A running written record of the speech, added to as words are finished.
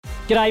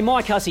G'day,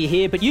 Mike Hussey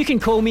here, but you can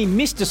call me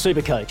Mr.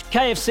 Supercoach.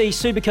 KFC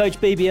Supercoach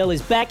BBL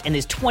is back and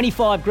there's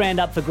 25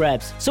 grand up for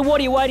grabs. So what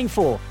are you waiting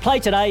for?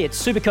 Play today at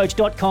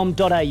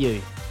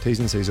supercoach.com.au. T's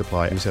and C's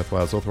apply. New South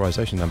Wales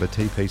authorisation number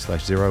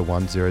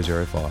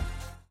TP/01005.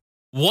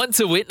 Want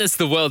to witness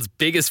the world's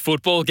biggest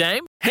football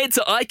game? Head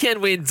to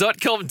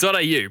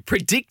iCanWin.com.au,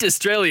 predict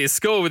Australia's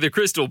score with a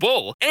crystal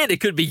ball, and it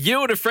could be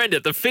you and a friend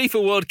at the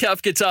FIFA World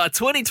Cup Qatar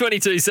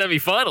 2022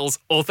 semi-finals,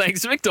 all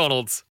thanks to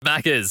McDonald's.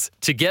 Maccas,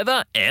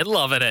 together and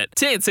loving it.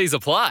 T&Cs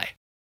apply.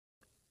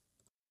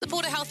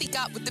 Support a healthy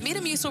gut with the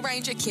Metamucil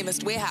range at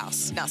Chemist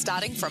Warehouse, now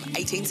starting from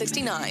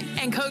 $18.69.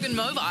 And Kogan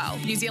Mobile,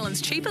 New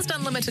Zealand's cheapest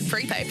unlimited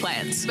prepaid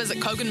plans. Visit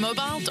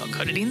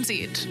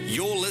koganmobile.co.nz.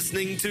 You're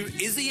listening to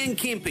Izzy and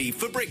Kempy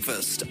for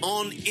breakfast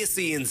on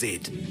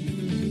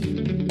SENZ.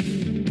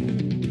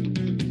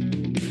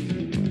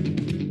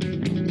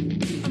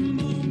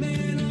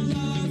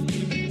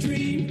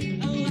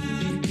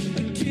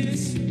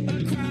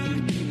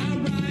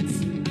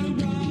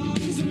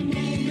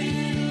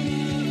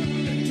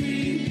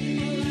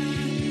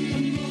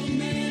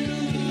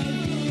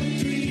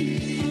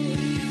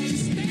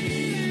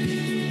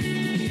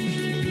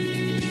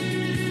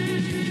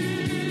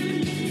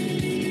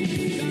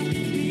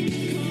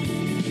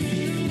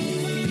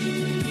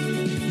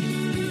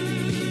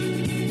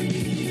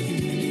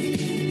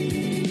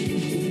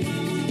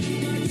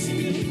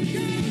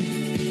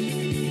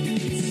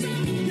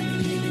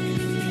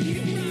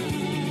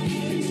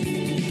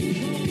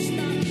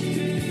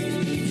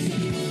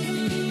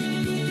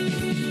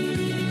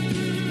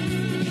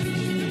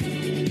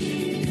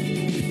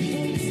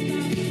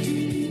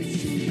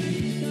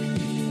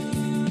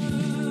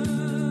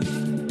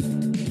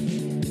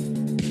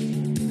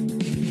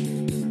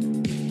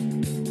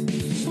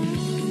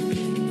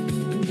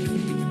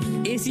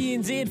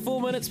 SENZ,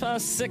 4 minutes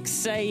past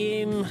 6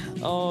 a.m.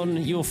 on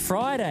your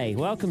Friday.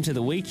 Welcome to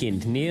the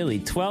weekend, nearly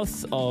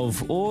 12th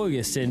of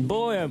August. And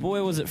boy, oh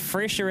boy, was it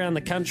fresh around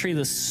the country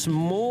this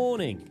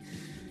morning.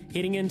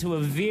 Heading into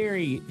a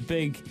very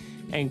big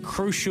and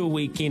crucial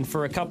weekend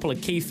for a couple of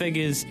key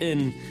figures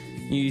in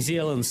New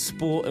Zealand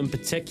sport in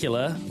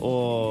particular.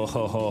 Oh,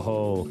 ho, ho,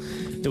 ho.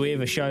 Do we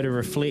have a show to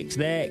reflect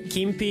that?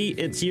 Kempy,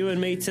 it's you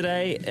and me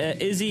today.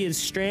 Izzy is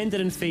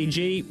stranded in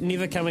Fiji,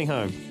 never coming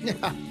home.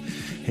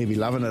 He'll be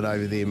loving it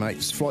over there, mate.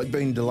 His flight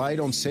being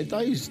delayed on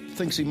Saturday. He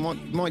thinks he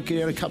might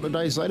get out a couple of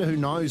days later. Who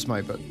knows,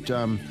 mate? But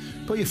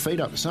put your feet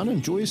up, son.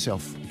 Enjoy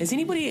yourself. Has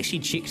anybody actually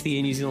checked the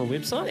Air New Zealand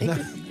website?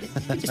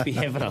 He'd just be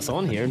having us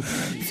on here. And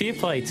fair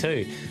play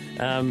too.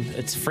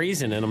 It's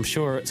freezing and I'm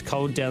sure it's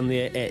cold down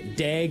there at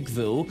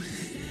Dagville.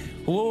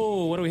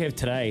 Whoa, what do we have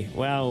today?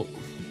 Well,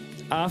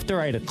 after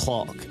 8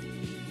 o'clock,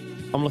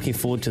 I'm looking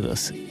forward to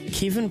this.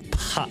 Kevin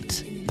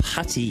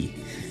Putty.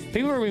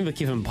 People remember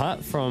Kevin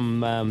Putt from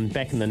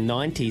back in the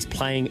 90s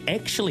playing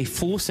actually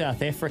for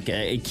South Africa.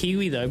 A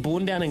Kiwi, though,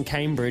 born down in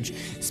Cambridge,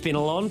 spent a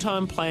long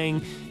time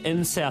playing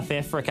in South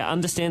Africa,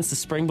 understands the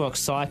Springbok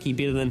psyche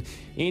better than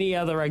any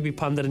other rugby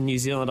pundit in New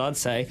Zealand, I'd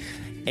say.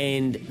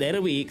 And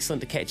that'll be excellent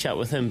to catch up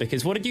with him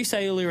because what did you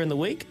say earlier in the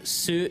week?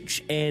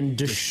 Search and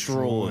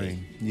destroy.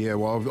 Yeah,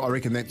 well, I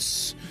reckon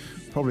that's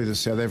probably the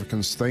South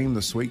Africans' theme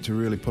this week to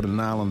really put a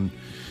nail in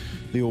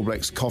the All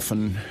Blacks'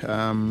 coffin.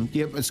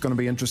 It's going to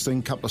be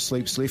interesting. Couple of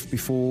sleeps left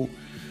before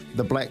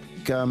the black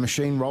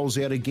machine rolls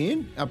out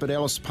again up at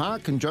Ellis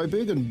Park in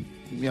Joburg. And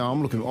I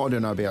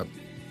don't know about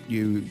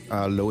you,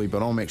 Louis,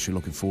 but I'm actually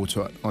looking forward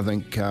to it. I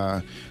think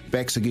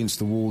backs against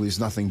the wall. There's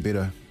nothing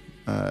better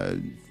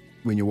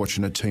when you're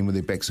watching a team with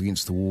their backs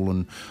against the wall,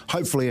 and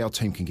hopefully our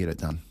team can get it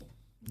done.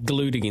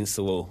 Glued against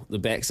the wall. The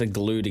backs are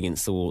glued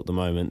against the wall at the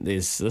moment.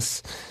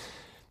 There's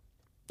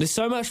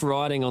so much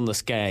riding on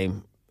this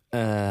game.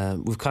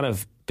 We've kind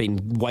of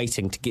been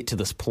waiting to get to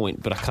this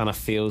point, but it kind of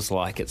feels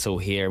like it's all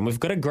here. And we've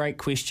got a great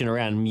question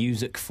around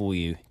music for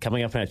you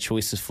coming up in our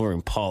Choices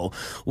Forum poll.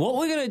 What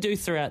we're going to do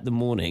throughout the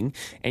morning,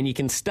 and you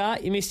can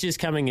start your messages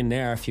coming in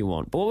now if you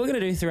want, but what we're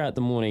going to do throughout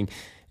the morning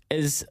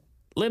is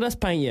let us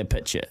paint you a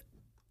picture.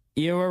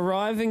 You're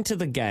arriving to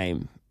the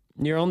game.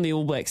 You're on the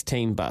All Blacks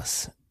team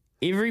bus.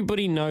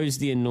 Everybody knows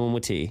the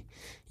enormity.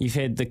 You've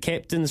had the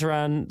captain's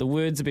run. The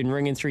words have been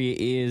ringing through your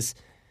ears.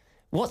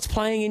 What's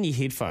playing in your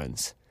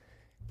headphones?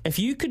 If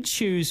you could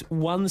choose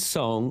one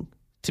song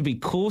to be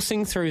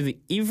coursing through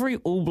every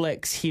All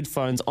Blacks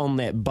headphones on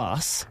that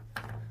bus,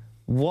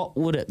 what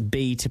would it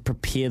be to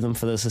prepare them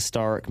for this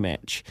historic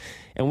match?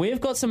 And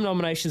we've got some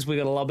nominations we're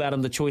going to lob out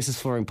in the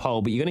Choices Forum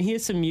poll, but you're going to hear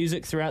some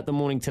music throughout the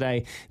morning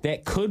today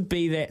that could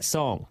be that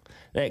song.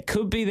 That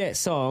could be that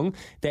song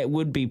that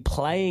would be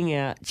playing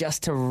out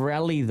just to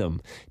rally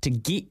them, to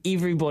get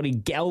everybody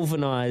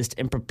galvanised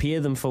and prepare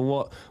them for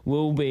what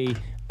will be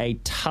a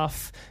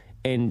tough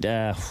and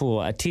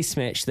for a test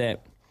match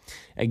that,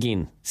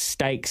 again,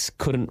 stakes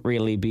couldn't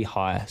really be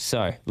higher.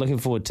 So, looking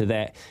forward to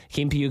that.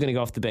 Kempy, you're going to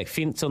go off the back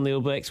fence on the All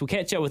Blacks. We'll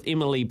catch up with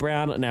Emily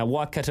Brown in our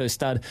Waikato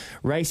Stud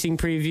racing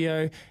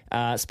preview.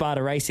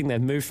 Sparta Racing,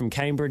 they've moved from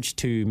Cambridge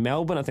to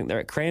Melbourne. I think they're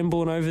at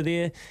Cranbourne over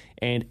there.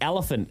 And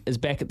Elephant is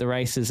back at the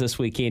races this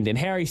weekend. And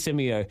Harry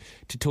Simeo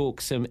to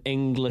talk some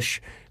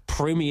English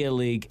Premier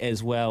League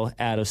as well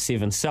out of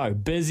 7. So,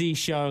 busy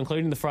show,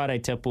 including the Friday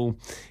tipple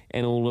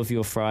and all of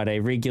your Friday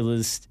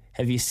regulars.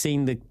 Have you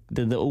seen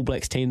the All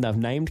Blacks team they've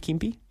named,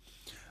 Kempy?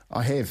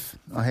 I have.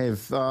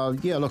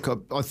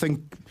 Look, I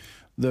think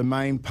the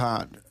main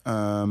part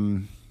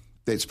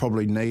that's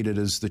probably needed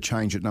is the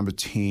change at number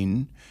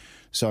 10.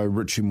 So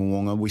Richie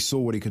Mo'unga, we saw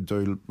what he could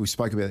do. We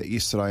spoke about it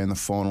yesterday in the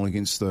final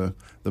against the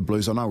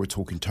Blues. I know we're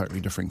talking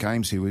totally different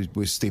games here.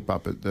 We step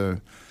up at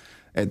the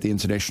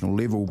international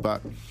level,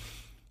 but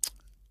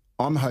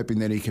I'm hoping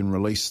that he can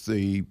release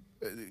the.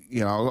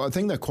 I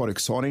think they're quite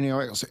exciting,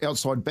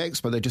 outside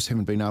backs, but they just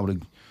haven't been able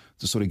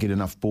to sort of get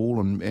enough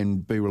ball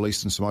and be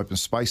released in some open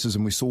spaces.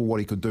 And we saw what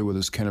he could do with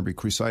his Canterbury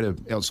Crusader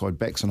outside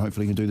backs, and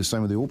hopefully he can do the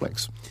same with the All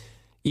Blacks.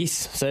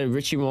 Yes, so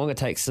Richie Mo'unga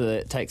takes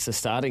the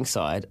starting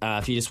side.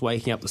 If you're just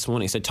waking up this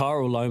morning, so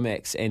Tyrell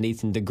Lomax and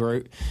Ethan de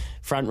Groot,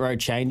 front row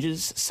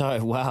changes.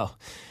 So, wow,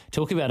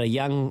 talk about a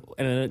young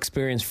and an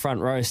experienced front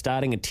row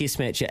starting a test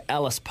match at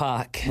Ellis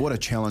Park. What a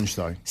challenge,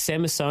 though.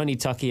 Samisoni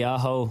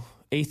Takiaho,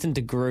 Ethan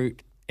de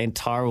Groot and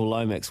Tyrell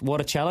Lomax.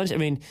 What a challenge. I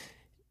mean,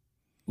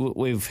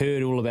 we've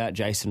heard all about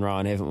Jason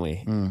Ryan, haven't we?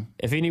 Mm.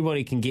 If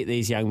anybody can get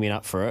these young men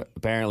up for it,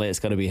 apparently it's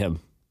got to be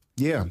him.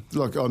 Yeah,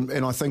 look,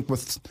 and I think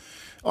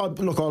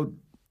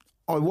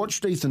I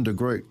watched Ethan de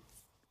Groot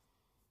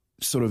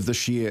sort of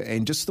this year,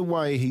 and just the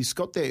way he's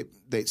got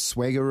that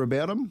swagger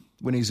about him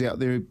when he's out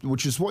there,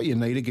 which is what you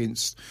need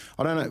against.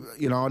 I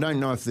don't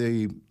know if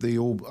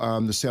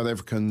the South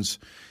Africans,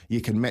 you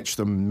can match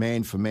them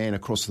man for man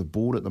across the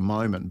board at the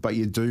moment, but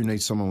you do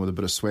need someone with a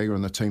bit of swagger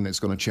in the team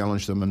that's going to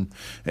challenge them,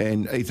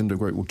 and Ethan de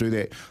Groot will do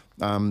that.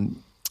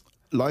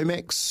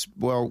 Lomax,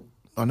 well,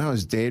 I know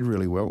his dad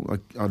really well.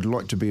 I'd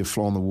like to be a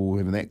fly on the wall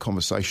having that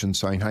conversation,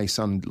 saying, "Hey,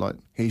 son,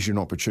 here's your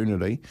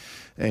opportunity,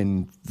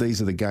 and these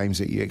are the games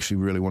that you actually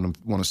really want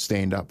to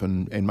stand up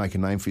and make a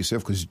name for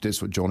yourself," because that's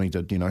what Johnny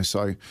did,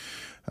 So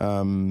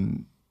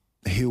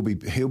he'll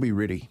be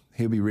ready.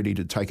 He'll be ready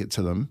to take it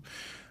to them.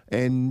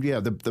 And yeah,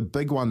 the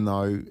big one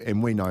though,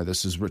 and we know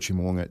this, is Richie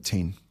Mo'unga at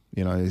 10.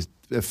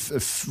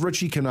 If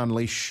Richie can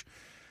unleash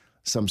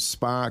some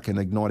spark and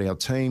ignite our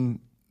team,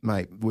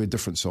 mate, we're a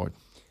different side.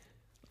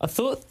 I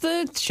thought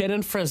the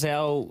Shannon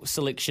Frizzell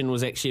selection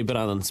was actually a bit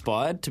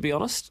uninspired, to be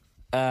honest.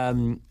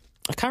 I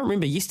can't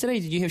remember.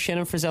 Yesterday, did you have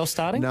Shannon Frizzell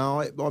starting? No,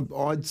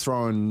 I'd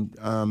thrown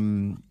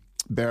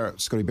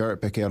Scotty Barrett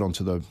back out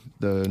onto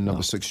the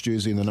number 6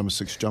 jersey and the number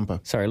 6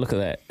 jumper. Sorry, look at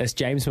that. It's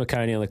James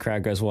McConey on The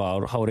Crowd Goes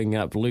Wild holding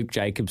up Luke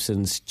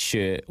Jacobson's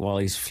shirt while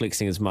he's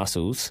flexing his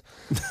muscles.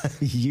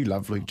 You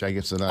love Luke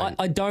Jacobson, eh?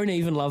 I don't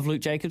even love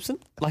Luke Jacobson.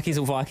 Like, he's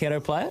a Waikato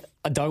player.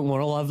 I don't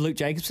want to love Luke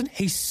Jacobson.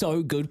 He's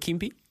so good,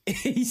 Kempy.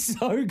 He's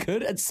so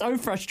good. It's so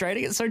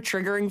frustrating. It's so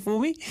triggering for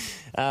me.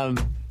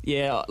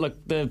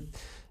 Look,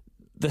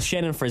 the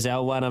Shannon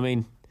Frizzell one, I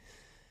mean,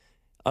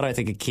 I don't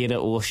think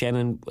Akeda or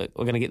Shannon were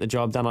going to get the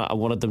job done. I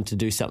wanted them to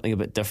do something a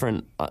bit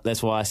different.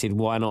 That's why I said,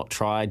 why not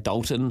try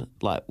Dalton?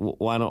 Like,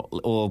 why not?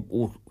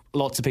 Or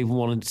lots of people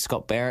wanted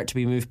Scott Barrett to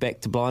be moved back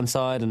to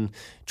blindside and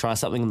try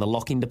something in the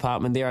locking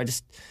department there.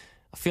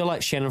 I feel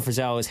like Shannon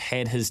Frizzell has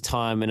had his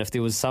time, and if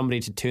there was somebody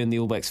to turn the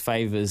All Blacks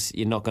favours,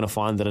 you're not going to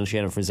find that in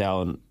Shannon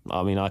Frizzell. And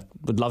I mean, I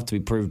would love to be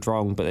proved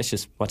wrong, but that's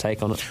just my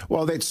take on it.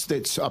 Well,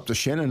 that's up to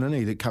Shannon, isn't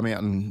he, to come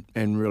out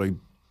and really,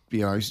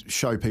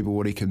 show people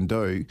what he can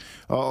do.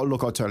 Oh,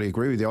 look, I totally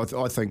agree with you.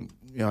 I think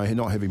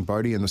not having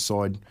Bodie in the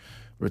side,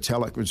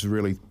 Retallick was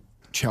really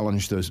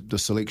challenged the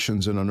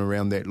selections in and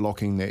around that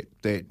locking,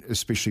 that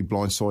especially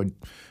blindside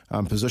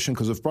position,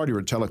 because if Brodie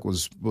Retallick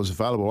was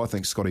available, I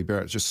think Scotty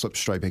Barrett just slipped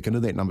straight back into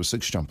that number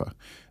 6 jumper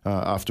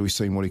after we've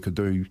seen what he could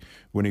do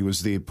when he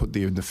was put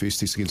there in the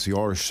first test against the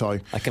Irish. So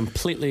I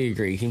completely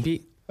agree,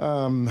 Kempy.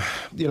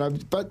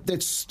 But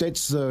that's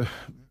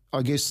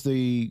I guess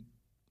the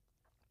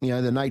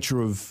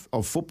nature of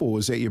football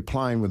is that you're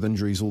playing with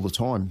injuries all the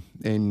time,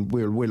 and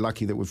we're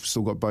lucky that we've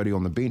still got Bodie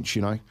on the bench.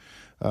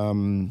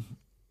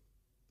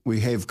 We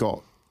have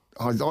got.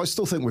 I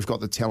still think we've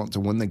got the talent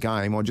to win the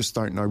game. I just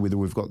don't know whether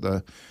we've got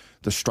the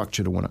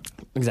structure to win it.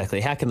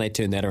 Exactly. How can they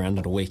turn that around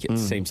in a week? It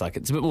seems like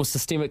it's a bit more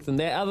systemic than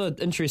that. Other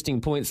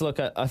interesting points. Look,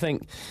 I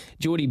think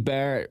Geordie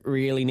Barrett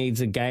really needs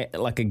a game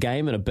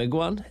and a big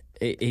one.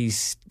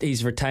 He's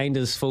retained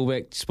his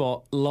fullback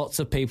spot. Lots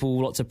of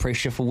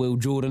pressure for Will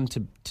Jordan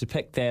to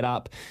pick that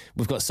up.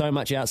 We've got so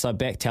much outside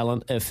back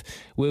talent. If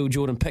Will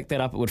Jordan picked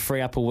that up, it would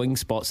free up a wing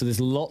spot. So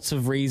there's lots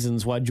of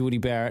reasons why Geordie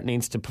Barrett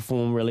needs to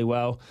perform really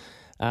well.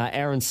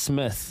 Aaron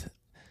Smith.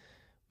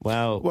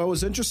 Wow. Well, it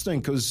was interesting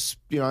because,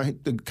 a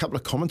couple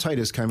of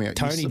commentators came out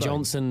Tony yesterday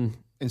Johnson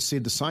and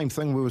said the same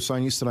thing we were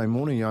saying yesterday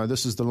morning.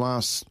 This is the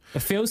last.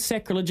 It feels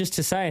sacrilegious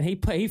to say, and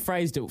he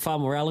phrased it far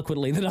more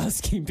eloquently than us,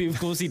 Kempy. Of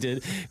course he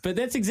did. But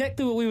that's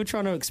exactly what we were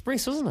trying to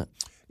express, wasn't it?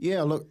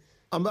 Yeah, look,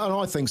 and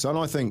I think so. And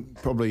I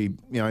think probably,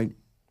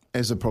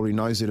 Azza probably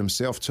knows it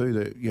himself too,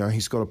 that,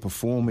 he's got to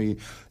perform. You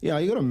got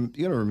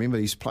to remember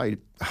he's played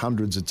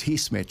hundreds of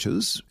test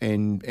matches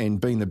and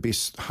been the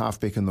best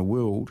halfback in the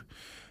world.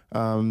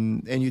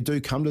 And you do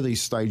come to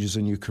these stages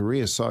in your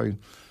career. So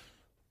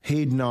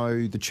he'd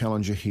know the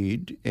challenge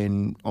ahead,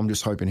 and I'm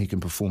just hoping he can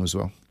perform as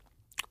well.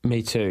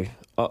 Me too.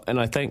 And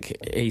I think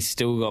he's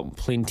still got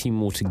plenty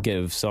more to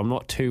give, so I'm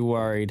not too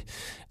worried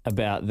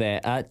about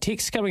that.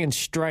 Text coming in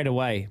straight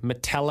away.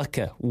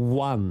 Metallica,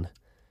 1.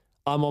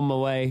 I'm on my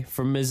way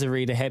from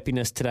misery to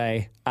happiness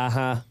today.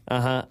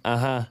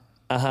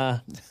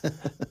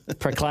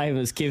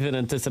 Proclaimers, Kevin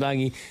and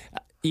Titirangi.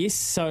 Yes,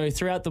 so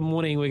throughout the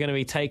morning we're going to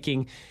be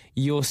taking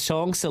your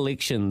song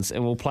selections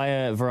and we'll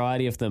play a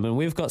variety of them. And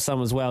we've got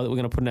some as well that we're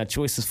going to put in our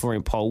choices for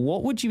in poll.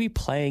 What would you be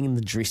playing in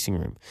the dressing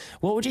room?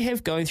 What would you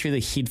have going through the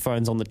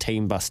headphones on the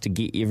team bus to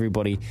get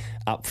everybody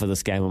up for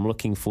this game? I'm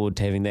looking forward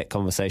to having that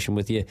conversation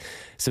with you.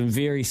 Some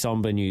very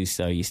sombre news,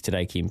 though,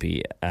 yesterday,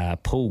 Kempy.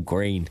 Paul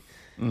Green,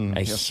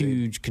 a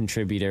huge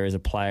contributor as a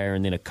player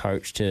and then a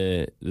coach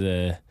to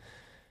the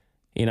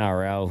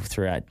NRL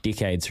throughout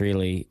decades,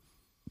 really.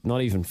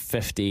 Not even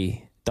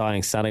 50,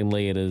 dying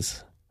suddenly at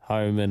his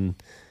home in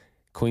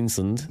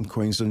Queensland. In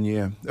Queensland,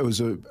 yeah. It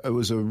was a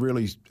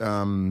really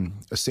a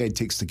sad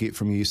text to get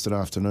from you yesterday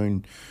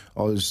afternoon.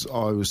 I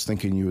was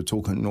thinking you were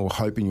talking, or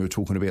hoping you were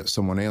talking about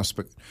someone else,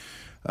 but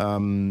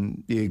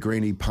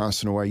Greenie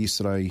passing away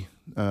yesterday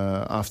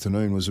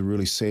afternoon was a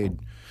really sad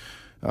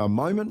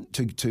moment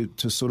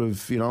to sort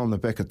of, on the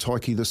back of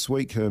Taiki this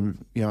week. I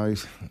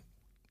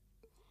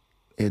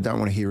don't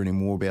want to hear any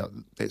more about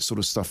that sort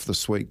of stuff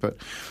this week, but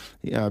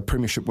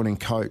premiership winning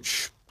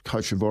coach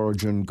of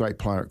Origin, great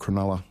player at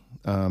Cronulla.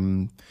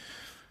 I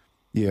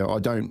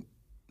don't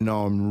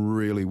know him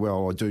really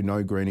well. I do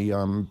know Greenie,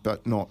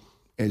 but not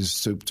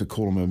as to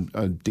call him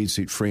a dead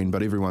set friend.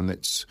 But everyone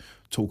that's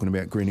talking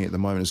about Greenie at the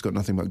moment has got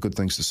nothing but good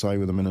things to say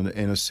with him,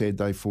 and a sad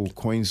day for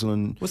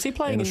Queensland. Was he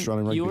playing in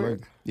Australian Rugby Europe?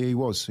 League? Yeah, he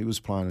was. He was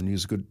playing, and he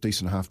was a good,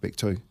 decent halfback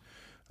too.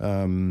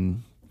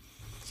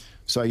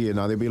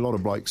 There'll be a lot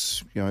of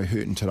blokes,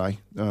 hurting today,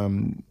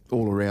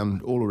 all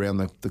around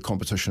the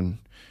competition,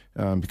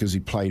 because he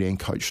played and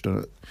coached in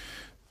it.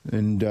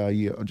 And I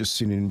just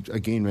send in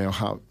again our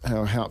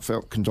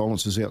heartfelt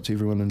condolences out to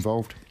everyone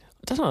involved.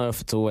 I don't know if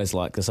it's always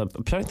like this. I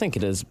don't think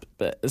it is,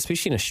 but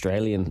especially in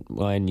Australian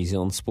and New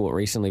Zealand sport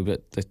recently.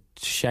 But the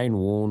Shane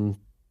Warne,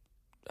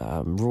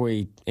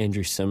 Roy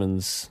Andrew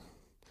Simons,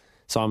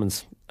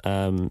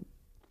 Rob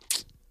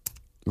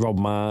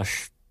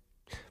Marsh,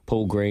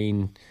 Paul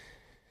Green,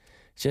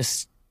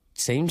 just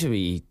seem to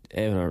be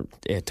having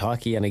a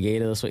Taiki and a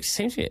Gator this week.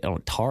 Seems to be on a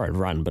torrid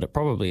run, but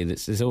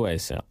there's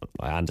always,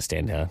 I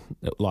understand how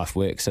life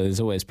works, so there's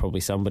always probably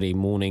somebody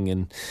mourning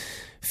and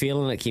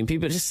feeling it, Kempy,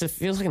 but it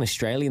feels like an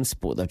Australian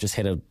sport. They've just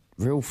had a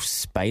real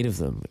spate of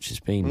them, which has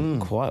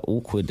been quite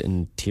awkward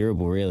and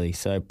terrible, really.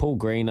 So Paul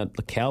Green,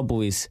 the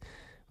Cowboys,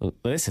 well,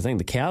 that's the thing,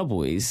 the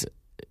Cowboys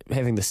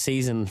having the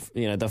season,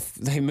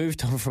 they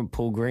moved on from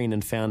Paul Green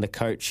and found a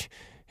coach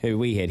who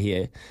we had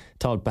here,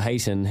 Todd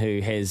Payton, who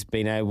has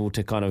been able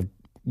to kind of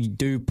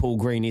do Paul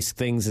Green-esque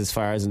things as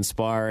far as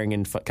inspiring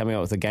and coming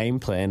up with a game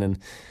plan. And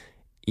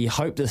you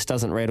hope this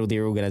doesn't rattle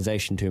their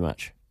organisation too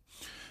much.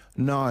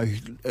 No,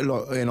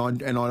 and I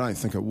don't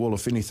think it will.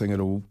 If anything,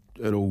 it'll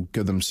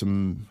give them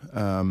some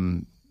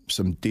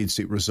dead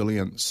set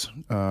resilience,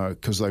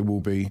 because they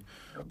will be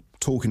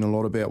talking a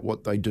lot about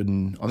what they did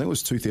in, I think it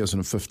was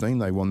 2015.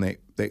 They won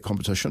that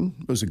competition.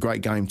 It was a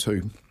great game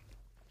too.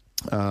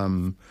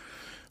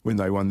 When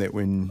they won that,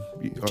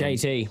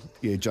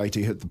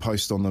 JT hit the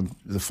post on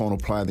the final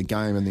play of the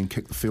game and then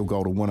kicked the field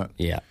goal to win it.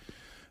 Yeah.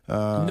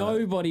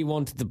 Nobody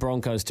wanted the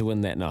Broncos to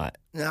win that night.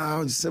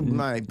 No,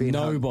 mate. Ben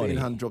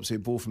Hunt drops their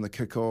ball from the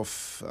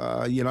kickoff.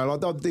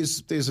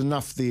 There's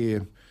enough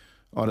there,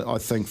 I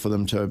think, for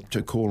them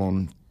to call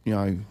on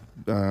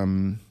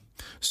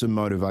some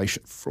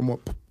motivation from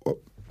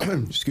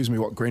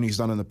what Greenie's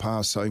done in the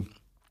past. So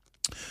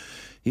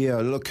yeah,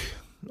 look.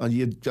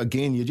 You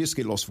just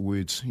get lost for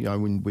words.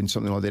 When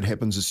something like that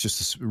happens, it's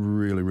just a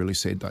really, really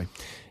sad day.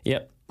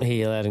 Yep,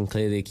 he loud and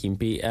clear there,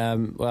 Kempy.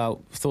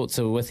 Thoughts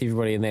are with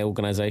everybody in that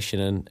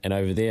organisation and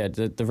over there.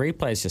 The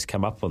replay's just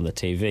come up on the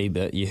TV,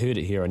 but you heard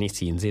it here on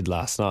SENZ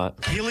last night.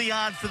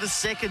 Hilliard for the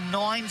second,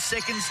 9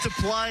 seconds to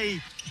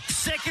play.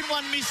 Second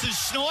one misses.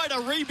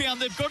 Schneider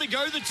rebound. They've got to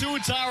go the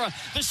Tuatara.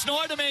 The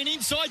Schneider man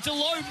inside to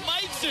Lowe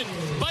makes it.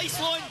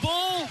 Baseline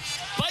ball.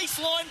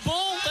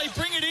 They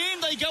bring it in.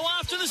 They go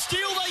after the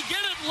steal. They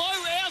get it.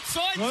 Lowe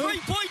outside.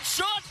 3-point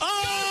shot.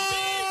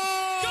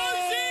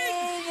 Goes in.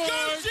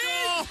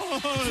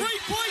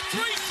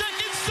 3.3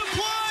 seconds to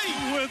play.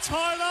 We're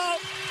tied up.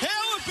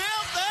 How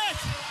about that?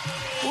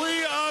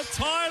 We are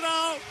tied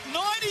up.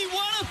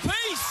 91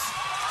 apiece.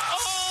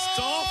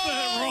 Stop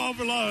it, Rob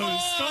Lowe.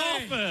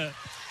 Stop it.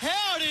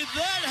 How did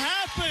that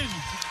happen?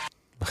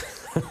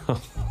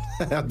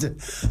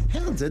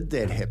 How did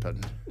that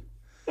happen?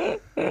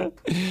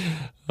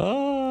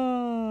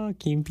 Oh,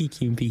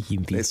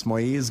 Kempy. That's my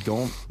ears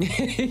gone.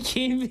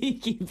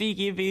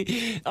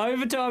 Kempy.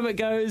 Overtime it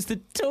goes. The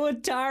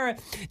Tuatara.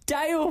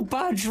 Dale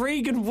Budge,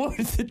 Regan Wood,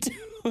 the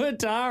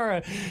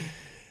Tuatara.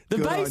 The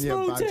Good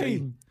baseball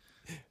team.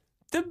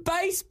 The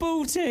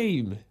baseball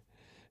team.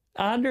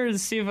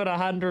 107,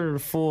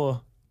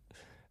 104.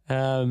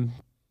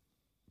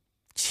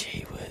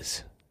 Gee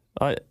whiz.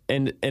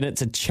 And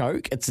it's a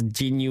choke. It's a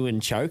genuine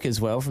choke as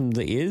well from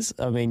the ears.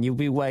 I mean, you'll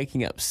be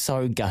waking up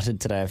so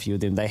gutted today if you were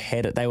them. They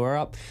had it. They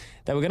were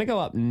going to go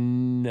up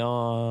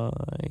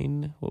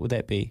 9. What would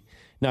that be?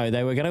 No,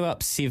 they were going to go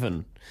up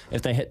 7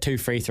 if they hit 2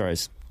 free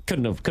throws.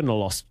 Couldn't have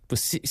lost. With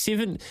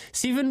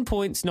 7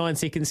 points, 9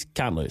 seconds,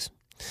 can't lose.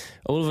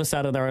 All of a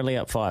sudden, they're only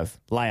up 5.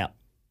 Layup.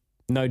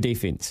 No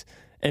defense.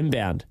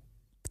 Inbound.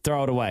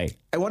 Throw it away.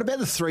 And what about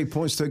the 3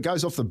 points too? It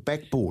goes off the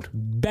backboard.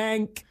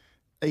 Bank.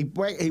 He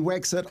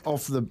whacks it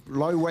off the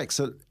low,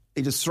 whacks it.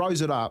 He just throws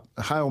it up.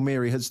 Hail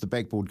Mary hits the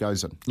backboard,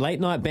 goes in. Late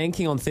night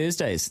banking on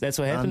Thursdays. That's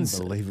what happens.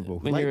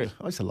 Unbelievable. I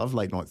used to love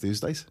late night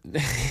Thursdays.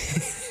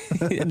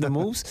 In the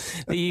malls.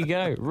 There you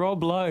go.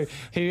 Rob Lowe,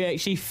 who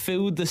actually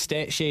filled the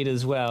stat sheet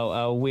as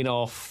well, went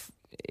off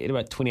at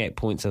about 28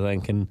 points, I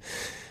think. And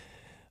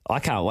I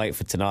can't wait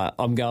for tonight.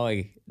 I'm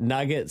going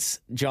Nuggets,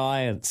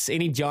 Giants.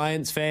 Any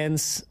Giants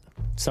fans?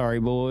 Sorry,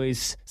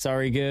 boys.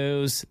 Sorry,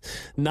 girls.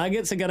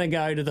 Nuggets are going to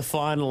go to the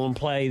final and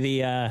play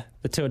the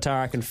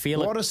Tuatara. I can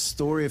feel it. What a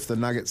story if the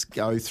Nuggets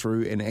go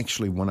through and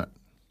actually win it.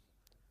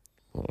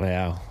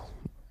 Wow.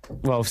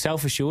 Well,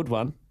 self-assured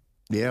one.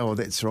 Yeah, well,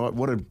 that's right.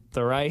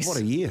 The race. What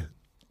a year.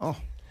 Oh.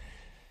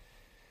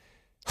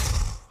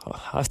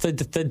 I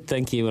did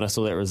think you when I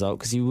saw that result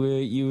because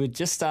you were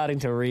just starting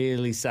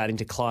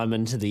to climb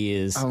into the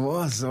years. I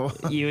was.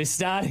 You were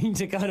starting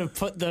to kind of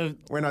put the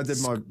when I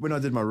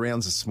did my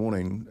rounds this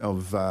morning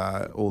of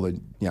all the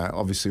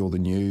obviously all the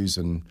news,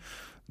 and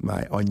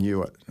mate, I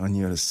knew it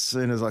as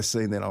soon as I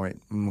seen that. I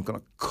went, I'm going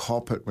to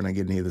cop it when I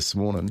get in here this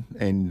morning,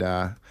 and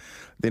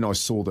then I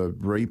saw the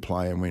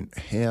replay and went,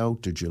 how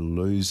did you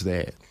lose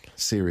that?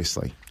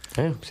 Seriously.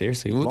 Yeah,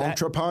 seriously.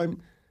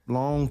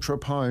 Long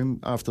trip home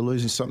after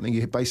losing something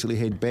you basically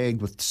had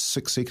bagged with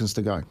 6 seconds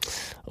to go.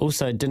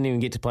 Also, didn't even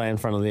get to play in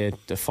front of the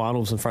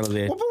finals in front of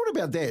their... Well, but what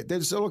about that?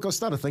 Look, I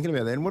started thinking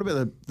about that. And what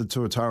about the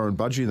Tuatara and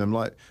Budgie and them?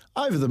 Like,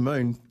 over the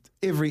moon,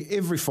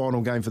 every final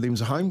game for them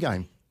is a home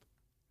game.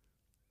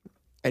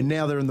 And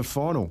now they're in the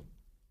final.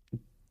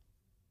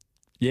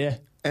 Yeah.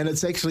 And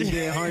it's actually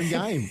their home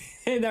game.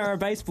 And they're a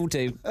baseball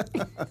team.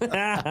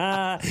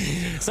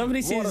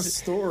 Somebody says... What a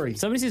story.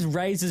 Somebody says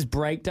Razor's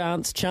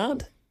breakdance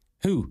chant.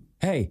 Who?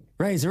 Hey,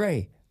 Razor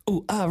Ray.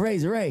 Ooh,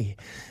 Razor Ray.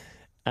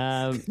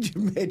 Could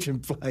you imagine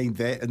playing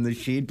that in the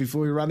shed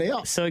before we run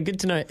out? So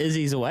good to know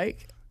Izzy's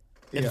awake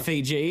in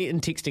Fiji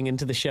and texting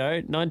into the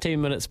show. 19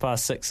 minutes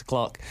past 6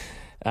 o'clock.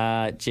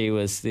 Gee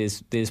whiz,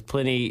 there's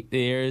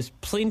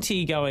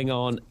plenty going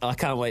on. I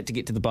can't wait to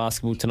get to the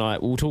basketball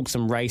tonight. We'll talk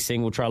some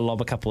racing. We'll try to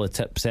lob a couple of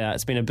tips out.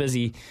 It's been a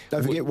busy...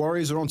 Don't forget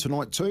Warriors are on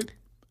tonight too.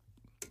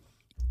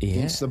 Yeah.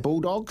 Against the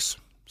Bulldogs.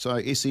 So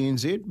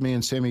SENZ, me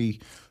and Sammy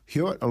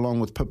Hewitt,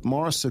 along with Pip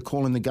Morris, are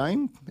calling the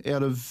game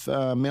out of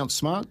Mount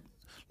Smart.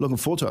 Looking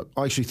forward to it.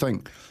 I actually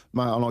think,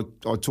 mate,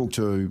 I talked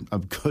to a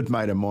good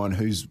mate of mine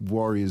who's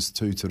Warriors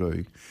 2 to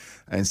do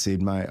and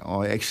said, mate,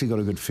 I actually got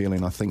a good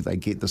feeling I think they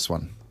get this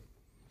one.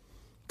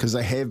 Because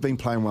they have been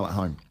playing well at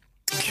home.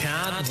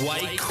 Can't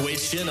wait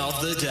question of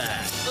the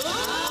day.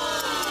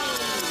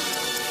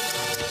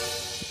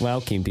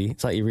 Well, Kempy,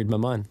 it's like you read my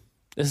mind.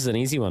 This is an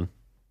easy one.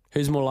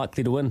 Who's more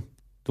likely to win?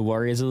 The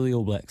Warriors or the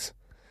All Blacks?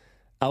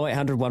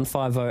 0800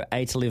 150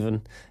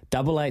 811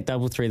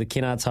 8833, the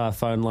Kennards Hire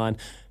phone line.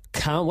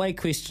 Can't wait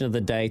question of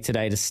the day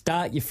today to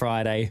start your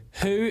Friday.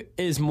 Who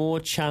is more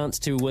chance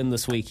to win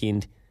this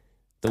weekend?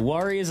 The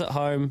Warriors at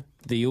home,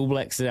 the All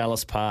Blacks at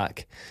Ellis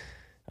Park.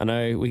 I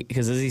know,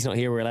 because Izzy's not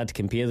here, we're allowed to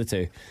compare the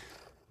two.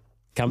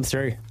 Come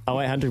through.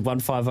 0800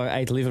 150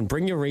 811.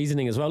 Bring your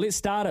reasoning as well. Let's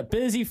start it.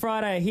 Busy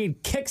Friday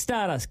ahead.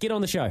 Kickstart us. Get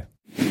on the show.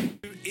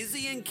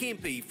 Izzy and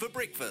Kempy for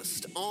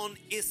breakfast on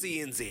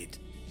SENZ.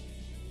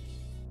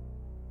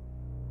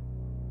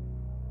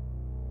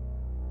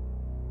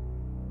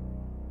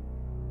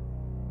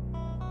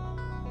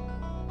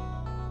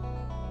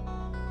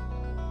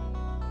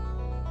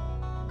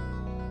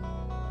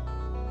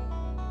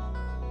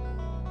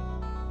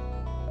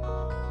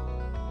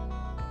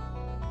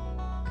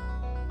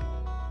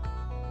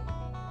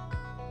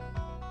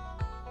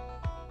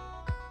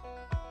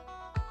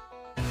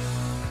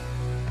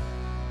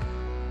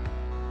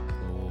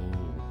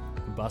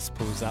 Bus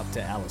pulls up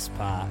to Ellis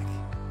Park.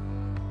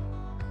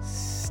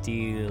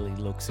 Steely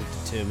looks of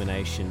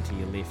determination to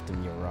your left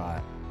and your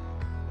right.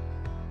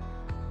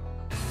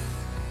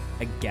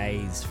 A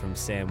gaze from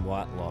Sam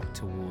Whitelock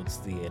towards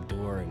the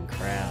adoring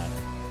crowd.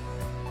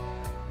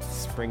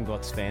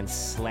 Springboks fans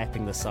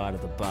slapping the side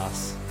of the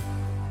bus.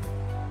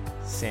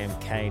 Sam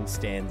Cane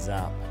stands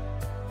up,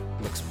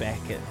 looks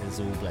back at his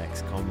All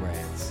Blacks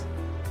comrades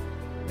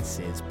and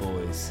says,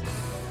 boys,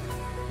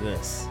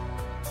 this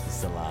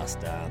is the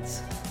last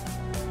dance.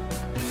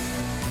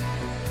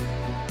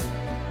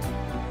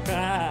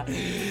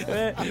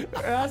 We're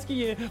asking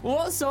you,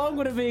 what song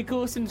would it be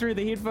coursing through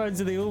the headphones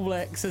of the All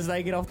Blacks as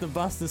they get off the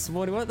bus this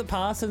morning? What the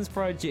Parsons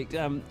Project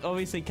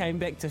obviously came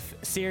back to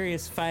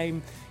serious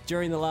fame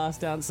during the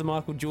last dance, the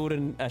Michael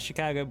Jordan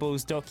Chicago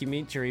Bulls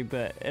documentary,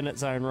 but in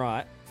its own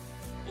right.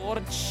 What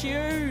a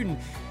tune!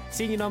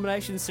 Senior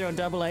nominations, sir, on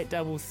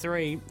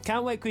 8833.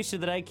 Can't wait question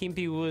of the day,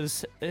 Kempy,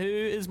 was who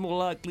is more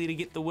likely to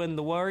get the win,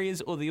 the Warriors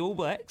or the All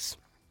Blacks?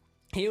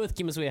 Here with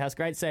Chemist Warehouse,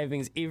 great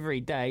savings every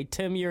day.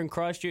 Tim, you're in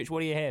Christchurch. What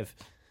do you have?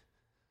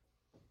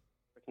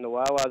 The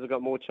Wawas have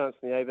got more chance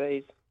than the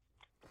ABs.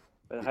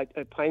 But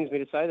it pains me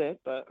to say that,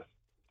 but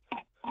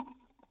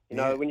you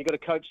know, when you've got a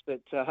coach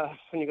that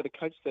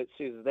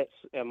says that's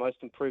our most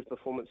improved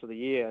performance of the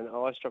year, and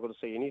I struggle to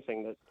see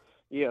anything that.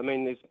 Yeah, I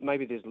mean,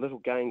 there's little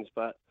gains,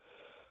 but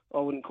I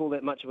wouldn't call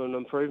that much of an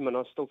improvement.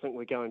 I still think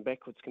we're going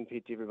backwards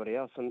compared to everybody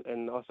else,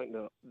 and I think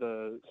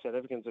the South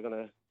Africans are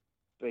going to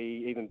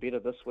be even better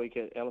this week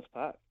at Ellis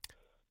Park.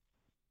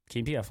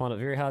 Kempy, I find it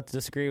very hard to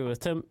disagree with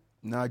Tim.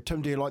 No,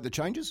 Tim, do you like the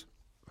changes?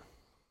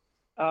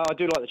 I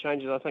do like the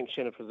changes. I think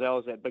Shannon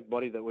Frizzell is that big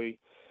body that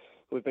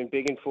we've been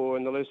begging for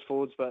in the loose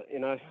forwards, but you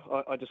know,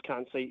 I just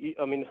can't see.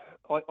 I mean,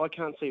 I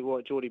can't see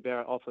what Geordie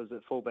Barrett offers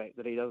at fullback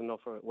that he doesn't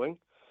offer at wing.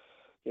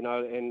 You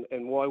know,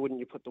 and why wouldn't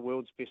you put the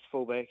world's best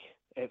fullback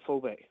at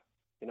fullback?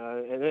 You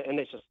know, and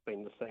that's just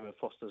been the theme of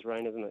Foster's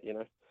reign, isn't it? You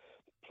know,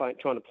 trying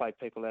to play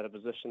people out of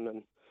position,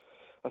 and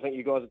I think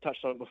you guys have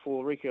touched on it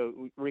before.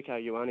 Rieko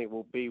Ioane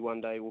will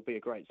be a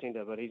great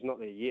centre, but he's not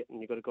there yet. And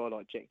you've got a guy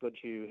like Jack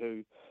Goodhue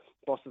who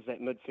bosses that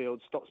midfield,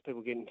 stops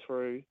people getting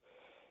through,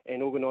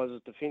 and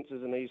organises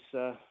defences, and he's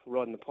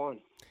riding the pine.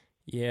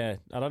 Yeah,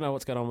 I don't know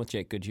what's going on with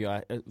Jack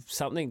Goodhue.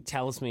 Something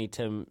tells me,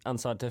 Tim,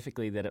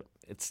 unscientifically, that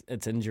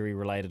it's injury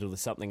related or there's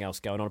something else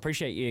going on.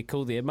 Appreciate your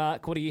call there.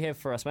 Mark, what do you have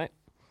for us, mate?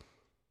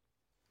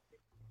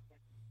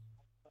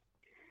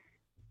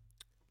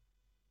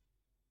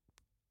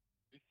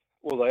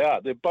 Well, they are.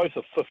 They're both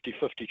a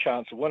 50-50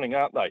 chance of winning,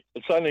 aren't they?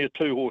 It's only a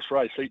two-horse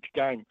race each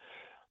game.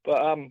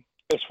 But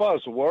as far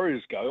as the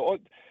Warriors go,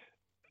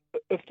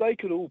 if they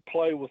could all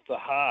play with the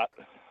heart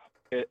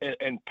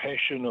and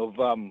passion of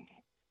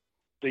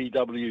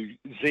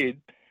DWZ,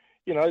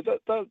 you know,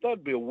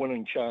 that'd be a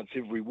winning chance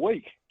every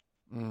week.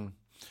 Mm.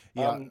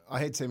 Yeah, I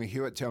had Sammy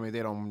Hewitt tell me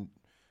that on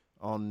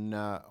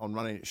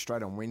running it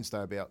straight on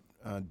Wednesday about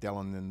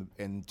Dallin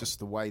and just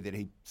the way that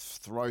he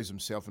throws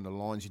himself into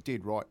lines. You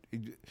did right.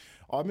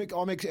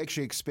 I'm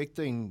actually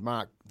expecting,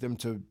 Mark, them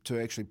to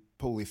actually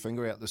pull their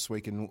finger out this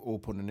week and all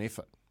put in an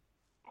effort.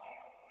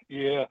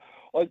 Yeah,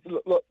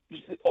 look,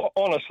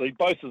 honestly,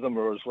 both of them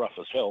are as rough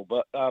as hell,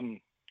 but I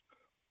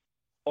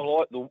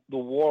like the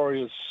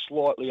Warriors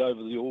slightly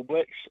over the All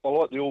Blacks. I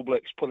like the All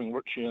Blacks putting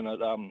Richie in at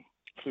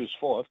first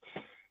five.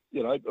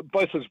 You know,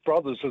 both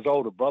his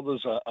older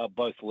brothers are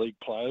both league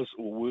players,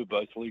 or were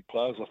both league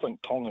players. I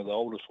think Tonga, the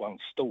oldest one,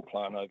 still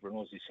playing over in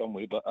Aussie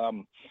somewhere. But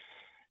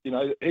you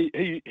know,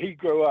 he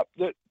grew up.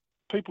 That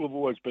people have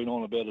always been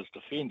on about his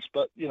defence,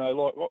 but you know,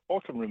 like I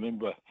can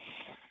remember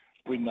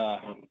when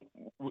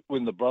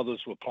the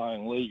brothers were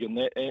playing league and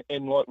that,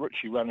 and like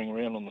Richie running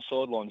around on the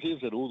sidelines. He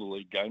was at all the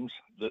league games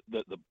that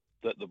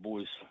the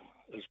boys,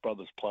 his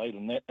brothers, played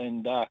and that,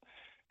 and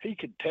he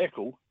could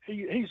tackle.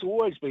 He's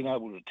always been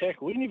able to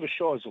tackle. He never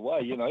shies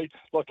away, you know.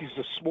 Like he's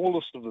the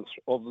smallest of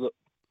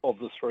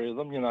the three of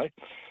them, you know.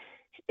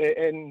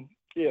 And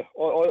yeah,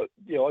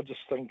 I just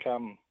think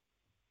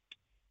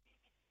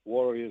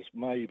Warriors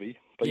maybe,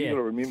 but you got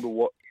to remember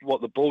what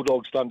the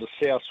Bulldogs done to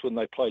South when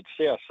they played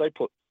South. They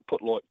put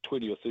like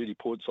 20 or 30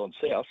 points on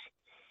South.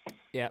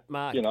 Yeah,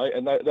 Mark. You know,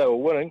 and they were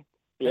winning.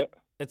 Yeah,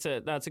 that's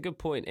a good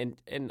point,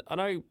 and I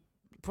know.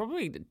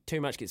 Probably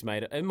too much gets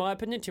made, in my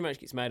opinion,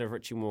 of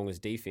Richie Mo'unga's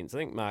defence. I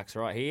think Mark's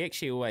right. He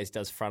actually always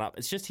does front up.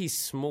 It's just he's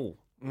small.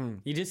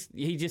 He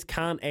just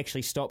can't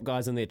actually stop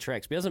guys in their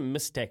tracks. But he doesn't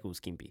miss tackles,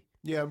 Kempy.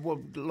 Yeah, well,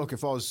 look,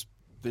 if I was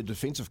the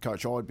defensive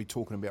coach, I'd be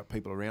talking about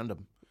people around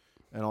him.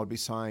 And I'd be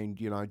saying,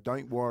 you know,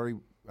 don't worry,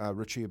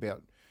 Richie,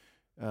 about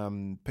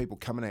people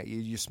coming at you.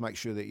 You just make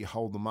sure that you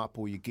hold them up,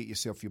 or you get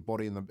yourself your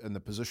body in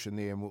the position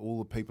there, and all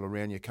the people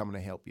around you coming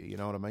to help you. You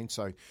know what I mean?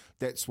 So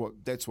that's what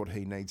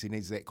he needs. He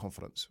needs that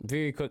confidence.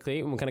 Very quickly,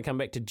 and we're going to come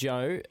back to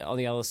Joe on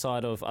the other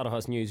side of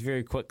Aroha's news.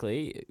 Very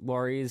quickly,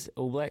 Warriors,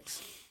 All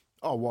Blacks.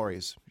 Oh,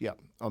 Warriors. Yeah,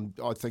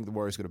 I think the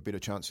Warriors got a better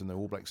chance than the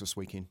All Blacks this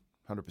weekend.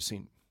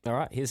 100%. All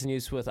right, here's the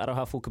news with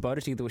Aroha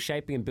Fukuboda that we're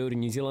shaping and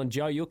building New Zealand.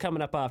 Joe, you're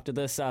coming up after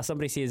this.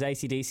 Somebody says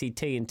AC/DC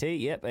TNT.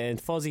 Yep,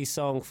 and Fozzie's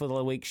song for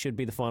the week should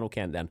be the final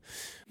countdown.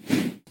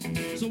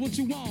 So what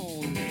you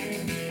want?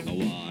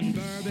 One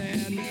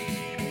bourbon,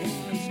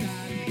 one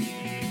scotch,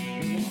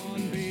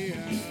 one beer.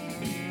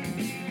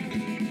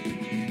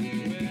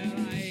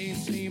 Well, I ain't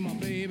seen my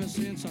baby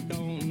since I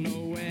don't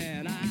know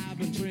when. I've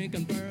been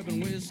drinking bourbon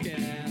whiskey.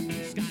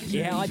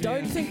 Yeah, I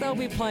don't think they'll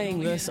be playing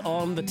this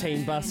on the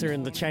team buster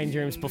in the change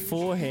rooms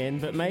beforehand,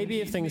 but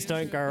maybe if things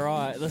don't go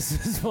right,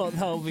 this is what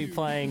they'll be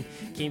playing.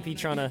 Kempy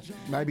trying to...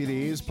 Maybe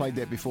the Airs played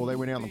that before they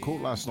went out on the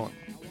court last night.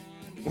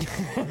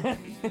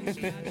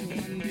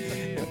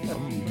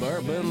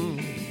 Bourbon,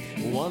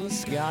 one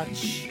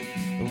scotch,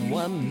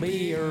 one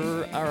beer.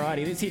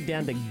 Alrighty, let's head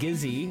down to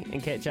Gizzy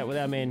and catch up with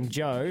our man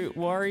Joe.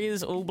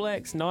 Warriors, All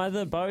Blacks,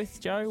 neither,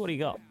 both. Joe, what do you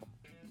got?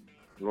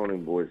 Good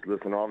morning, boys.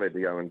 Listen, I've had to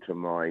go into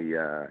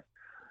my...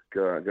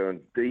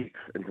 Going deep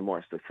into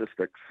my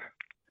statistics.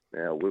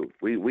 Now,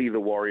 we the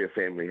Warrior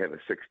family have a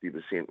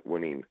 60%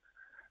 winning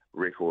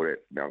record at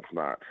Mount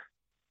Smart.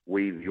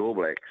 We, the All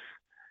Blacks,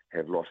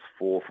 have lost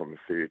 4 from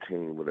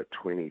 13 with a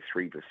 23%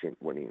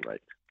 winning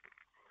rate.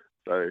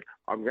 So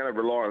I'm going to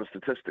rely on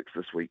statistics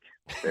this week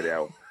that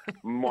our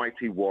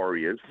mighty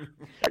Warriors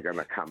are going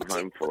to come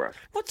home for us.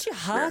 What's your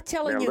heart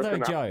telling you, though,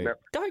 listen up. Joe? Now-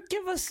 Don't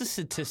give us the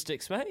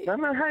statistics, mate. No,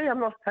 hey, I'm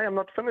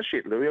not finished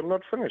yet, Louis. I'm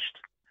not finished.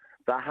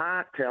 The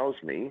heart tells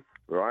me,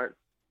 right,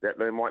 that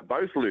they might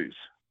both lose.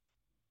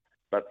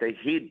 But the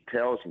head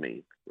tells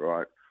me,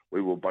 right,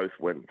 we will both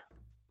win.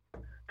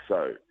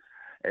 So,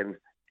 and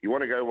you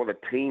want to go with a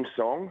team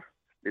song?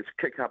 Let's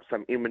kick up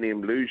some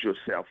Eminem Lose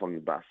Yourself on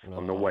the bus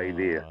on the way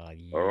there.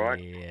 Yeah. All right?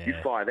 You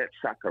fire that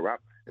sucker up,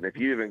 and if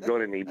you haven't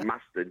got any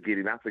mustard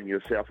getting up in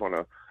yourself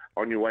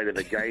on your way to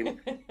the game,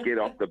 get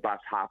off the bus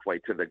halfway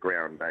to the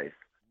ground, Dave.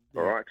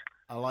 All right?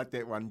 I like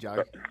that one,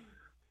 Joe.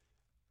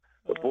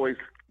 But boys,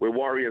 we're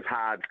Warriors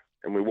hard,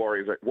 and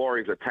Warriors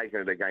are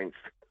taking it against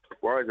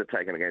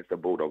the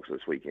Bulldogs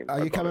this weekend.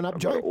 Are you coming up,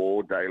 Joe?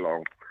 All day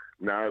long.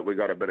 No, we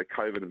got a bit of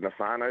COVID in the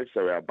whānau,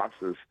 so our bus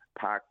is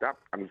parked up.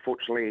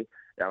 Unfortunately,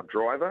 our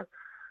driver,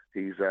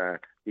 he's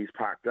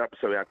parked up,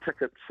 so our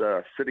tickets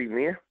are sitting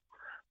there.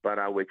 But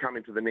we're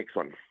coming to the next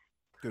one.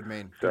 Good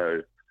man.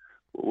 So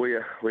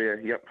we're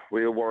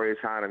Warriors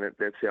hard, and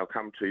that's our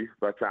come to.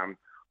 But I'm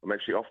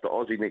actually off to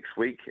Aussie next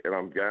week, and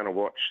I'm going to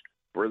watch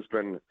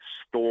Brisbane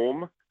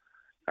Storm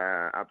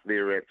up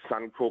there at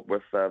Suncorp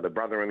with the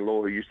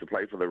brother-in-law who used to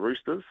play for the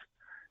Roosters.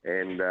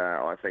 And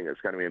I think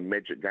it's going to be a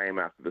magic game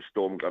after the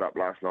Storm got up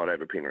last night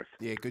over Penrith.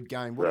 Yeah, good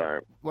game. So,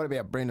 What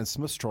about Brandon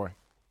Smith's try?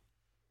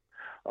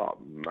 oh,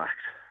 mate.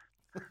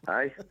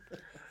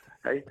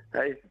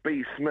 Hey,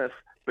 B. Smith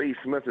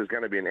is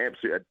going to be an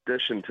absolute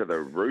addition to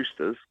the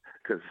Roosters,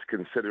 because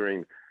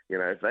considering,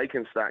 if they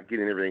can start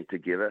getting everything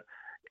together,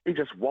 he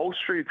just waltzed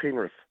through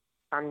Penrith.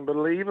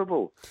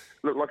 Unbelievable.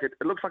 It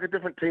looks like a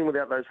different team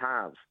without those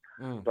halves.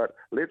 But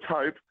let's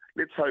hope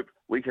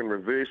we can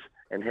reverse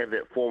and have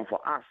that form for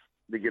us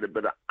to get a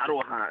bit of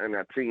aroha in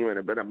our team and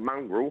a bit of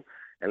mongrel,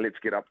 and let's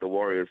get up the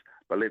Warriors,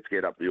 but let's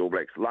get up the All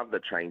Blacks. Love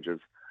the changes.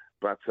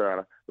 But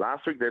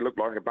last week they looked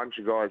like a bunch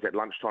of guys at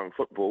lunchtime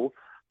football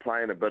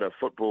playing a bit of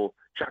football,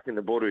 chucking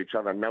the ball to each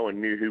other. No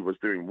one knew who was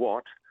doing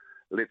what.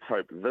 Let's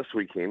hope this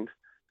weekend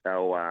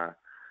our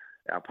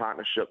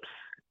partnerships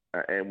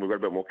and we've got a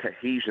bit more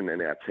cohesion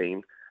in our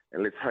team,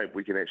 and let's hope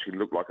we can actually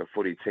look like a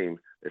footy team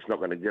that's not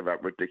going to give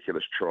up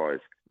ridiculous tries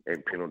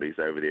and penalties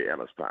over there at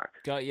Ellis Park.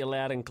 Got you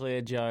loud and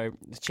clear, Joe.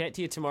 Chat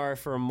to you tomorrow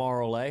for a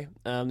moral, eh?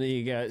 There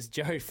you go. It's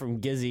Joe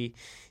from Gizzy.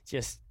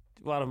 Just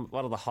one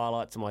of the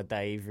highlights of my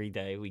day. Every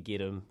day we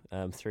get him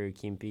through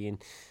Kempy.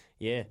 And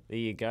yeah, there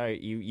you go.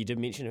 You did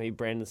mention to me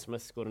Brandon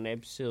Smith scored an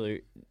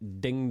absolute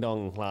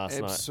ding-dong last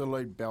night.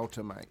 Absolute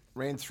belter, mate.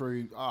 Ran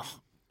through...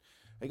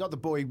 he got the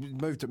ball. He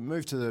moved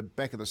to the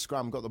back of the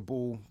scrum, got the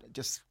ball,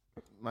 just,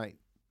 mate,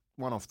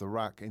 one off the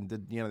ruck and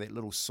did, that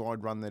little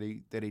side run that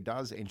he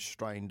does, and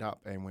straightened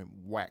up and went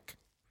whack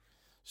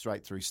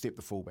straight through, stepped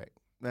the fullback.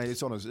 Mate,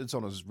 it's on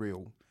his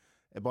reel.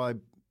 And by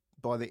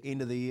the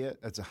end of the year,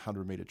 it's a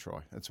 100-metre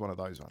try. It's one of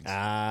those ones.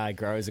 It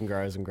grows and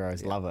grows and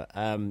grows. Yeah. Love it.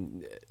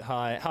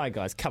 Hi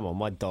guys. Come on,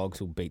 my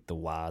dogs will beat the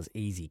Wars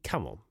easy.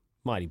 Come on.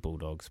 Mighty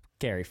Bulldogs.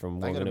 Gary from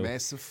They got a Wanganui.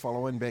 massive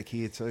following back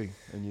here too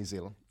in New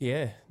Zealand.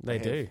 Yeah, they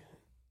do.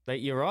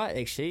 You're right,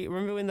 actually.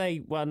 Remember when they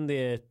won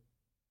their...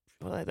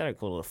 Well, they don't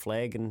call it a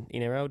flag in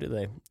NRL, do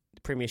they?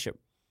 Premiership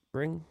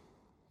ring?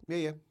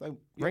 Yeah.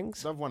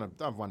 Rings? They've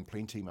won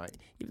plenty, mate.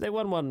 They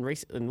won one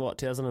in what,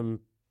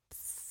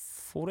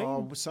 2014? Oh,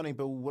 with Sonny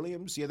Bill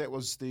Williams. Yeah, that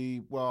was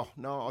the... Well,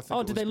 no, I think...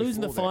 Oh, did they lose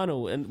in the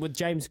final and with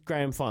James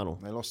Graham final?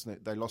 They lost in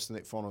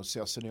that final with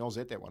South Sydney. I was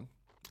at that one.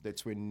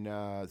 That's when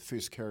the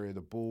first carry of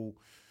the ball,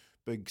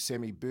 big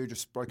Sammy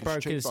Burgess broke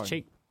his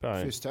cheekbone.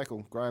 First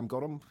tackle, Graham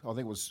got him. I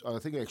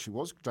think it actually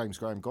was James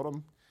Graham got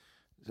him.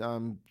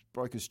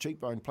 Broke his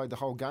cheekbone, played the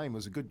whole game. It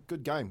was a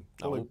good game.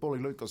 Bully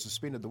Luke got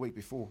suspended the week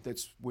before.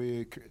 That's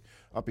where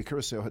Api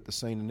Curacao hit the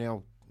scene and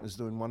now is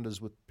doing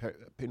wonders with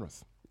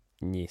Penrith.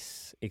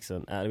 Yes,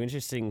 excellent. It'll be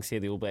interesting to see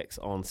the All Blacks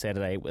on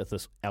Saturday with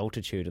this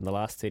altitude in the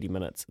last 30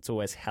 minutes. It's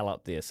always hell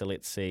up there. So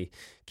let's see,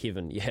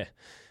 Kevin. Yeah.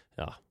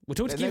 We'll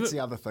talk to Kevin, that's the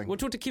other thing. We'll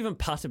talk to Kevin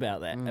Putt about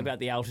that, about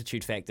the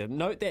altitude factor.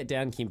 Note that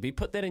down, Kempy.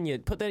 Put that in your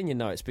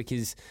notes,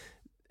 because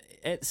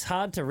it's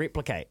hard to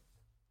replicate.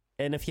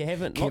 And if you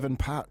haven't... Kevin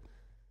Putt,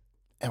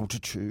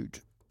 altitude,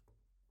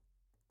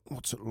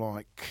 what's it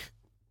like?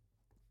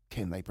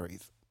 Can they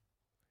breathe?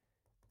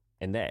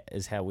 And that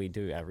is how we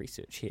do our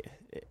research here.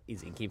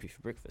 Izzy and Kempy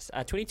for breakfast.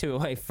 22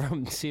 away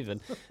from 7.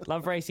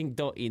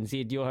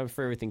 Loveracing.nz, your home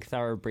for everything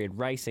thoroughbred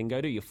racing. Go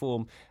do your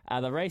form.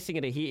 They're racing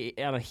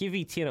on a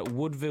heavy 10 at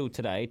Woodville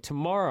today.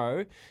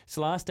 Tomorrow, it's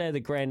the last day of the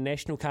Grand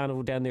National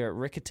Carnival down there at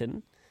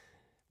Riccarton.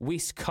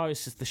 West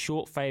Coast is the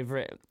short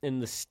favourite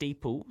in the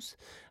steeples.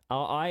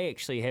 I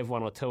actually have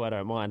one or two I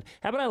don't mind.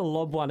 How about I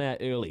lob one out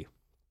early?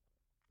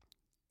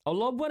 I'll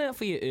lob one out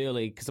for you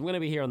early because I'm going to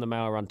be here on the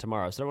mail run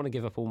tomorrow, so I don't want to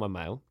give up all my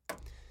mail.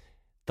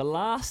 The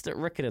last at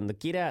Riccarton, the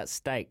Get Out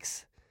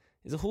Stakes,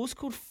 is a horse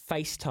called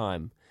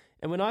FaceTime.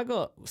 And when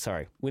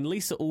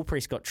Lisa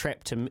Allpress got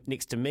trapped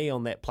next to me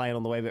on that plane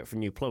on the way back from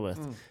New Plymouth,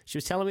 she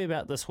was telling me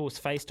about this horse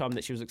FaceTime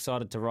that she was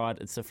excited to ride.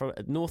 It's from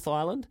North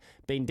Island,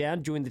 been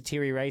down, joined the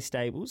Terry Ray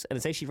stables, and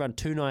it's actually run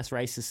 2 nice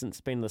races since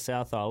it's been in the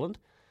South Island.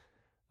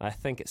 I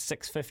think it's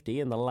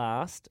 $6.50, and the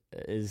last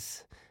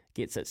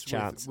gets its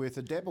chance. Worth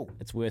a dabble.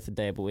 It's worth a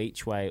dabble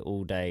each way,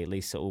 all day.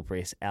 Lisa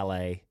Allpress,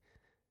 LA,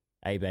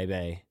 A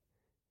Baby.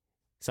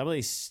 Some of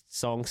these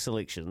song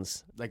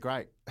selections, they're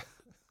great.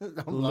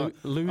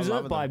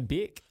 Loser by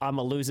Beck. I'm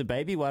a loser,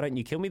 baby. Why don't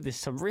you kill me? There's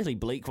some really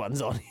bleak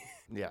ones on here.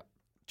 Yeah.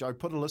 Joe,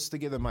 put a list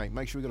together, mate.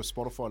 Make sure we've got a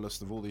Spotify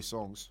list of all these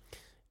songs.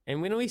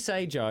 And when we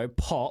say, Joe,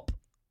 pop,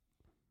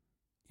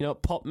 you know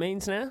what pop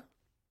means now?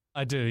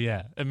 I do,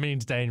 yeah. It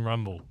means Dane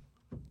Rumble.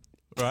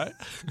 Right?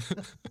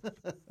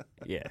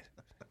 Yeah.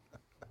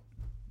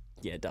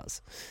 Yeah, it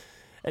does.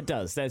 It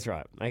does, that's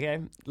right. Okay.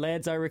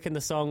 Lads, I reckon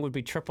the song would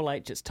be Triple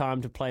H, It's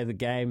Time to Play the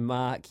Game.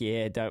 Mark,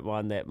 yeah, don't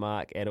mind that,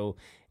 Mark, at all.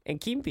 And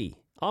Kempy,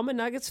 I'm a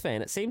Nuggets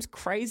fan. It seems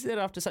crazy that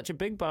after such a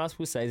big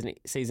basketball season,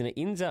 it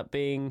ends up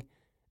being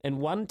in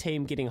one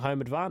team getting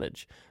home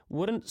advantage.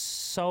 Wouldn't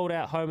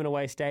sold-out home and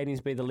away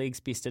stadiums be the league's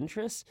best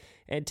interest?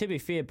 And to be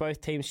fair,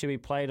 both teams should be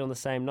played on the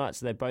same night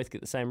so they both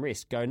get the same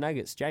rest. Go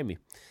Nuggets, Jamie.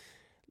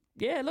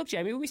 Yeah, look,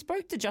 Jamie, when we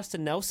spoke to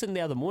Justin Nelson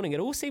the other morning, it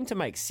all seemed to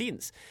make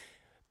sense.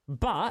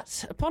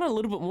 But upon a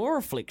little bit more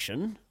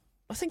reflection,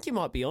 I think you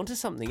might be onto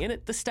something. And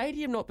the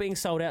stadium not being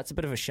sold out is a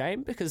bit of a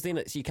shame, because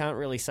then you can't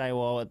really say,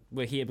 well,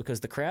 we're here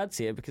because the crowd's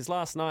here, because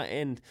last night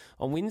and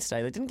on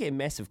Wednesday they didn't get a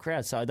massive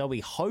crowd, so they'll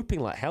be hoping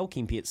like hell,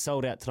 Kempy, it's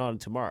sold out tonight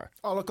and tomorrow.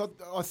 Oh,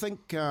 look, I think,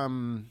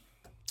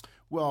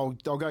 well,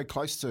 they'll go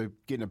close to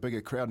getting a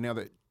bigger crowd now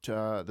that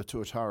the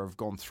Tuatara have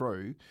gone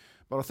through.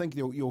 But I think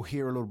you'll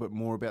hear a little bit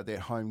more about that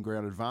home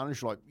ground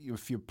advantage. Like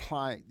if you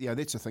play,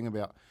 that's the thing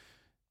about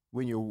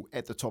when you're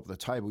at the top of the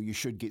table, you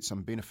should get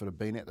some benefit of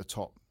being at the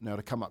top. Now,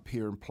 to come up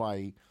here and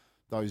play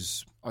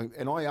those,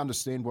 and I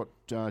understand what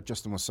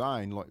Justin was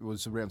saying, like it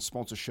was around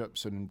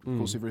sponsorships, and of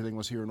course everything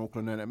was here in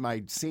Auckland, and it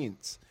made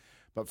sense.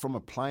 But from a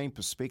playing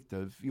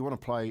perspective, you want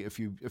to play, if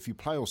you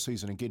play all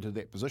season and get to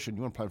that position,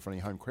 you want to play in front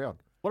of your home crowd.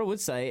 What I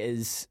would say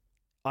is,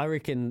 I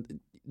reckon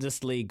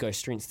this league goes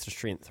strength to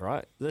strength,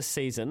 right? This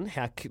season,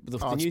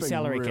 the new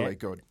salary really cap,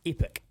 good.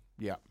 Epic.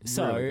 Yeah,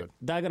 so really good.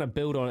 They're going to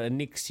build on it, and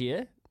next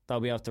year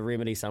they'll be able to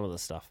remedy some of the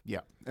stuff.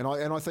 Yeah, and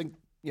I think,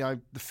 you know,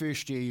 the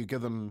first year you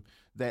give them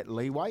that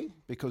leeway,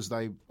 because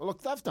they've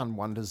done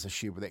wonders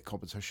this year with that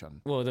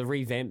competition. Well, the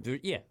revamp,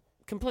 yeah,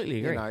 completely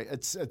agree. You know,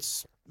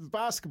 it's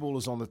basketball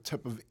is on the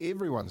tip of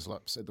everyone's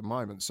lips at the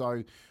moment.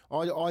 So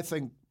I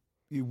think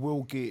you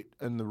will get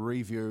in the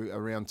review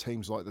around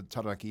teams like the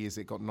Taranaki Airs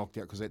that got knocked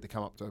out because they had to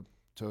come up to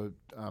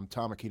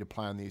Tamaki to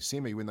play in their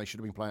semi when they should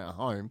have been playing at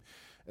home,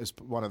 is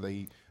one of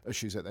the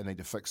issues that they need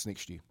to fix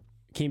next year.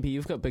 Kempy,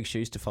 you've got big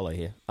shoes to follow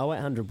here.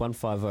 0800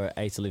 150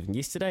 811.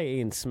 Yesterday,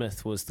 Ian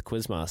Smith was the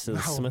quizmaster, the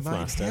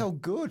Smithmaster. How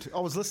good. I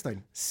was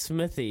listening.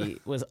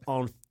 Smithy was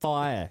on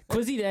fire.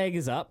 Quizzy Dag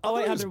is up.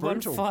 0800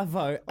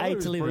 150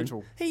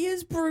 811. He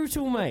is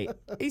brutal, mate.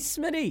 He's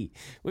Smitty.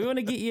 We want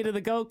to get you to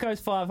the Gold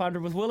Coast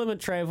 500 with Willem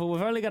and Travel.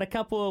 We've only got a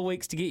couple of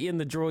weeks to get you in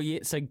the draw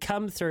yet, so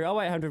come through.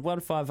 0800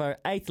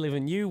 150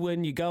 811. You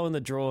win, you go in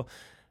the draw.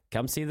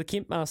 Come see the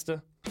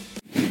Kempmaster.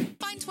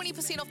 Find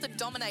 20% off the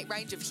Dominate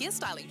range of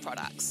hairstyling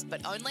products,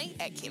 but only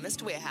at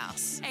Chemist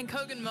Warehouse. And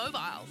Kogan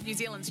Mobile, New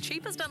Zealand's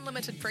cheapest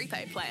unlimited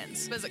prepaid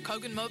plans. Visit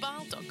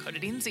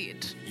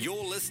koganmobile.co.nz.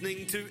 You're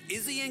listening to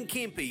Izzy and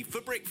Kempy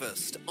for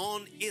breakfast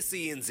on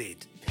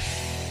SENZ.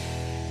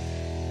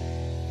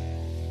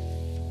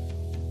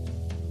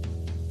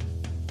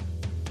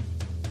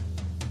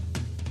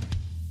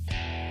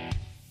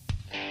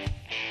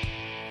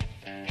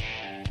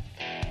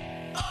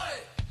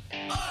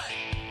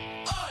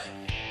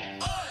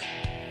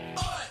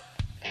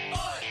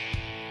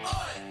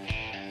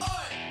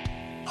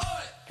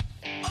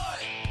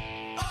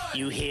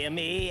 You hear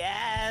me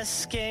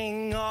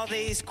asking all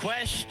these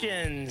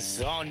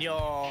questions on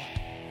your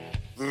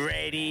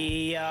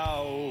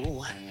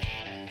radio,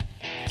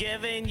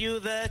 giving you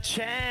the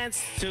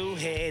chance to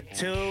head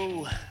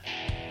to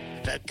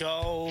the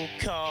Gold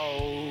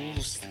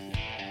Coast.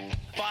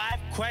 5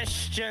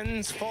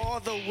 questions for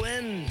the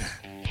win,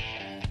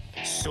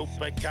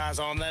 supercars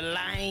on the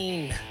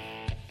line.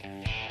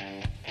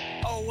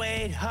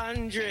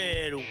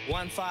 0800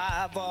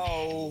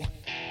 150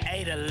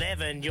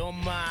 811, you're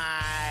mine.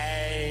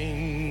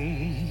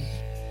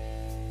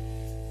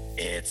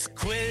 It's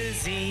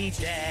Quizzy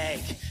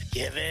Dag,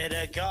 give it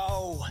a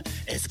go.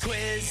 It's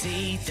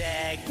Quizzy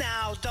Dag,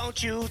 now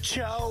don't you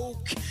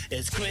choke.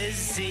 It's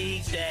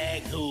Quizzy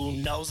Dag, who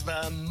knows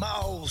the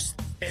most?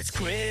 It's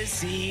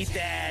Quizzy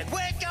Dag,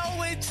 we're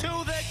going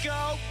to the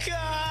Gold Coast.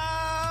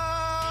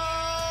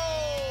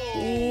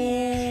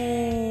 Ooh.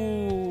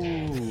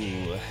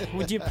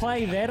 Would you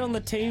play that on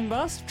the team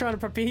bus, trying to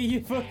prepare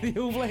you for the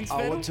All Blacks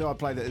battle? I would too. I'd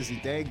play the Izzy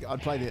Dag.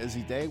 I'd play the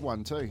Izzy Dag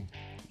one too.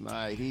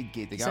 No, he'd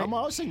get the going.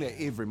 I sing that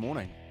every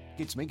morning.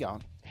 Gets me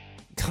going.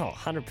 Oh,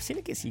 100%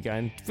 it gets you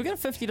going. We've got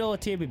a $50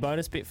 TAB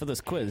bonus bet for this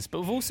quiz,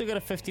 but we've also got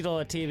a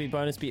 $50 TAB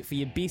bonus bet for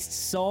your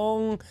best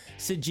song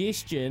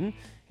suggestion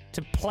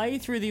to play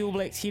through the All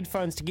Blacks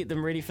headphones to get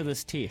them ready for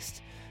this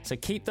test. So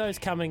keep those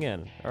coming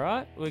in, all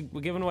right? We're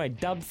giving away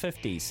dub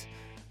 50s.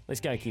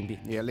 Let's go, Kempy.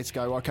 Yeah, let's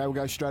go. Okay, we'll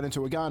go straight into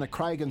it. We're going to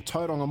Craig and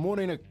Tauranga.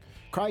 Morning,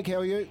 Craig, how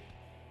are you?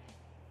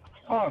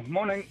 Oh,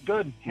 morning.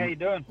 Good. How you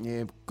doing?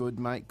 Yeah, good,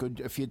 mate. Good.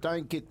 If you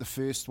don't get the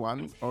first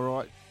one, all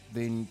right,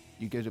 then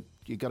you got to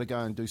go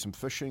and do some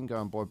fishing,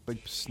 go and buy a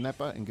big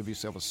snapper and give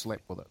yourself a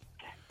slap with it.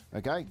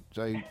 Okay?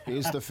 So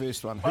here's the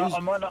first one.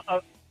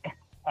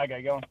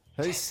 Okay, go on.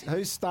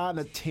 Who's starting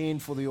at 10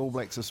 for the All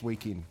Blacks this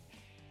weekend?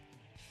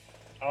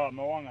 Oh,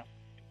 Moana.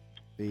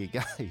 There you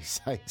go. You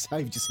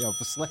saved yourself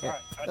a slap. Right,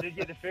 I did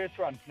get the first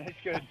one. That's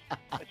good.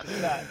 That's a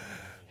start.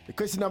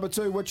 Question number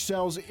 2. Which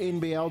Sal's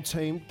NBL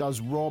team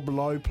does Rob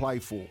Lowe play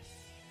for?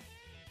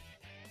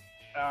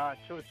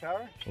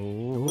 Tuatara.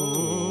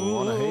 Ooh,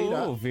 on a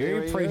heater.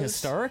 Very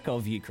prehistoric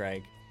of you,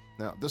 Craig.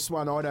 Now, this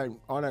one, I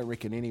don't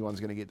reckon anyone's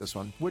going to get this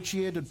one. Which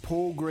year did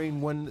Paul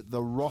Green win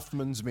the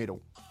Rothmans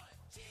medal?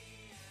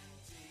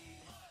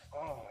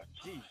 Oh,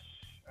 jeez.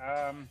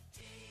 I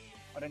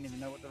don't even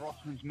know what the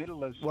Rothmans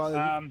medal is.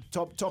 Well,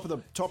 top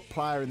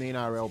player in the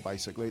NRL,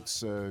 basically.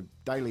 It's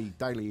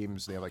Daily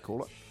M's now, they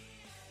call it.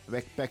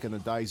 Back in the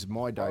days of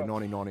my day,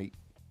 1990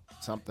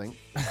 something,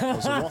 it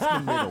was a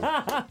Rothman medal.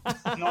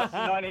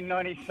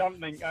 1990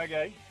 something.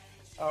 Okay.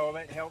 Oh, well,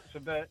 that helps a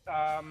bit.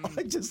 I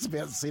just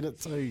about said it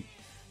too.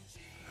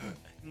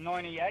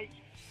 98.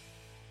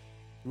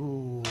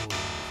 Ooh,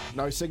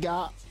 no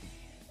cigar.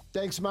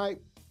 Thanks, mate.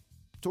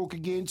 Talk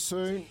again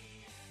soon.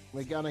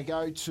 We're going to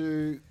go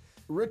to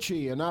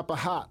Richie in Upper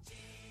Hutt.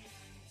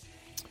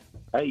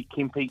 Hey,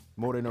 Kempy.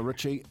 Morning,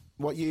 Richie.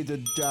 What year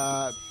did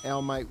our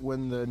mate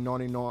win the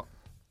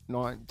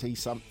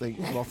 90-something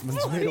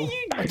Rothmans medal?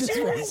 I just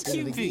want to say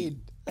it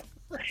again.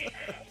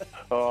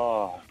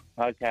 Oh,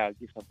 okay. I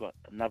guess I've got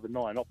another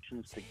 9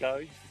 options to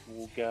go.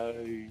 We'll go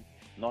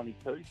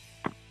 92.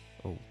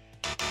 Oh.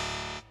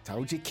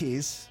 Told you,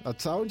 Kez. I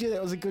told you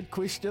that was a good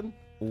question.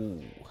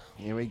 Ooh.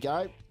 Here we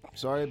go.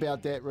 Sorry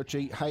about that,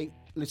 Richie. Hey,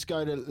 let's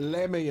go to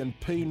Lammy and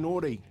P.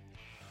 Naughty.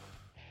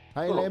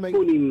 Hey, Lammy.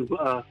 Morning,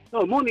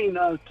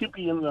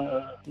 Tippy and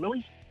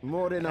Louis.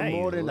 Morning,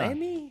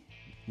 Lammy.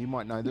 You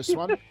might know this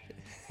one.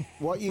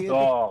 What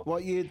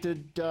year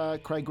did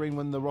Craig Green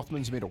win the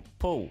Rothmans medal?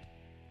 Paul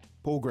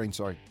Green,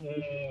 sorry.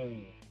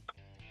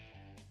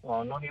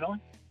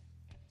 99.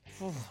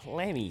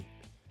 Lammy.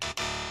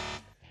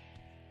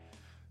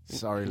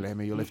 Sorry,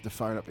 Lammy, you'll have to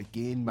phone up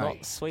again, mate.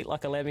 Not sweet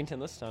like a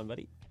Lamington this time,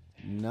 buddy.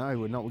 No,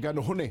 we're not. We're going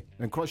to Hune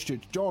and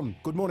Christchurch. John,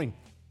 good morning.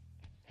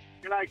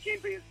 You know,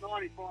 Kempy, it's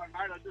 95,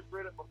 mate. I just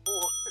read it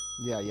before.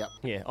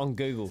 Yeah, on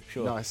Google,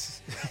 sure.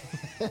 Nice.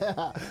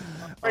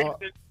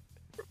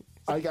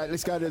 Okay,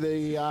 let's go to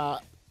the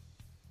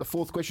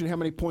fourth question. How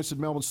many points did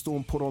Melbourne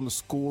Storm put on the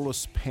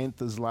scoreless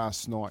Panthers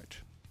last night?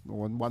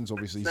 Well, one's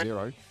obviously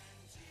 0.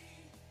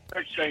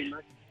 16,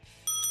 mate.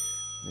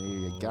 There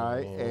you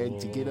go. And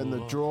to get in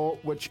the draw,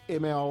 which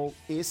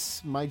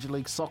MLS, Major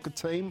League Soccer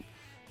team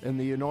in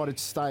the United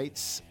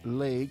States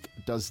League,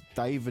 does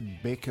David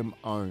Beckham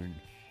own?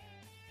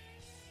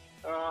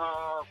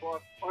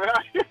 Well, I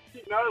actually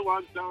know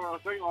one, so I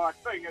think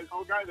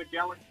I'll go the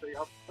Galaxy.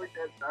 I think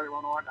that's the only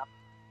one I know.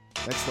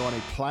 That's the one he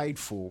played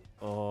for.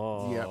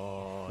 Oh. Yeah,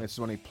 that's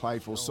the one he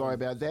played for. Sorry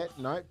about that.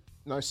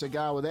 No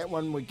cigar with that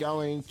one. We're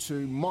going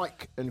to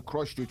Mike in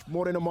Christchurch.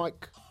 Morning,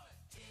 Mike.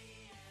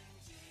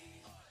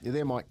 You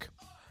there, Mike?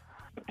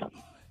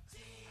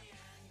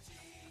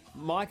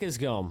 Mike is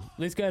gone.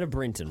 Let's go to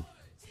Brenton.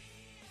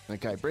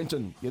 Okay,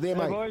 Brenton, you there,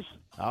 Hey, mate? boys.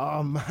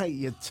 Oh, mate,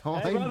 you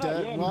timed it.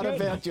 Yeah, What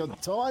good. about your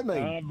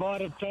timing? I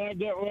might have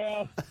timed it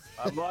well.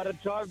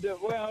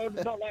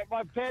 Not like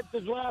my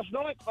Panthers last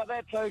night, but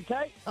that's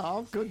okay.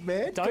 Oh, good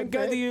man. Don't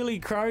go the early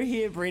crow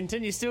here,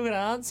 Brenton. You're still going to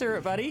answer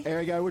it, buddy. There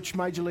we go. Which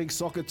Major League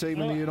Soccer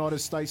team in the United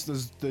States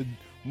does the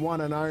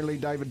one and only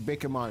David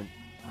Beckham own?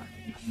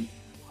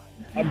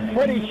 I'm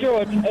pretty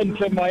sure it's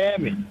Inter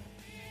Miami.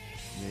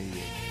 There you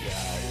go.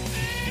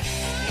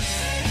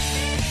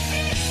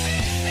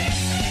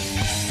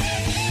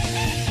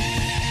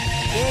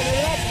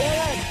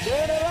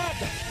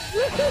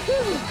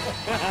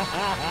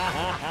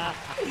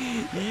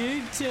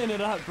 You turn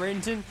it up,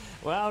 Brenton.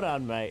 Well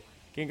done, mate.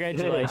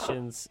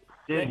 Congratulations.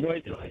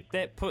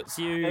 That puts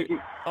you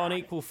on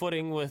equal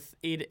footing with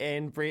Ed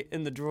and Brett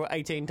in the draw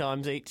 18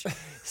 times each.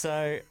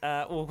 So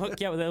we'll hook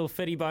you up with a little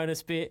fitty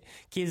bonus bet.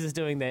 Kez is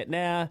doing that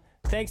now.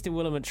 Thanks to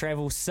Willamette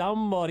Travel,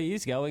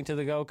 somebody's going to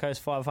the Gold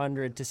Coast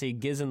 500 to see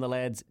Giz and the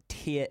lads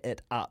tear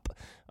it up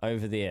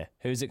over there.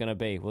 Who's it going to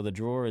be? Well, the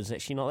draw is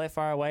actually not that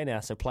far away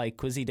now, so play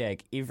Quizzy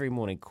Dag every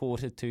morning,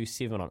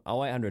 6:45 on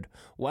 0800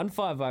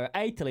 150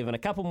 811. A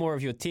couple more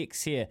of your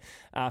texts here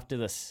after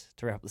this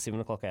to wrap up the 7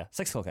 o'clock hour.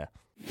 6 o'clock hour.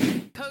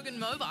 Kogan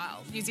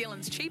Mobile, New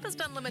Zealand's cheapest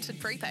unlimited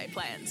prepaid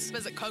plans.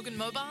 Visit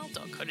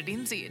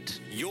koganmobile.co.nz.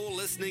 You're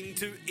listening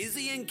to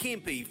Izzy and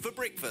Kempy for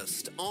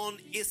breakfast on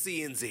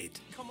SENZ.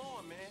 Come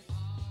on, man.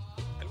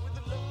 And with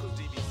the local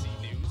DBC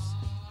news,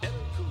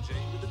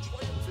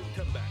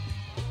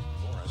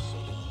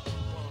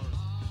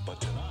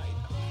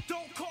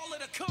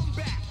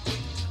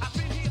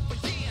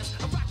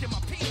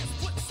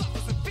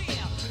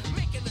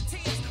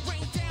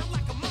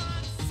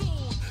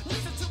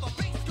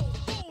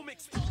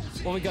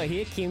 What we got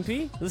here,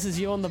 Kempy? This is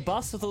you on the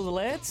bus with all the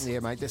lads? Yeah,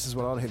 mate, this is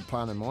what I'd had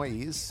playing in my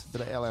ears.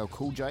 Bit of LL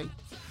Cool J,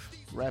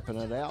 rapping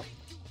it out.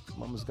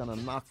 Mama's gonna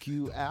knock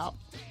you out.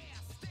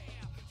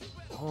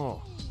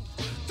 Oh.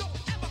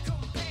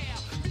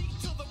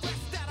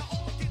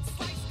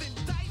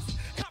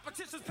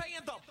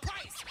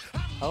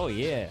 Oh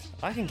yeah,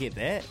 I can get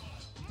that.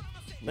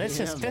 That's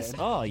Yeah, that's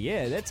man. oh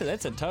yeah, that's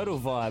a total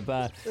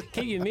vibe.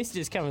 Keep your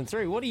messages coming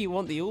through. What do you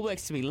want the All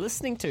Blacks to be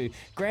listening to?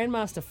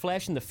 Grandmaster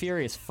Flash and the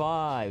Furious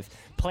 5.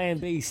 Plan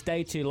B,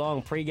 Stay Too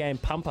Long, pre-game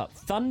pump up.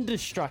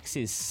 Thunderstruck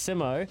says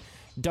Simo.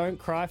 Don't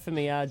Cry for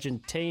Me,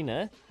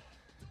 Argentina.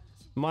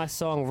 My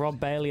song, Rob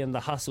Bailey and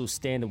the Hustle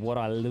Standard, What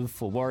I Live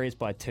For. Warriors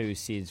by 2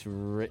 says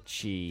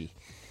Richie.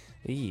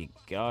 There you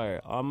go.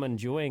 I'm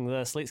enjoying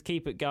this. Let's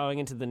keep it going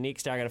into the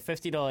next hour. I got a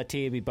 $50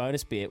 TAB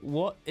bonus bet.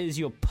 What is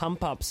your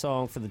pump-up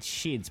song for the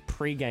Sheds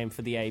pre-game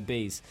for the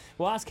ABs?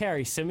 We'll ask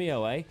Harry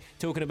Simeo,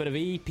 talking a bit of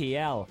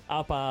EPL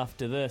up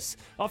after this.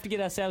 Off to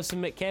get ourselves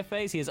some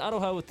McCafes. Here's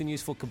Aroha with the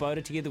news for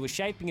Kubota together with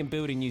Shaping and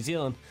Building New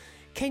Zealand.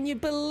 Can you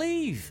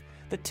believe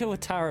the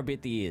Tuatara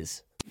bet the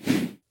ears?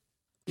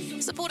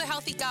 Support a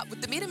healthy gut with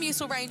the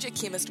Metamucil range at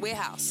Chemist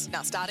Warehouse,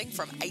 now starting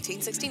from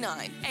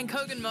 $18.69. And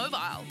Kogan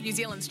Mobile, New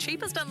Zealand's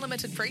cheapest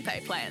unlimited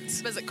prepaid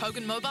plans. Visit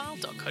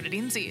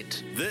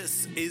koganmobile.co.nz.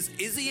 This is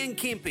Izzy and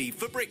Kempy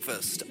for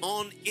breakfast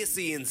on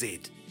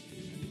SENZ.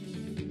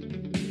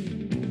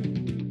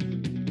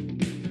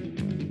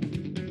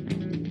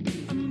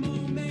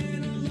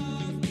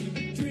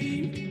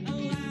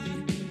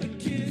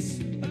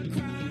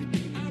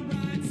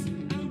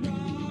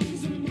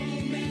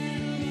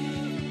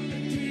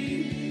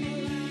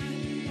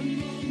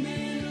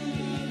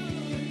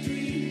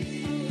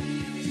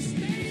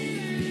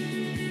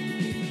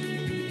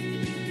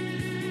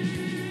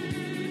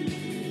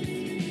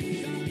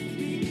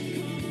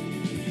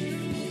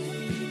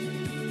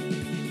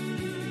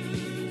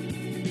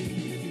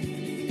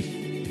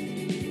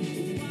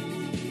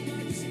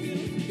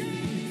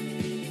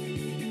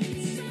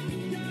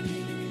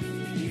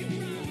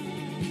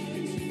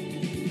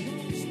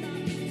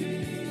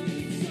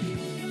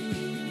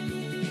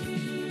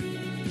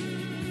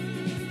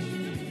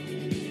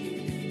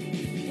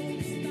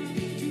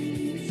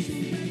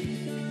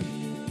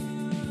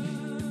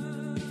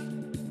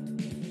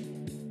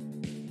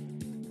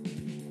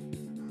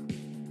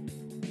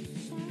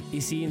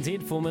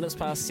 SENZ, 4 minutes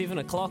past 7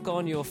 o'clock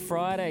on your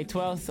Friday,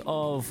 12th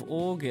of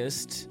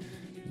August.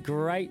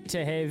 Great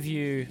to have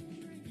you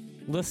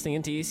listening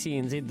into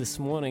SENZ this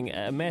morning.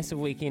 A massive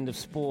weekend of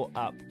sport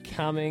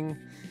upcoming.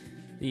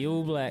 The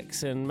All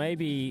Blacks and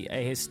maybe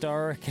a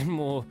historic and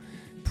more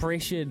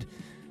pressured...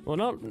 Well,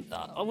 not.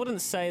 I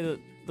wouldn't say that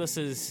this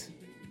is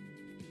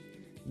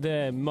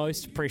the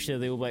most pressure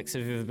the All Blacks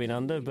have ever been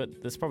under, but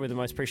it's probably the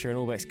most pressure an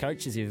All Blacks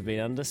coach has ever been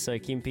under. So,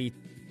 Kempy,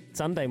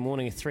 Sunday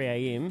morning at 3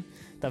 a.m,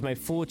 they've made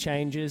 4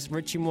 changes.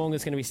 Richie Mo'unga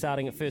is going to be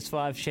starting at first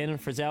 5. Shannon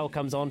Frizzell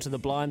comes on to the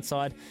blind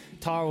side.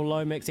 Tyrell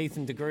Lomax,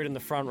 Ethan de Groot in the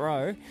front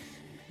row.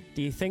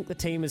 Do you think the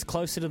team is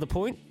closer to the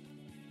point?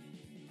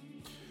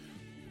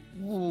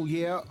 Well,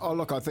 yeah. Oh,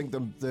 look, I think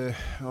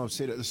I've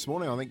said it this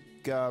morning. I think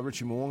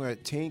Richie Mo'unga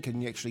at 10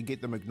 can actually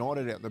get them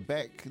ignited out the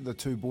back. The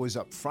 2 boys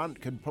up front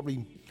could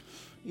probably,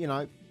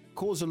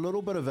 cause a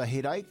little bit of a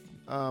headache,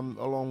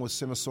 along with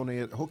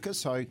Simasoni at hooker.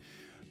 So,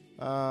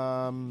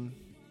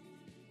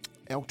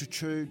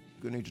 altitude,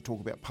 we need to talk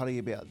about Putty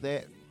about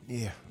that.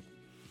 Yeah,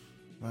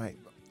 mate,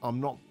 I'm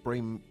not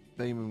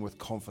beaming with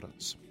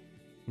confidence.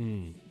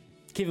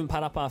 Kevin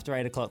Putt after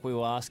 8 o'clock, we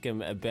will ask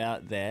him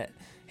about that.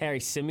 Harry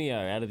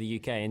Simeo out of the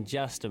UK in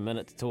just a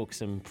minute to talk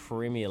some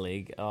Premier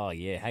League. Oh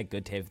yeah, how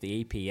good to have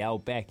the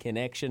EPL back in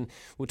action.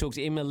 We'll talk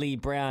to Emily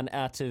Brown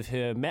out of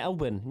her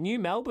new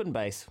Melbourne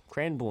base,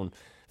 Cranbourne,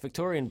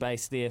 Victorian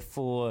base there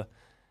for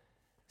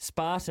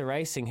Sparta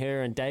Racing.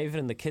 Her and David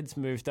and the kids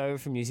moved over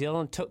from New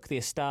Zealand, took their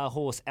star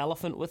horse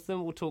Elephant with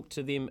them. We'll talk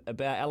to them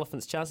about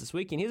Elephant's chance this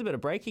weekend. Here's a bit of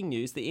breaking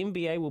news. The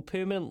NBA will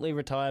permanently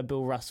retire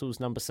Bill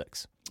Russell's number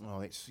 6. Oh,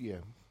 that's,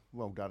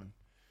 well done.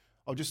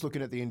 I was just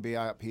looking at the NBA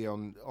up here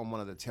on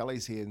one of the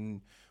tallies here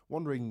and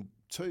wondering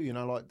too,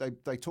 like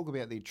they talk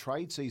about their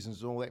trade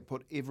seasons and all that,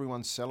 put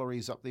everyone's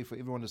salaries up there for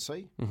everyone to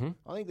see. Mm-hmm.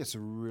 I think that's a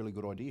really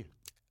good idea.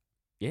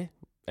 Yeah,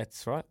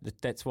 that's right.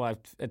 That's why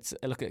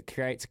it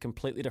creates a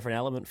completely different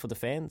element for the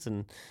fans.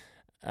 And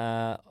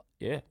I've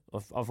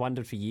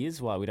wondered for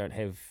years why we don't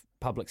have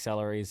public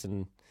salaries.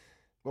 And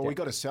well, we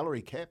got a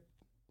salary cap,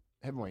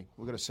 haven't we?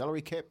 We've got a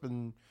salary cap,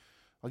 and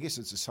I guess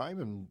it's the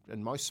same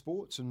in most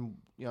sports, and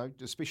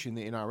especially in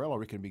the NRL, I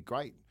reckon it'd be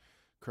great.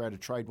 Create a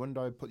trade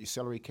window, put your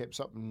salary caps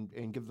up,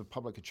 and give the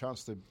public a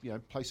chance to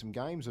play some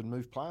games and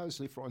move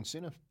players left, right, and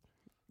centre.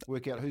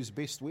 Work out who's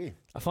best where.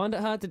 I find it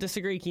hard to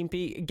disagree,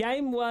 Kempy.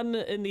 Game 1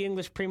 in the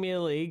English Premier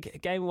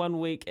League, game 1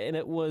 week, and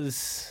it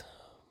was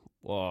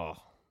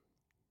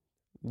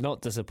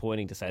not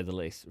disappointing to say the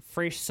least.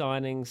 Fresh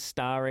signings,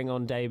 starring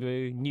on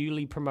debut,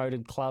 newly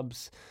promoted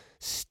clubs,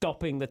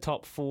 stopping the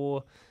top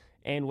 4.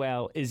 And,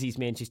 Izzy's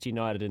Manchester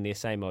United in their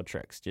same old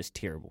tricks. Just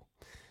terrible.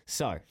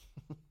 So,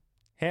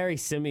 Harry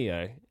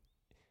Simeo,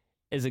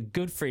 is a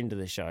good friend of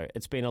the show.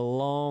 It's been a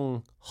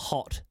long,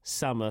 hot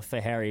summer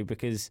for Harry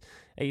because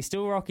are you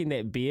still rocking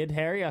that beard,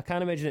 Harry? I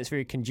can't imagine it's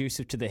very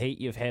conducive to the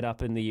heat you've had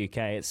up in the UK.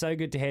 It's so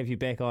good to have you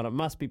back on. It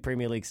must be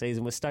Premier League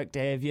season. We're stoked to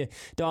have you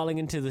dialing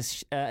into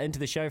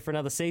the show for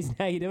another season.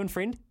 How you doing,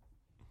 friend?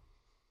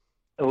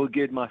 All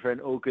good, my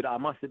friend, all good. I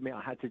must admit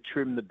I had to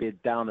trim the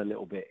beard down a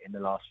little bit in the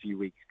last few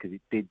weeks because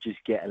it did just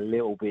get a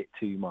little bit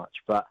too much.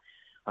 But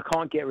I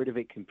can't get rid of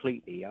it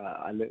completely.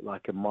 I look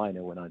like a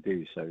miner when I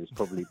do, so it's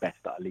probably best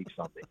that I leave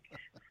something.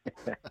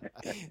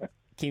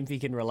 Kempy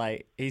can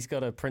relate. You've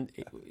got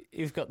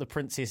the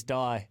princess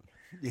dye.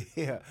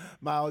 Yeah,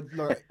 mate,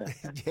 look,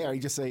 Harry,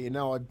 just so you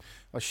know,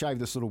 I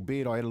shaved this little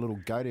beard. I had a little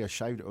goatee. I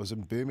shaved it. I was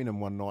in Birmingham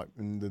one night,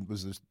 and it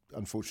was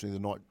unfortunately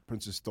the night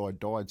Princess Di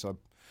died, so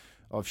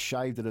I've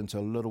shaved it into a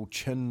little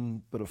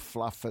chin, bit of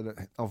fluff,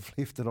 and I've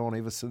left it on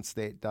ever since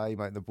that day,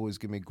 mate. The boys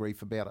give me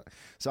grief about it.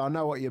 So I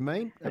know what you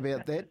mean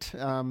about that.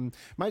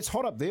 Mate, it's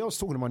hot up there. I was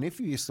talking to my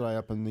nephew yesterday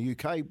up in the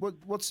UK.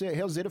 What's that?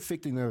 How's that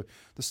affecting the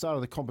start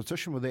of the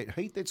competition with that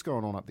heat that's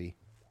going on up there?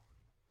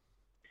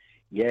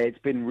 Yeah, it's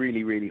been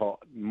really, really hot,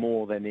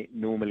 more than it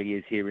normally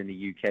is here in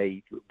the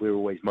UK. We're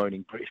always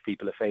moaning. British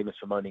people are famous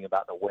for moaning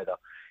about the weather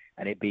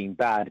and it being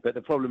bad. But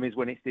the problem is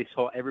when it's this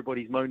hot,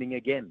 everybody's moaning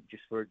again,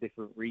 just for a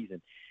different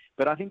reason.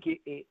 But I think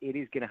it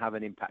is going to have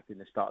an impact in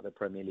the start of the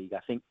Premier League.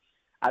 I think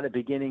at the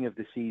beginning of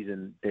the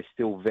season, there's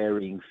still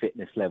varying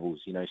fitness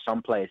levels. You know,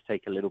 some players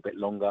take a little bit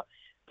longer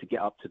to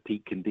get up to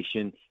peak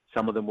condition.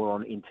 Some of them were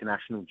on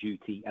international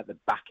duty at the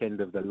back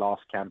end of the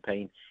last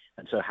campaign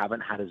and so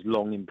haven't had as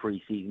long in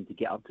pre-season to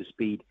get up to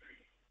speed.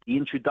 The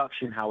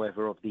introduction,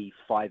 however, of the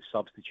 5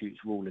 substitutes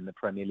rule in the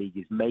Premier League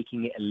is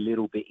making it a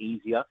little bit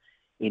easier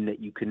in that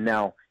you can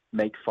now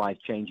make 5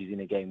 changes in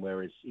a game,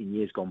 whereas in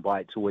years gone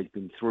by, it's always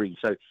been 3.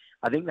 So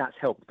I think that's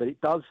helped, but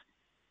it does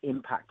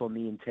impact on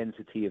the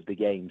intensity of the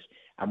games.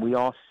 And we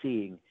are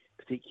seeing,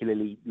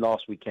 particularly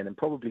last weekend and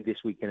probably this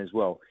weekend as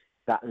well,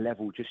 that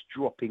level just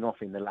dropping off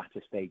in the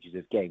latter stages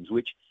of games,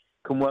 which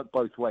can work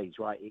both ways,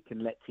 right? It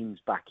can let teams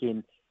back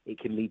in. It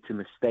can lead to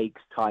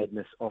mistakes.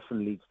 Tiredness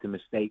often leads to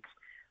mistakes.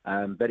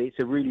 But it's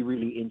a really,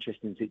 really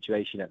interesting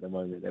situation at the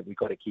moment that we've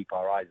got to keep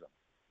our eyes on.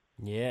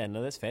 Yeah,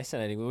 no, that's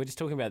fascinating. We were just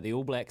talking about the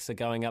All Blacks are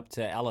going up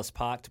to Ellis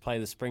Park to play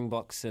the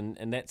Springboks, and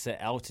that's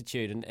at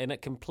altitude, and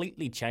it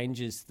completely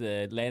changes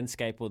the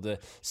landscape or the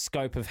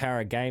scope of how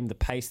a game, the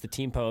pace, the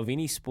tempo of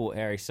any sport,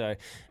 Harry. So,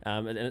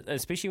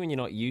 especially when you're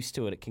not used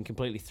to it, it can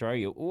completely throw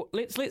you.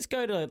 Let's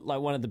go to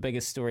like one of the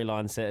biggest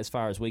storylines as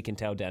far as we can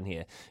tell down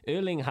here.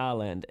 Erling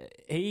Haaland,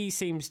 he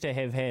seems to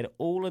have had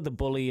all of the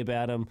bully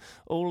about him.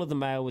 All of the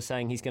mail was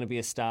saying he's going to be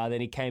a star.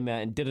 Then he came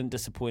out and didn't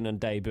disappoint on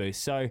debut.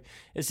 So,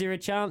 is there a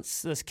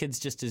chance this kid's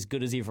just as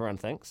good as everyone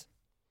thinks?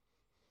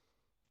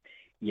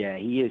 Yeah,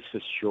 he is for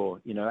sure.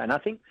 You know, and I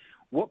think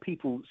what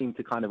people seem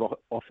to kind of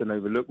often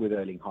overlook with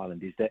Erling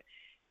Haaland is that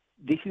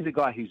this is a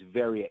guy who's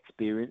very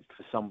experienced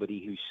for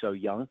somebody who's so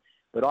young,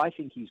 but I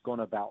think he's gone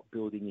about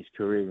building his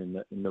career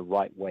in the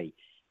right way.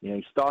 You know,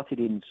 he started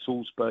in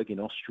Salzburg in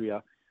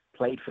Austria,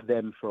 played for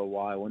them for a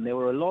while, and there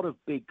were a lot of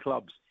big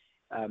clubs,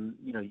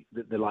 you know,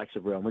 the likes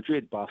of Real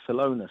Madrid,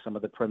 Barcelona, some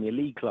of the Premier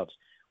League clubs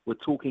were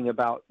talking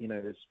about, you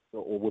know,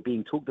 or were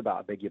being talked about,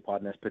 I beg your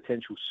pardon, as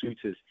potential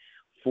suitors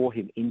for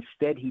him.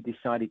 Instead, he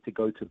decided to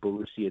go to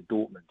Borussia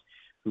Dortmund,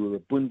 who are a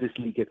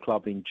Bundesliga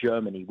club in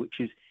Germany, which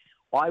is,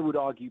 I would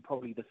argue,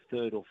 probably the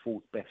 3rd or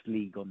 4th best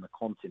league on the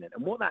continent.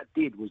 And what that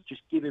did was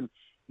just give him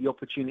the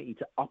opportunity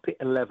to up it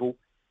a level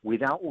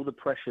without all the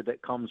pressure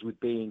that comes with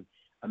being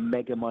a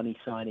mega money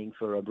signing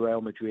for a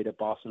Real Madrid, a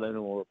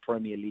Barcelona, or a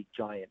Premier League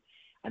giant.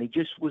 And he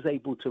just was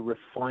able to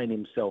refine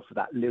himself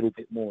that little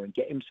bit more and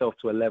get himself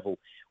to a level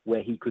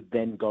where he could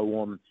then go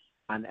on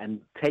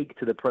and take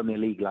to the Premier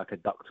League like a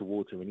duck to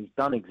water. And he's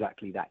done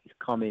exactly that. He's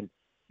come in.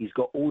 He's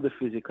got all the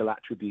physical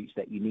attributes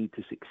that you need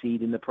to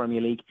succeed in the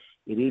Premier League.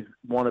 It is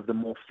one of the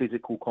more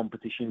physical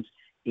competitions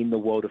in the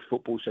world of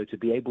football. So to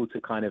be able to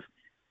kind of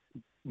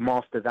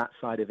master that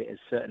side of it has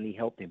certainly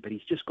helped him. But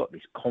he's just got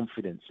this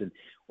confidence and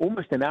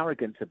almost an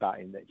arrogance about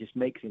him that just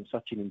makes him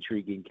such an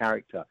intriguing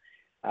character.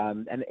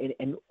 And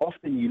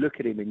often you look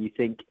at him and you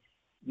think,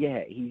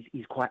 yeah,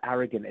 he's quite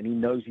arrogant and he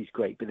knows he's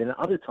great. But then at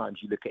other times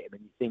you look at him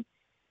and you think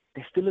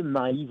there's still a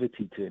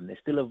naivety to him. There's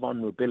still a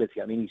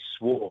vulnerability. I mean, he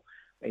swore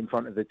in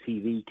front of the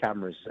TV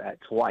cameras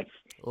twice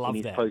in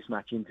his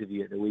post-match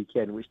interview at the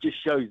weekend, which just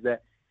shows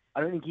that I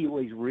don't think he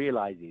always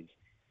realizes,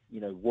 you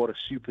know, what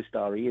a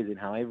superstar he is and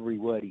how every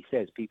word he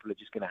says, people are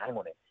just going to hang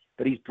on it.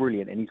 But he's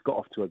brilliant and he's got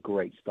off to a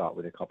great start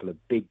with a couple of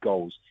big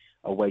goals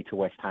away to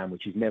West Ham,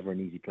 which is never an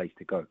easy place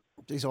to go.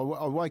 Geez, I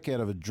woke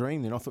out of a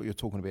dream then. I thought you were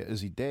talking about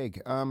Izzy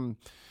Dag.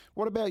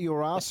 What about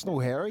your Arsenal,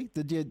 Harry?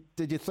 Did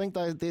you think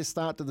their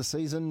start to the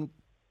season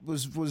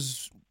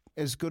was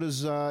as good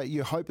as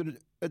you hoped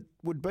it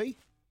would be?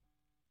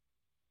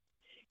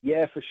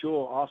 Yeah, for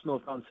sure. Arsenal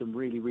have done some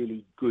really,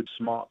 really good,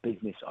 smart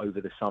business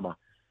over the summer.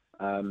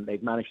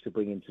 They've managed to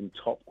bring in some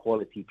top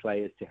quality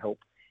players to help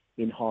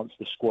enhance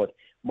the squad.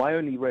 My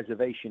only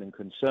reservation and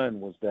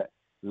concern was that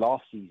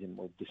last season,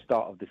 or the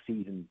start of the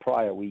season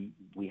prior, we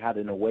had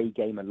an away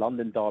game, a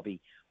London derby,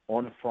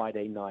 on a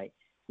Friday night,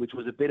 which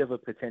was a bit of a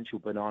potential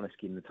banana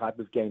skin, the type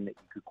of game that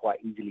you could quite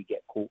easily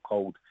get caught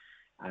cold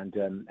and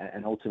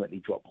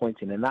ultimately drop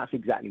points in. And that's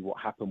exactly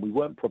what happened. We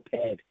weren't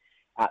prepared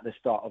at the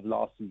start of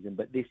last season,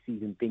 but this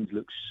season things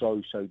look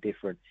so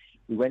different.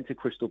 We went to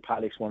Crystal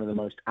Palace, one of the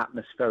most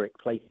atmospheric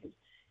places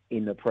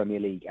in the Premier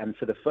League, and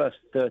for the first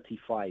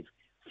 35,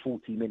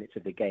 40 minutes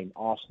of the game,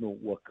 Arsenal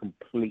were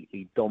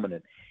completely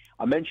dominant.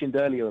 I mentioned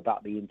earlier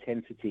about the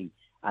intensity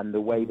and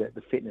the way that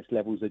the fitness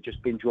levels have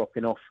just been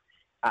dropping off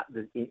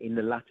in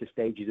the latter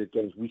stages of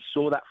games. We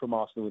saw that from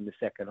Arsenal in the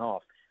second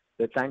half,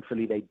 but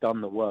thankfully they'd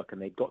done the work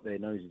and they'd got their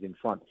noses in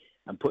front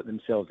and put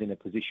themselves in a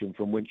position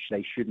from which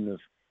they shouldn't have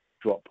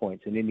dropped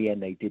points, and in the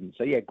end they didn't.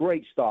 So yeah,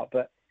 great start,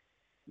 but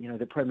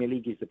the Premier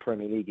League is the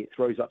Premier League. It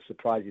throws up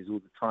surprises all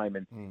the time,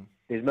 and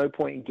there's no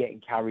point in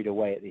getting carried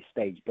away at this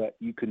stage, but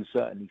you can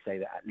certainly say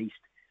that at least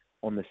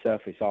on the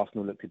surface,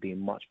 Arsenal look to be in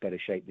much better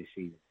shape this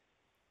season.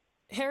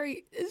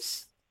 Harry,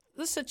 is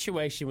the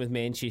situation with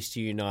Manchester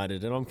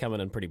United, and I'm coming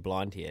in pretty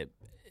blind here,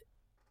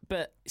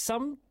 but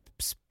some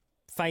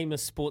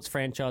famous sports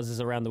franchises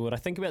around the world, I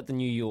think about the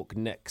New York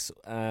Knicks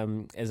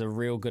as a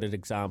real good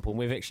example, and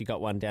we've actually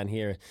got one down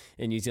here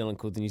in New Zealand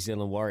called the New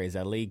Zealand Warriors,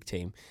 our league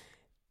team.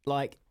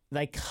 Like,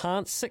 they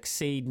can't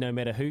succeed no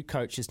matter who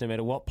coaches, no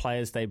matter what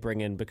players they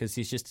bring in, because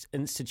there's just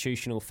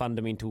institutional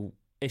fundamental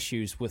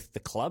issues with the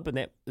club, and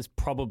that is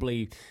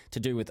probably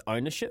to do with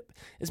ownership.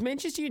 Is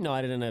Manchester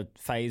United in a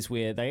phase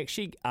where they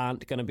actually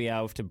aren't going to be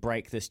able to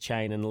break this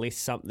chain unless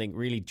something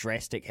really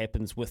drastic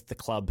happens with the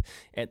club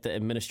at the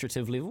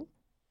administrative level?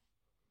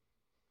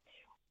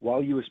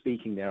 While you were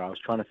speaking there, I was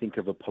trying to think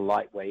of a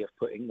polite way of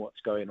putting what's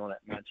going on at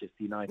Manchester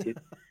United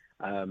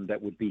that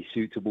would be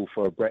suitable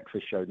for a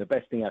breakfast show. The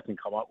best thing I can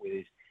come up with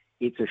is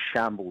it's a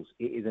shambles.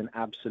 It is an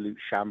absolute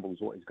shambles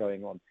what is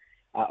going on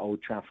at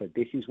Old Trafford.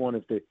 This is one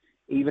of the,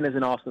 even as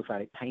an Arsenal fan,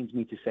 it pains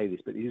me to say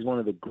this, but this is one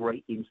of the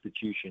great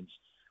institutions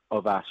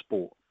of our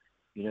sport.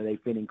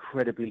 They've been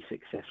incredibly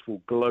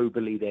successful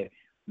globally. They're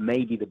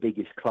maybe the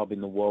biggest club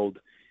in the world,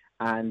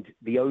 and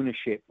the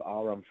ownership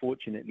are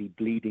unfortunately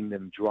bleeding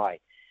them dry.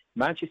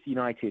 Manchester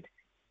United,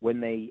 when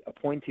they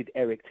appointed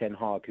Erik ten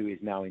Hag, who is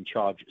now in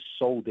charge,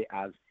 sold it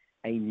as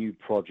a new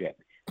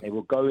project. They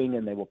were going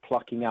and they were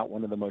plucking out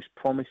one of the most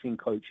promising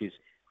coaches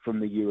from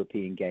the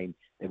European game.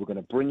 They were going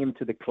to bring him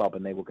to the club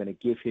and they were going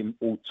to give him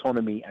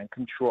autonomy and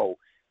control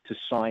to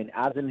sign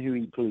as and who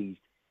he pleased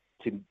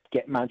to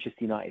get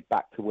Manchester United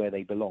back to where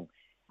they belong.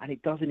 And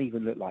it doesn't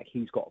even look like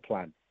he's got a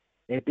plan.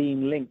 They're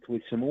being linked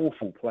with some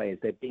awful players.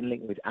 They're being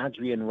linked with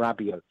Adrien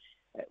Rabiot,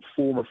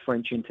 former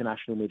French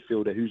international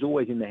midfielder who's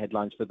always in the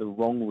headlines for the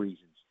wrong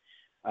reasons.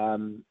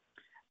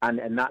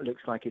 And that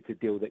looks like it's a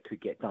deal that could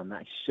get done.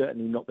 That's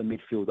certainly not the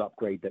midfield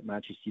upgrade that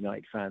Manchester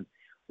United fans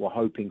were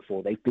hoping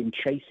for. They've been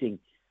chasing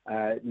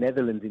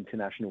Netherlands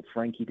international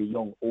Frankie de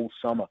Jong all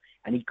summer,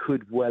 and he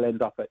could well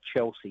end up at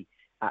Chelsea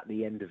at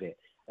the end of it.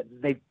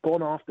 They've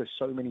gone after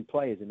so many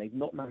players, and they've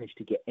not managed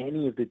to get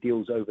any of the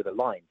deals over the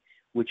line,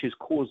 which has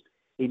caused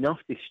enough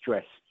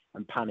distress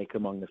and panic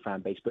among the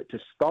fan base. But to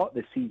start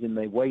the season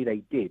the way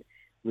they did,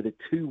 with a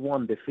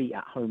 2-1 defeat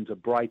at home to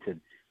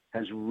Brighton,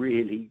 has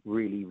really,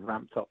 really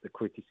ramped up the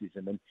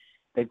criticism. And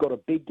they've got a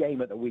big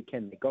game at the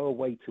weekend. They go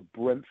away to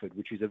Brentford,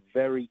 which is a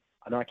very,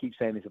 and I keep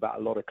saying this about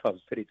a lot of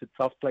clubs, but it's a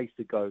tough place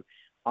to go,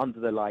 under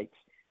the lights,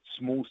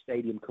 small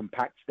stadium,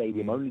 compact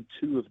stadium. Only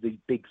 2 of the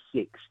big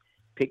 6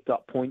 picked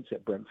up points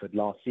at Brentford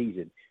last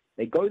season.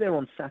 They go there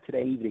on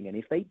Saturday evening, and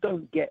if they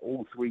don't get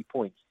all 3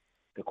 points,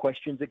 the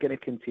questions are going to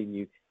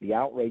continue, the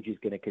outrage is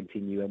going to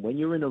continue, and when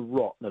you're in a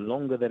rot, the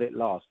longer that it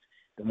lasts,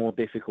 the more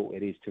difficult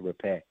it is to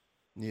repair.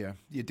 Yeah,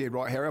 you're dead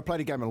right, Harry. I played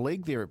a game of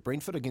league there at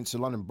Brentford against the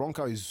London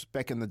Broncos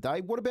back in the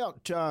day. What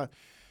about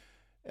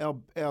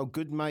our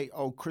good mate,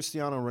 old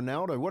Cristiano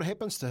Ronaldo? What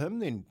happens to him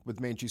then with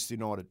Manchester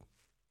United?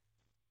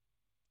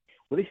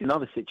 Well, this is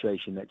another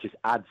situation that just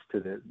adds to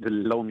the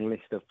long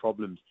list of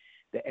problems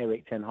that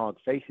Erik ten Hag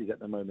faces at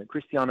the moment.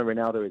 Cristiano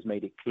Ronaldo has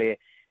made it clear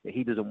that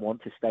he doesn't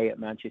want to stay at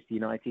Manchester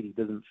United. He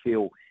doesn't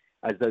feel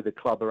as though the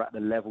club are at the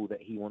level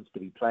that he wants to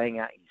be playing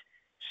at. He's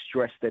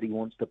stressed that he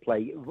wants to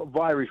play.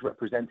 Via his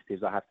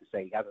representatives, I have to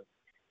say, he hasn't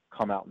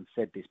come out and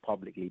said this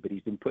publicly, but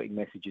he's been putting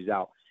messages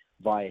out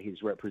via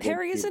his representatives.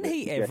 Harry, isn't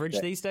he average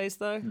these days,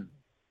 though?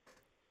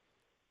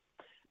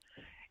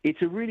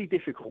 It's a really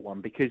difficult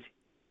one because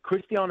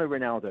Cristiano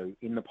Ronaldo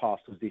in the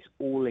past was this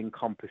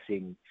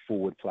all-encompassing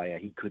forward player.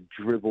 He could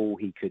dribble,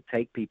 he could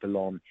take people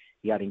on,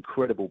 he had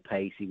incredible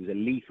pace, he was a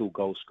lethal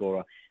goal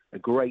scorer, a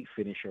great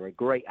finisher, a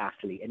great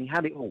athlete, and he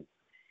had it all.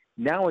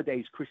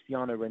 Nowadays,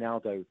 Cristiano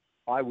Ronaldo,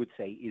 I would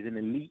say, is an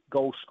elite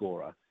goal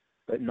scorer,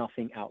 but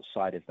nothing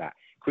outside of that.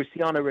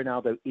 Cristiano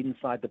Ronaldo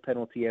inside the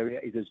penalty area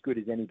is as good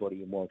as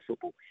anybody in world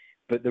football.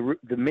 But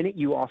the minute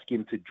you ask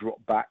him to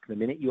drop back, the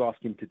minute you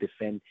ask him to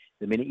defend,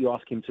 the minute you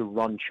ask him to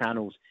run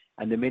channels,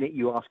 and the minute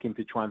you ask him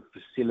to try and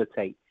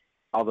facilitate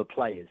other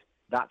players,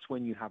 that's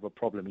when you have a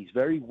problem. He's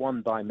very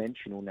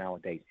one-dimensional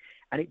nowadays.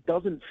 And it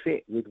doesn't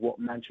fit with what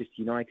Manchester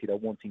United are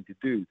wanting to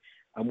do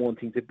and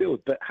wanting to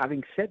build. But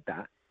having said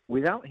that,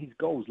 without his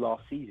goals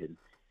last season,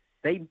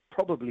 they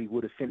probably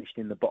would have finished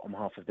in the bottom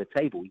half of the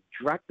table. He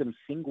dragged them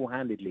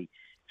single-handedly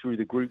through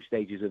the group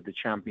stages of the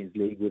Champions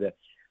League with a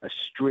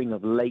string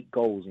of late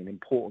goals in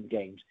important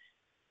games.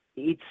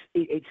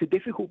 It's a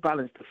difficult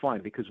balance to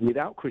find because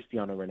without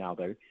Cristiano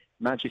Ronaldo,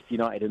 Manchester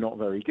United are not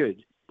very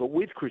good. But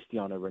with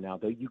Cristiano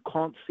Ronaldo, you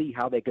can't see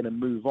how they're going to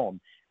move on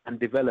and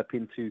develop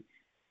into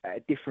a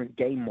different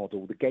game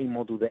model, the game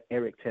model that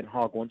Erik ten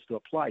Hag wants to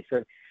apply.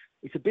 So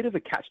it's a bit of a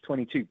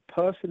catch-22.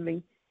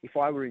 Personally, if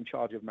I were in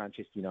charge of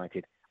Manchester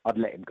United, I'd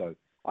let him go.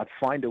 I'd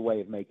find a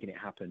way of making it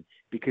happen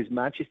because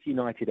Manchester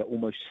United are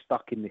almost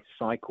stuck in this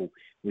cycle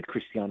with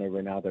Cristiano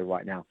Ronaldo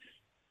right now.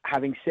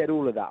 Having said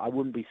all of that, I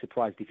wouldn't be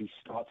surprised if he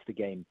starts the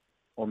game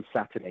on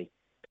Saturday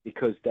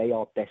because they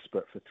are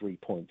desperate for 3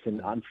 points.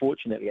 And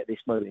unfortunately, at this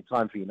moment in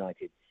time for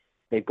United,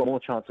 they've got more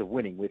chance of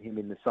winning with him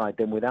in the side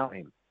than without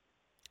him.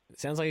 It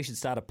sounds like you should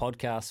start a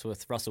podcast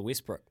with Russell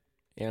Westbrook.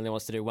 He only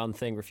wants to do one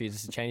thing,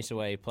 refuses to change the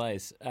way he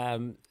plays.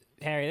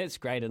 Harry, that's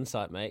great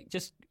insight, mate.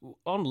 Just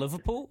on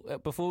Liverpool,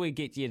 before we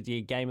get to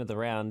your game of the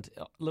round,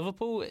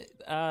 Liverpool,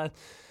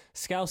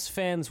 Scouse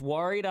fans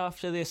worried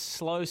after their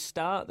slow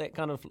start, that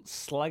kind of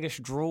sluggish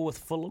draw with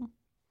Fulham?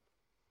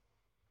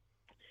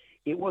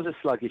 It was a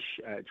sluggish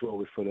draw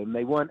with Fulham.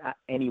 They weren't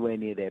anywhere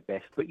near their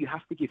best, but you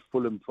have to give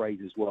Fulham praise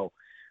as well.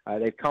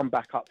 They've come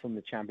back up from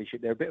the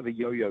Championship. They're a bit of a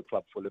yo-yo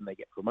club, Fulham. They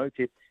get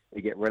promoted,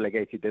 they get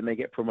relegated, then they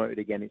get promoted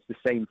again. It's the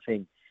same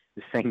thing,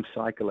 the same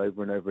cycle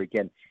over and over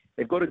again.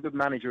 They've got a good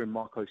manager in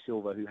Marco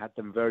Silva who had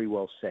them very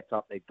well set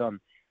up. They've done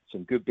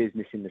some good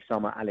business in the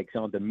summer.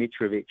 Alexander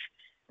Mitrovic,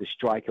 the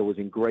striker, was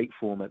in great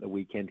form at the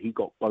weekend. He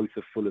got both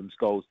of Fulham's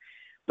goals.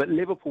 But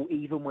Liverpool,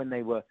 even when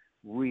they were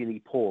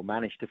really poor,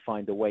 managed to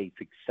find a way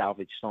to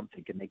salvage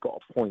something, and they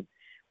got a point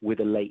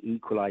with a late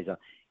equaliser.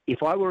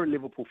 If I were a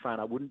Liverpool fan,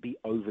 I wouldn't be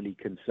overly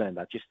concerned.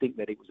 I just think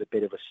that it was a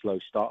bit of a slow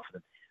start for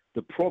them.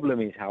 The problem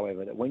is,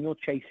 however, that when you're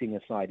chasing a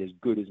side as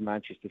good as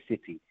Manchester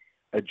City,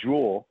 a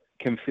draw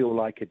can feel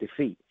like a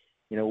defeat.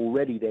 You know,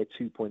 already they're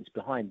 2 points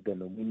behind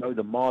them, and we know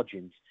the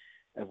margins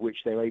of which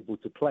they're able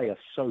to play are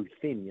so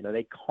thin. You know,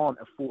 they can't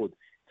afford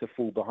to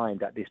fall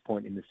behind at this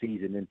point in the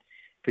season, and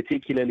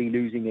particularly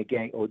losing a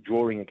game, or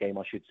drawing a game,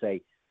 I should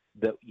say,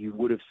 that you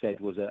would have said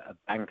was a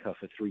banker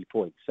for 3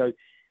 points. So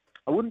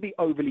I wouldn't be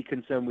overly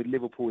concerned with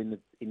Liverpool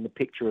in the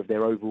picture of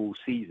their overall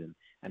season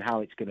and how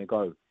it's going to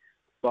go.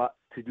 But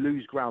to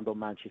lose ground on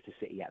Manchester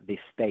City at this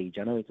stage,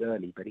 I know it's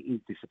early, but it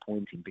is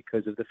disappointing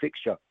because of the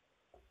fixture.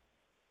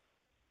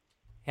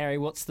 Harry,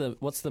 what's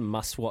the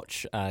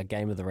must-watch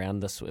game of the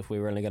round this? If we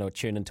were only going to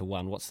tune into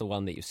one, what's the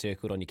one that you've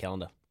circled on your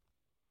calendar?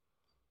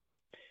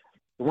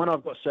 The one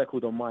I've got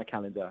circled on my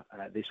calendar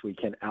this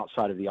weekend,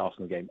 outside of the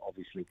Arsenal game,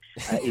 obviously,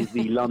 is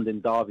the London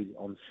Derby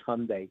on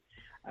Sunday,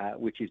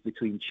 which is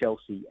between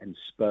Chelsea and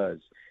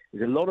Spurs.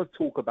 There's a lot of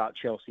talk about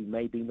Chelsea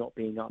maybe not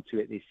being up to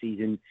it this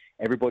season.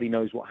 Everybody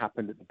knows what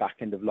happened at the back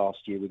end of last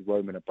year with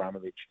Roman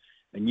Abramovich.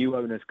 A new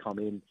owner's come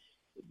in.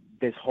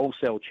 There's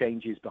wholesale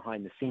changes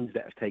behind the scenes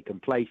that have taken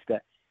place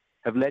that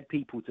have led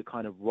people to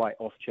kind of write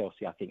off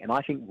Chelsea, I think. And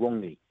I think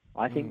wrongly.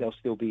 I think they'll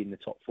still be in the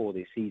top four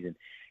this season.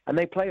 And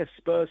they play a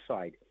Spurs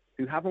side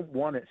who haven't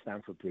won at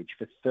Stamford Bridge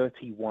for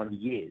 31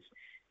 years.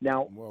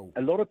 Now,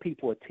 a lot of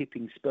people are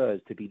tipping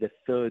Spurs to be the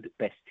third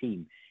best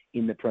team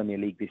in the Premier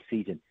League this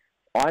season.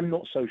 I'm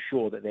not so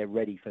sure that they're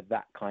ready for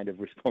that kind of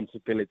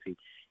responsibility,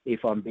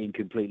 if I'm being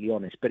completely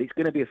honest. But it's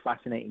going to be a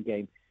fascinating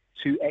game.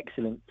 Two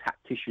excellent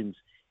tacticians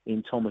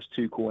in Thomas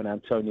Tuchel and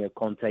Antonio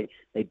Conte.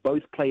 They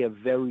both play a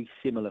very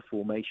similar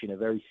formation, a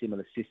very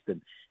similar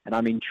system. And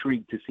I'm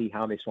intrigued to see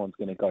how this one's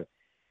going to go.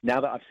 Now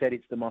that I've said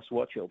it's the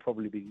must-watch, it'll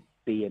probably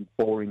be a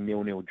boring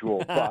 0-0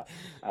 draw, but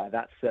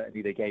that's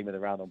certainly the game of the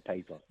round on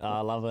paper. Oh,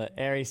 I love it.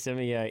 Harry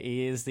Symeou,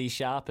 he is the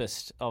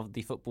sharpest of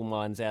the football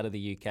minds out of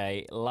the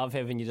UK. Love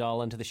having you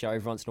dial into the show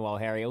every once in a while,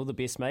 Harry. All the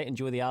best, mate.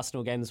 Enjoy the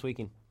Arsenal game this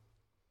weekend.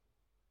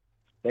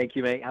 Thank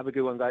you, mate. Have a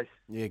good one, guys.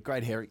 Yeah,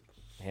 great, Harry.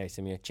 Harry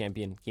Symeou,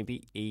 champion.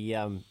 Kempy,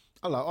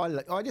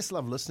 I just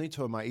love listening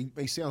to him, mate.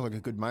 He sounds like a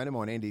good mate of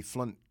mine, Andy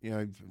Flint. You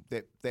know,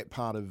 that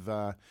part of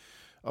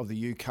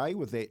the UK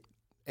with that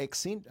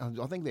accent.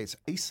 I think that's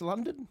East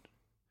London.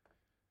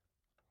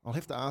 I'll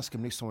have to ask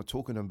him next time I'm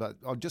talking to him, but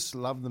I just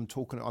love them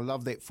talking. I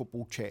love that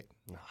football chat.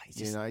 Oh,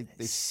 they're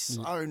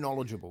so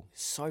knowledgeable.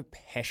 So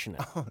passionate.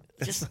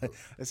 This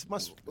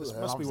must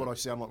be what I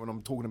sound like when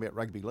I'm talking about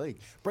rugby league.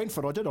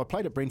 Brentford, I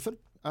played at Brentford.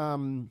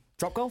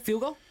 Drop goal,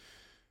 field goal?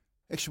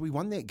 Actually, we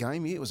won that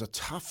game. Yeah, it was a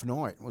tough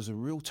night. It was a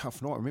real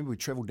tough night. I remember we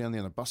travelled down there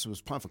on the bus. It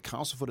was playing for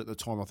Castleford at the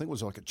time. I think it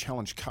was like a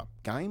Challenge Cup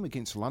game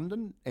against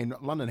London. And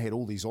London had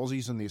all these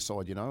Aussies in their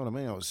side, you know what I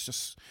mean?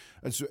 It's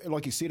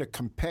like you said, a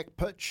compact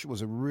pitch. It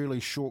was a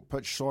really short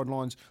pitch,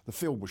 sidelines. The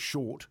field was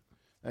short,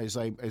 as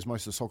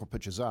most of the soccer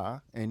pitches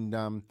are. And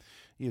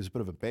it was a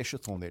bit of a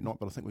bashathon that night,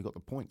 but I think we got the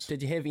points.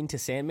 Did you have Enter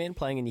Sandman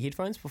playing in your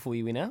headphones before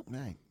you went out?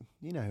 No.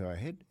 You know who I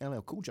had?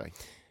 LL Cool J.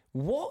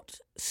 What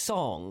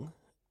song...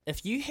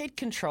 If you had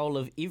control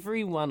of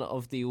every one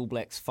of the All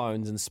Blacks'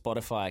 phones and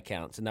Spotify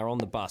accounts and they're on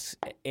the bus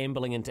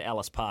ambling into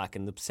Ellis Park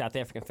and the South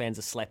African fans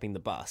are slapping the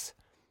bus,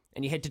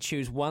 and you had to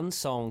choose one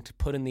song to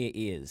put in their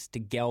ears, to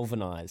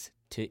galvanise,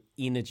 to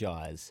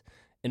energise,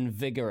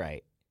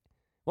 invigorate,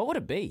 what would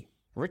it be?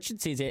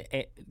 Richard says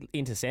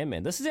Enter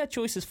Sandman. This is our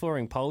Choices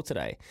Flooring poll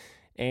today,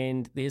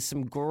 and there's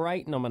some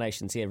great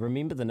nominations here.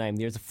 Remember the name.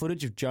 There's a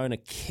footage of Jonah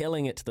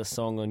killing it to the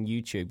song on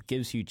YouTube.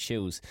 Gives you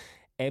chills.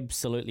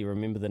 Absolutely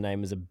remember the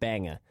name as a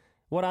banger.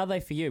 What are they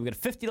for you? We've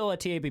got a $50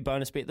 TAB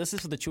bonus bet. This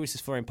is for the Choices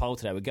Flooring poll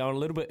today. We're going a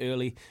little bit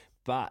early,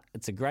 but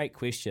it's a great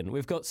question.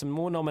 We've got some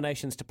more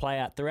nominations to play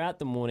out throughout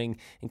the morning,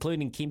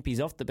 including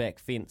Kempy's Off the Back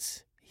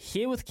Fence.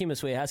 Here with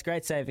Chemist Warehouse,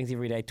 great savings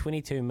every day,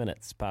 22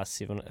 minutes past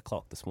 7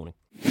 o'clock this morning.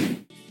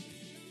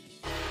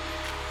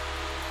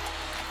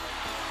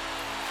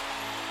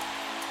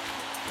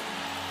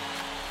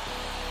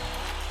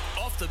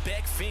 Off the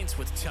Back Fence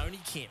with Tony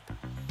Kemp.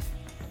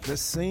 The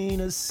scene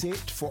is set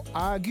for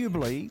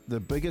arguably the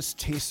biggest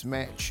test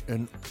match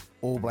in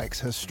All Blacks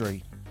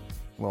history.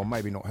 Well,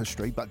 maybe not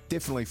history, but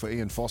definitely for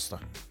Ian Foster.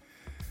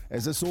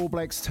 As this All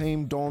Blacks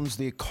team dons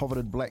their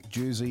coveted black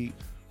jersey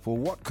for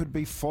what could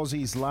be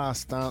Fozzie's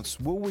last dance,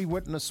 will we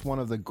witness one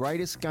of the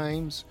greatest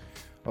games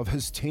of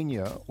his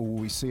tenure, or will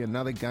we see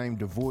another game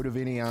devoid of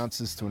any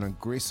answers to an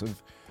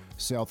aggressive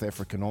South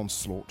African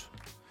onslaught?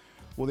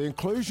 Will the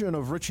inclusion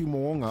of Richie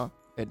Mo'unga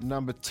at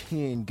number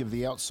 10 give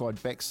the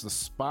outside backs the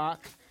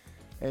spark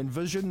and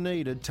vision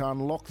needed to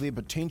unlock their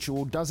potential,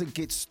 or does it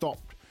get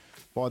stopped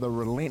by the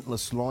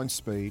relentless line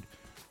speed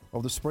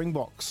of the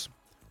Springboks?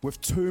 With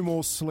 2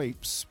 more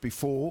sleeps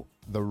before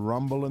the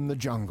rumble in the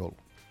jungle.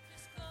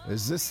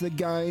 Is this the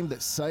game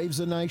that saves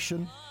a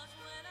nation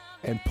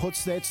and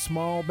puts that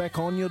smile back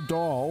on your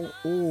dial,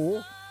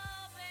 or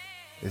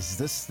is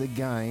this the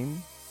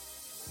game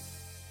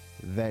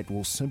that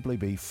will simply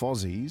be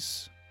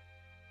Fozzie's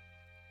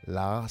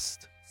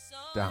last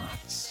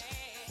dance?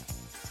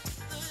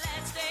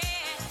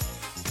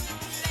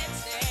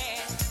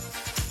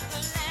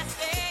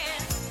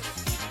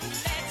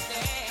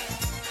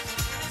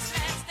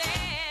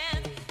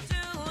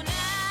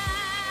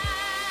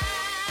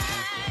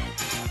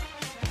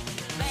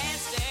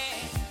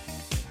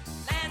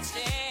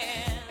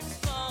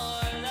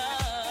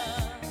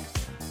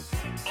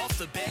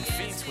 The Back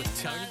Fence with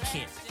Tony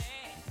Kemp.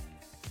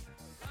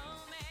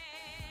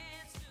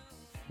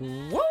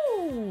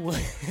 Woo!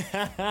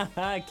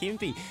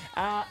 Kempy.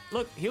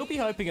 Look, he'll be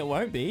hoping it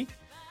won't be.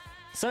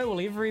 So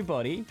will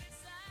everybody.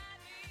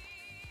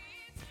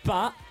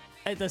 But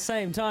at the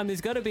same time,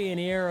 there's got to be an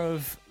air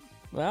of,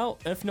 well,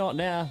 if not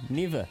now,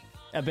 never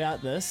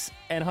about this.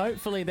 And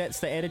hopefully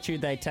that's the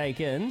attitude they take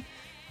in.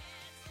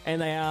 And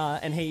they are,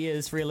 and he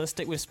is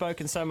realistic. We've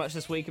spoken so much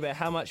this week about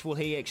how much will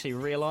he actually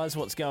realise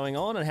what's going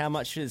on and how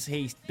much is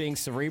he being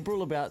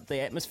cerebral about the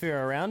atmosphere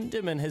around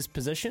him and his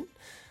position.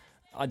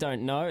 I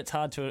don't know. It's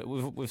hard to,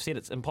 we've said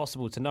it's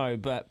impossible to know,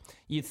 but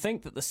you'd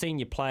think that the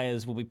senior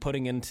players will be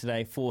putting in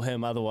today for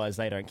him, otherwise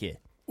they don't care.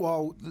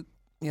 Well,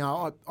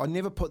 I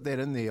never put that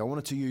in there. I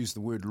wanted to use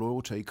the word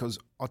loyalty because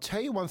I'll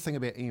tell you one thing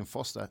about Ian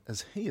Foster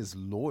is he is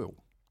loyal.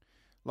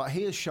 Like,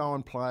 he is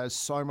showing players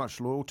so much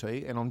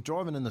loyalty, and I'm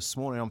driving in this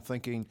morning, I'm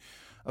thinking,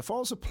 if I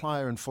was a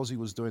player and Fozzie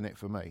was doing that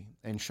for me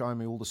and showing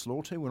me all this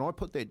loyalty, when I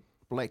put that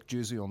black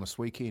jersey on this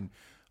weekend,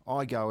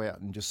 I go out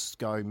and just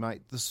go,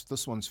 mate,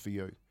 this one's for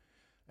you.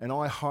 And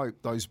I hope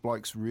those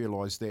blokes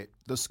realise that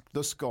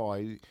this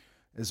guy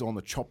is on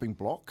the chopping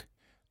block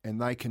and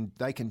they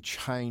can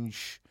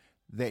change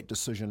that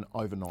decision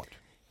overnight.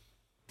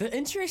 The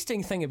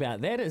interesting thing about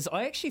that is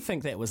I actually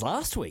think that was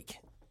last week.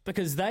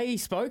 Because they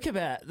spoke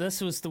about this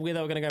was where they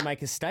were going to go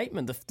make a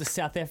statement. The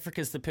South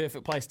Africa's the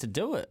perfect place to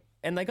do it.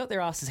 And they got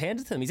their asses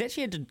handed to them. He's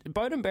actually had to,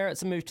 Beauden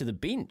Barrett's moved to the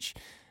bench.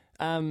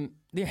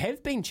 There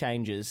have been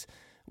changes.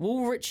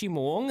 Will Richie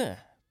Mo'unga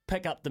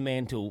pick up the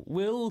mantle?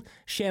 Will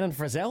Shannon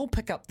Frizzell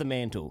pick up the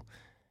mantle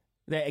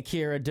that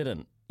Akira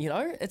didn't? You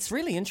know, it's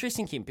really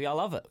interesting, Kempy. I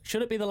love it.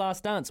 Should it be the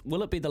last dance?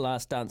 Will it be the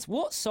last dance?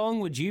 What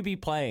song would you be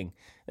playing?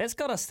 That's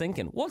got us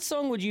thinking. What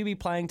song would you be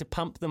playing to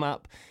pump them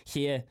up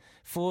here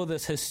for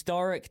this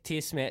historic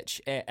test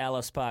match at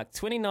Ellis Park?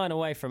 29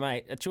 away from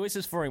 8. A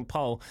Choices Flooring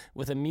poll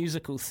with a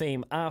musical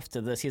theme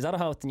after this. Here's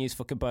Aroha with the news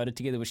for Kubota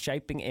together with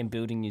Shaping and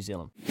Building New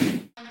Zealand.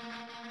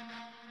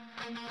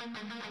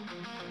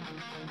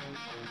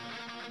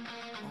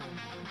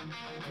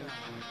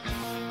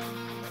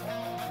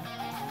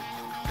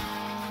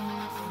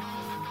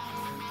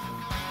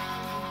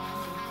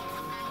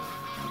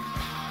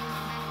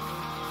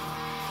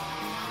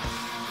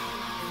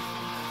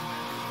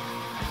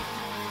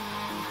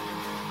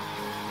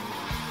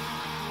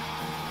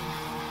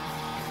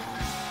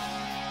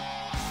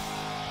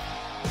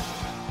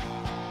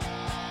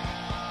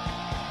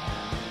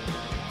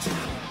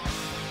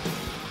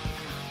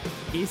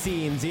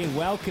 SENZ,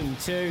 welcome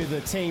to the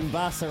team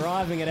bus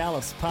arriving at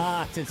Ellis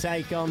Park to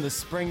take on the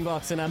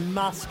Springboks in a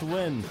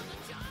must-win.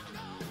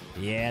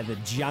 Yeah, the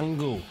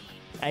jungle,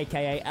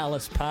 aka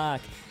Ellis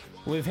Park.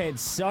 We've had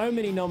so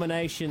many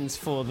nominations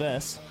for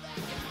this.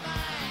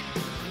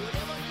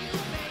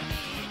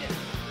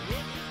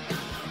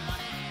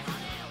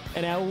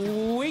 And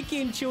our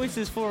weekend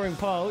Choices Flooring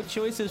poll,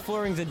 Choices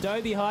Flooring's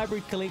Adobe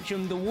Hybrid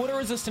Collection, the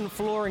water-resistant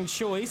flooring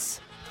choice.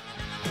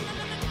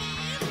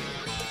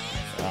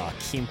 Oh,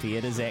 Kempy,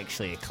 it is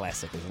actually a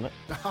classic, isn't it?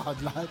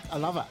 I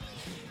love it.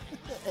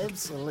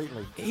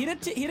 Absolutely.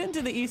 Head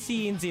into the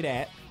SENZ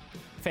app.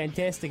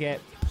 Fantastic app.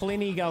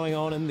 Plenty going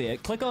on in there.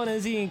 Click on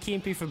Izzy and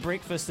Kempy for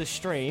breakfast this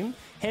stream.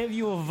 Have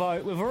your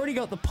vote. We've already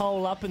got the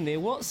poll up in there.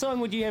 What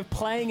song would you have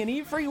playing in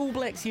every All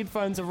Blacks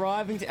headphones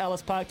arriving to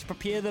Ellis Park to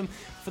prepare them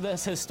for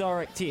this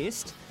historic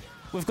test?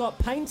 We've got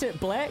Paint It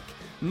Black,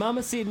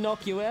 Mama Said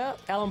Knock You Out,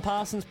 Alan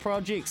Parsons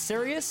Project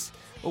Sirius,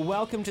 or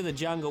Welcome to the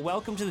Jungle.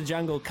 Welcome to the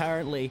Jungle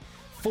currently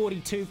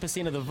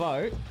 42% of the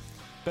vote.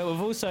 But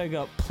we've also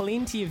got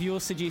plenty of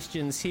your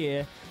suggestions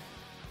here,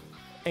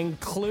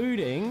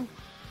 including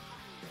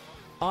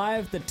Eye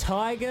of the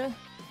Tiger,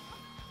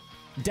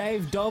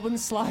 Dave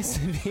Dobbins' Slice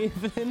of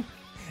Heaven,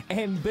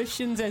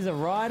 Ambitions as a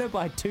Rider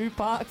by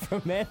Tupac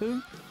from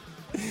Adam.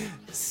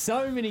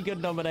 So many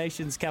good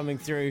nominations coming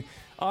through.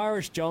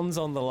 Irish John's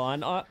on the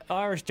line.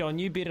 Irish John,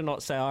 you better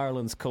not say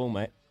Ireland's cool,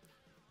 mate.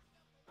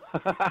 No,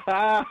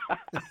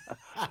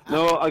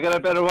 I got a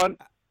better one.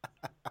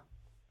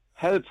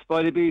 Helps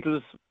by the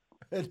Beatles.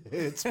 It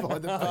hurts by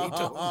the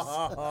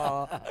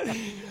Beatles.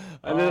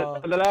 And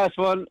the last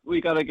one,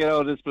 we got to get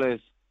out of this place.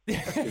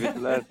 If it's the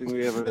last thing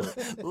we ever do.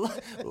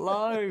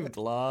 Low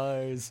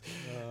blows.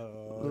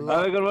 Have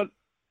a good one.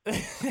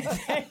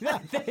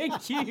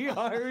 Thank you,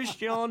 Irish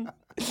John.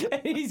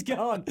 He's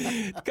gone.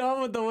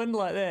 Gone with the wind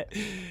like that.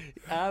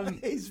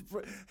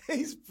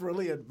 He's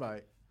brilliant,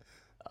 mate.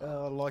 I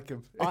like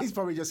him. He's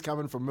probably just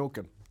coming from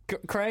milking.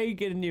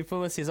 Craig in New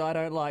Plymouth says, I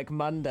don't like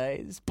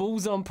Mondays.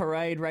 Bulls on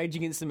Parade, Rage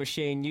Against the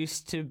Machine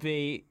used to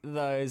be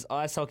those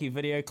ice hockey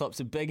video clips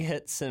of big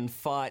hits and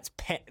fights.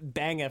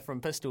 Banger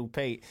from Pistol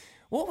Pete.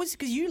 What was,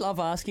 because you love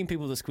asking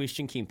people this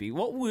question, Kempy,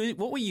 what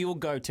were your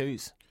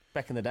go-tos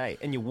back in the day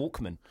in your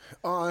Walkman?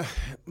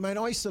 Mate,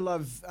 I used to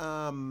love,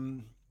 I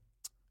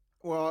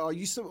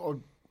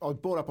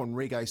brought up on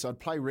reggae, so I'd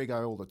play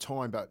reggae all the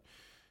time, but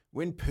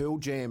when Pearl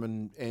Jam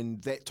and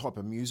that type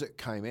of music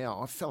came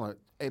out, I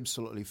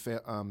absolutely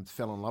fell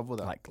in love with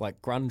it.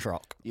 Like grunge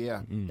rock.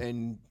 Yeah,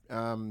 and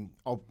I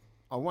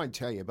won't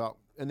tell you, but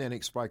in the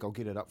next break I'll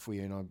get it up for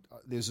you. And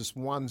there's this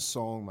one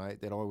song, mate,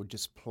 that I would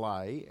just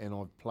play, and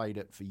I've played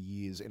it for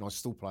years, and I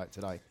still play it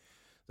today,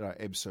 that I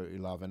absolutely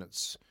love, and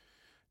it's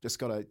just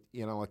got a,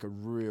 like a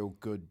real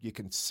good, you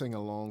can sing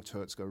along to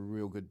it. It's got a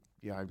real good,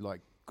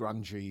 like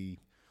grungy.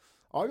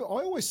 I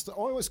always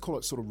call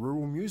it sort of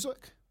rural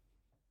music.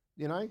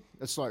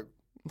 It's like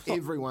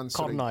everyone's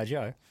Cotton Eye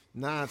Joe.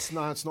 Nah, it's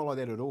not like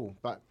that at all.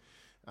 But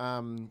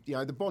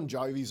the Bon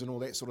Jovis and all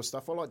that sort of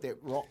stuff. I like that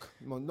rock.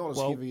 Not as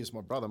heavy as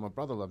my brother. My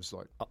brother loves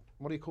what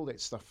do you call that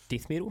stuff?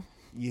 Death metal.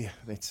 Yeah,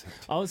 that's it.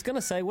 I was going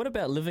to say, what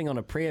about Living on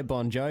a Prayer,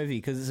 Bon Jovi?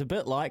 Because it's a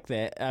bit like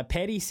that.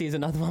 Paddy says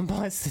another one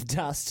bites the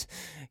dust.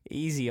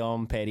 Easy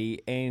on,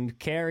 Paddy. And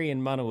Carrie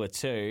and Manawa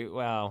too.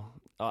 Wow.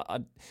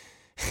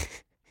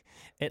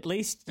 At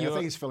least I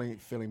think he's feeling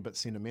a bit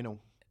sentimental.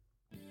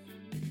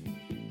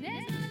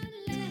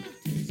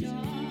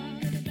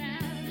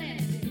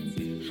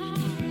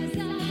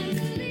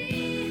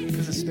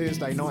 Because it's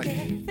Thursday night.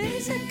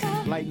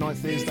 Late night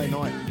Thursday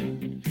night.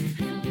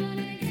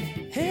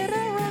 Hit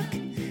a rock.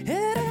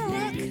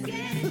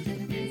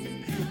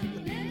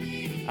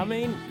 I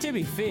mean, to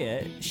be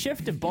fair,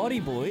 shift to body,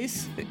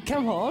 boys.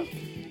 Come on.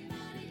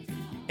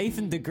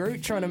 Ethan de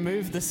Groot trying to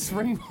move the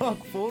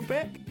Springbok forward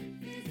back.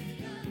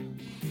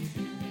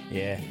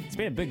 Yeah, it's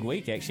been a big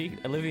week, actually.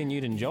 Olivia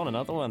Newton-John,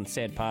 another one,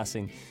 sad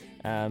passing.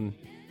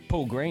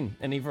 Paul Green,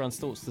 and everyone's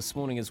thoughts this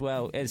morning as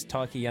well as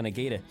Taiki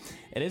Yanagita.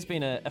 It has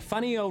been a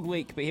funny old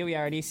week, but here we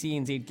are at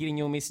SENZ getting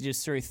your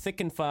messages through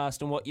thick and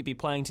fast on what you'd be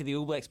playing to the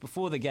All Blacks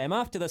before the game.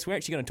 After this, we're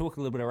actually going to talk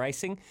a little bit of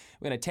racing.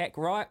 We're going to tack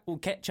right. We'll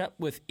catch up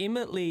with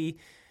Emma Lee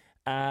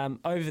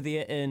over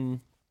there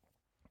in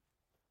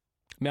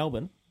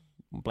Melbourne.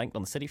 Blanked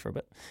on the city for a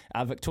bit.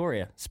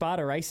 Victoria,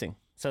 Sparta Racing.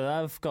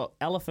 So they've got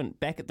Elephant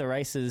back at the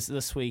races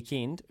this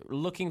weekend.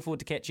 Looking forward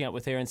to catching up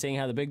with her and seeing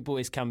how the big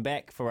boys come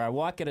back for our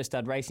Waikato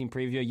Stud Racing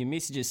preview. Your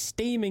messages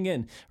steaming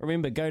in.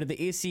 Remember, go to the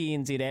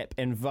SENZ app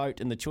and vote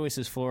in the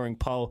Choices Flooring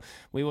poll.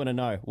 We want to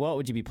know, what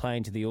would you be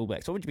playing to the All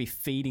Blacks? What would you be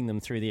feeding them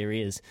through their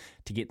ears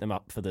to get them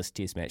up for this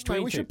test match?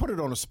 Mate, we should put it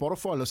on a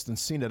Spotify list and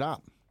send it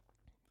up.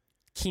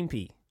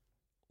 Kempy,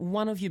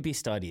 one of your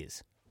best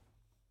ideas.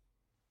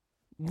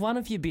 One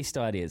of your best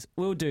ideas.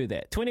 We'll do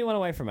that. 21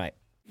 away from 8.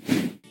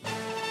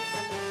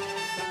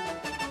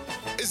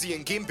 Izzy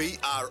and Kempy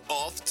are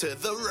off to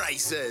the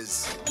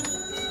races.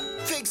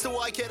 Thanks to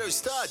Waikato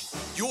Stud,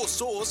 your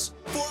source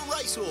for a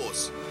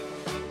racehorse.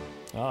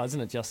 Oh,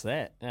 isn't it just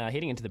that?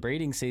 Heading into the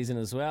breeding season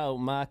as well.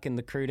 Mark and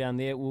the crew down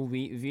there will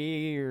be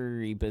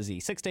very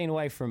busy. 16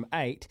 away from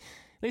 8.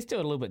 Let's do it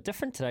a little bit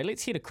different today.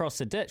 Let's head across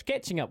the ditch.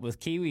 Catching up with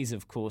Kiwis,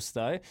 of course,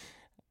 though.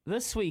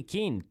 This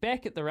weekend,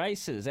 back at the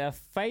races, our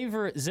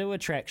favourite zoo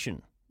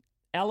attraction.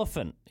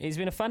 Elephant. He's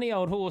been a funny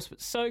old horse,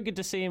 but so good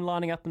to see him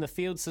lining up in the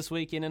fields this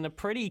weekend in a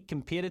pretty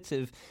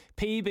competitive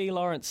PB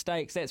Lawrence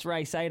Stakes. That's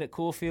race 8 at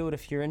Caulfield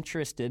if you're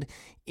interested.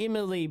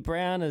 Emily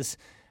Brown has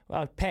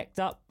packed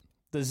up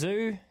the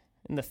zoo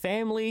and the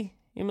family,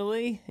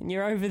 Emily, and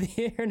you're over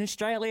there in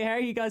Australia. How are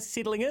you guys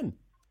settling in?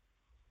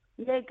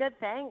 Yeah, good,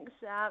 thanks.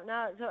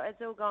 No,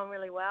 it's all gone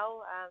really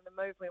well. The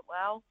move went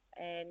well,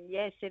 and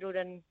settled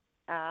in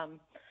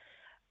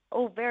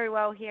all very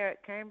well here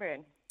at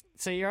Cranbourne.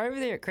 So you're over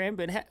there at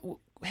Cranbourne.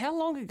 How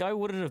long ago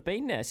would it have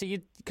been now? So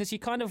because you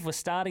kind of were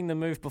starting the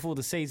move before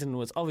the season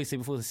was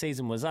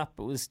up.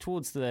 It was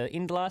towards the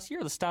end of last year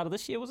or the start of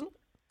this year, wasn't it?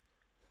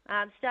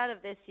 Start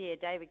of this year,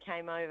 David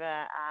came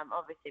over,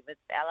 obviously with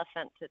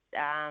Elephant to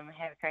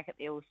have a crack at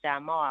the All-Star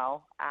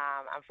Mile.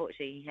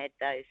 Unfortunately, he had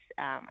those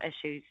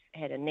issues,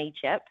 had a knee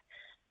chip,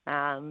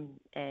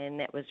 and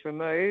that was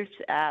removed.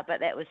 But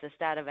that was the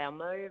start of our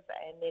move,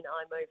 and then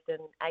I moved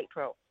in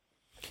April.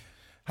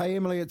 Hey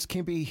Emily, it's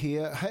Kempy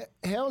here.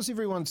 How's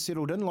everyone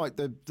settled in? Like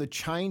the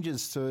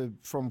changes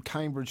from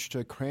Cambridge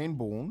to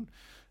Cranbourne,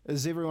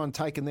 is everyone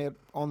taking that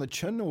on the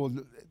chin, or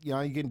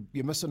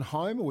you're missing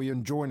home, or you're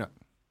enjoying it?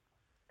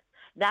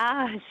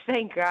 No, it's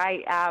been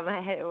great.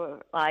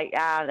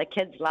 The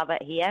kids love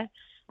it here.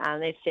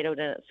 They've settled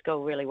in at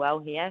school really well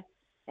here,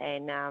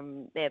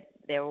 and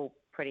they're all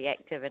pretty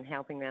active in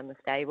helping around the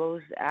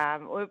stables.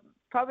 We're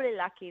probably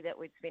lucky that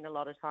we'd spent a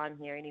lot of time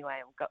here anyway,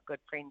 and we've got good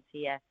friends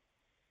here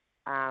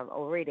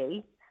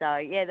already. So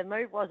the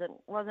move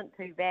wasn't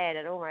too bad.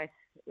 It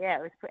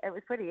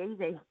was pretty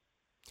easy.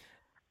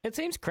 It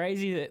seems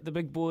crazy that the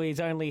big boys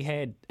only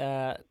had,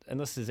 and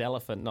this is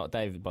Elephant, not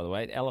David, by the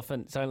way.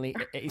 Elephant's only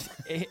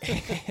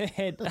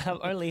had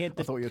only had.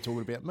 I thought you were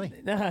talking about me.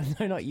 No,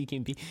 not you,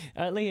 Kempy.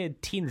 Only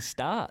had 10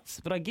 starts,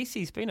 but I guess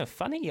he's been a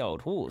funny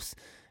old horse.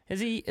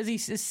 Is he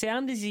as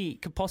sound as he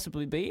could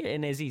possibly be,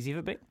 and as he's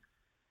ever been?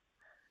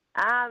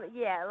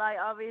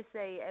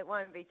 Obviously it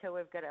won't be till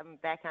we've got him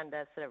back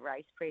under sort of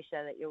race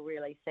pressure that you'll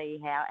really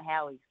see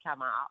how he's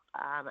come up.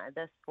 At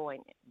this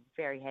point,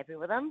 very happy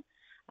with him.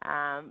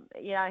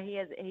 He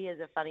is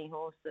a funny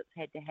horse that's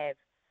had to have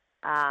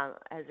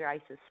his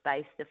races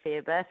spaced a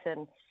fair bit,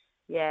 and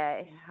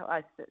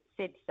I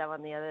said to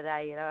someone the other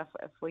day,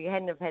 if we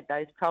hadn't have had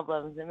those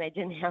problems,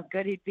 imagine how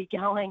good he'd be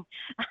going.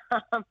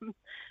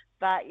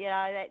 But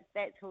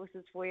that's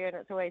horses for you, and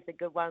it's always the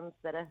good ones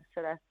that are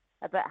sort of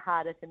a bit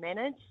harder to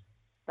manage.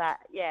 But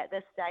at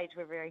this stage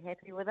we're very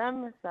happy with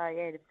him,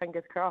 so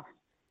fingers crossed.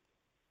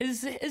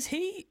 Is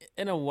he,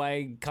 in a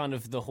way, kind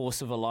of the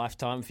horse of a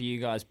lifetime for you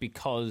guys?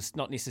 Because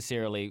not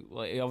necessarily,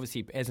 he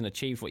obviously hasn't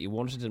achieved what you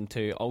wanted him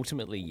to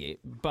ultimately yet,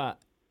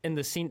 but in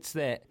the sense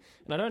that,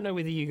 and I don't know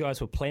whether you guys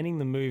were planning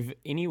the move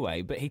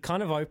anyway, but he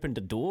kind of opened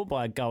a door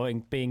by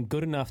being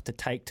good enough to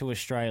take to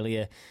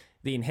Australia,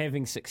 then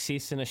having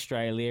success in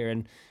Australia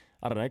and,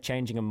 I don't know,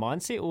 changing a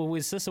mindset? Or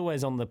was this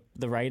always on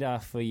the radar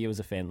for you as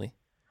a family?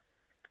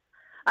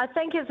 I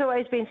think it's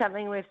always been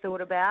something we've thought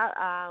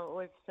about.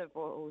 We've sort of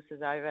brought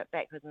horses over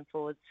backwards and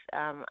forwards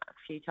a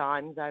few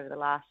times over the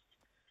last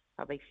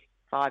probably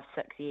 5-6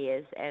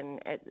 years, and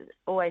it's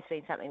always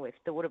been something we've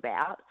thought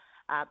about.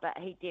 But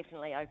he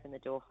definitely opened the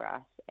door for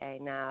us.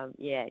 And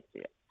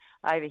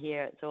over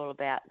here it's all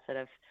about sort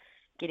of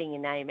getting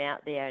your name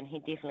out there, and he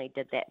definitely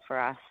did that for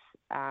us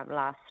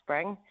last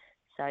spring.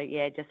 So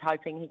just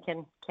hoping he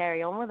can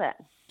carry on with it.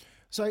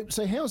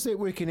 So how's that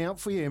working out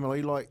for you,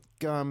 Emily? Like,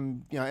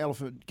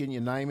 Elephant getting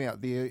your name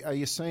out there. Are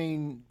you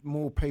seeing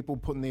more people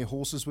putting their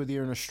horses with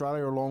you in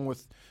Australia, along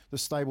with the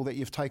stable that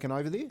you've taken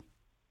over there?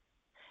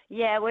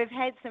 Yeah, we've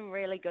had some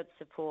really good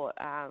support.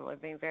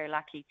 We've been very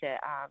lucky to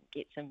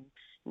get some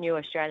new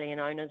Australian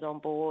owners on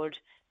board,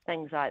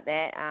 things like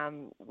that.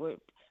 We're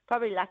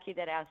probably lucky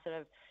that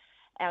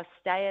our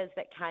stayers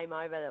that came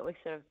over, that we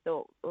sort of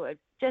thought would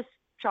just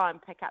try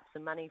and pick up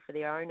some money for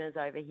their owners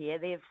over here.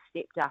 They've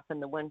stepped up in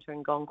the winter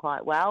and gone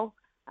quite well.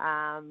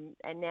 And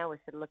now we're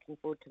sort of looking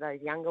forward to those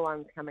younger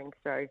ones coming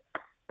through.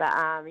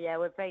 But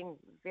we've been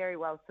very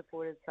well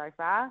supported so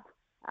far,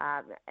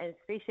 and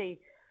especially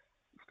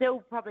still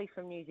probably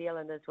from New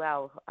Zealand as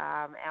well.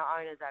 Our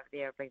owners over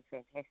there have been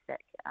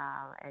fantastic,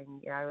 and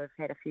we've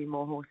had a few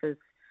more horses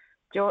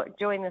join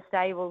the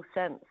stable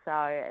since, so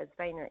it's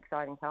been an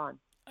exciting time.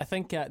 I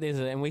think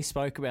and we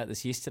spoke about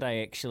this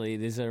yesterday actually,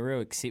 there's a real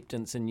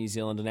acceptance in New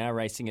Zealand in our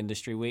racing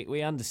industry.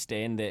 We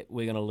understand that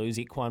we're going to lose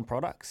equine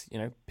products,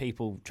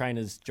 people,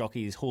 trainers,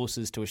 jockeys,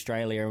 horses to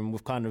Australia, and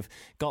we've kind of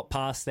got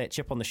past that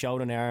chip on the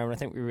shoulder now, and I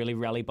think we really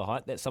rally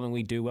behind. That's something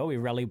we do well. We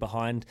rally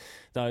behind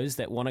those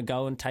that want to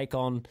go and take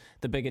on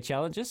the bigger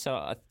challenges.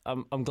 So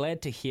I'm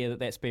glad to hear that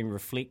that's been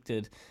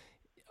reflected.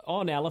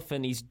 On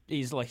Elephant,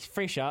 he's like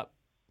fresh up.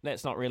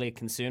 That's not really a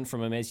concern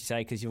from him, as you say,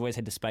 because you've always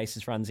had to space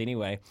his runs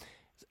anyway.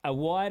 A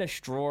wider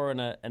straw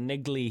and a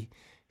niggly,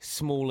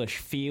 smallish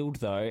field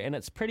though, and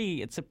it's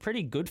a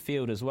pretty good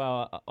field as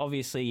well.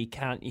 Obviously,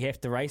 you have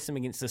to race him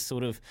against this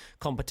sort of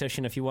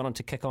competition if you want him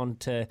to kick on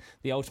to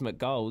the ultimate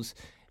goals.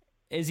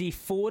 Is he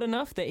forward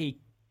enough that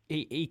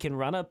he can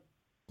run I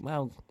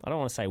don't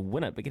want to say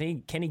win it, but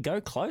can he go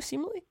close,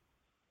 Emily?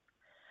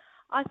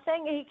 I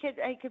think he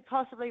could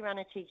possibly run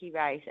a cheeky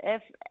race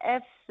if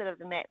sort of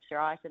the map's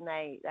right and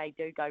they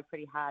do go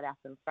pretty hard up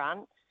in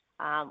front.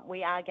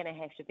 We are going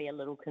to have to be a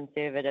little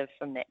conservative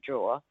from that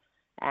draw,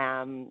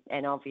 and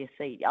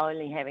obviously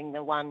only having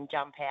the one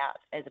jump out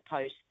as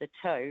opposed to the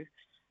two.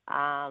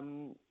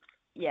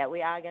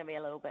 We are going to be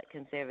a little bit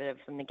conservative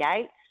from the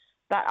gate,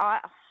 but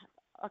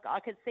I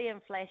could see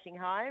him flashing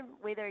home.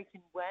 Whether he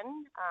can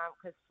win,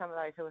 because some of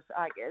those horses,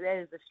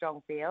 that is a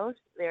strong field.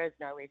 There is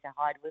nowhere to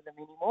hide with him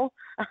anymore.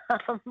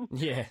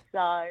 Yeah.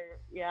 So,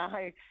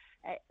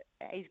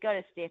 he's got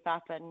to step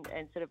up and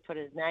sort of put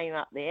his name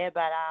up there.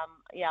 But,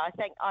 I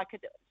think I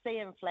could see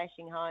him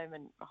flashing home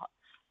and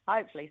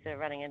hopefully sort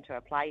of running into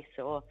a place.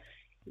 Or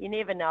you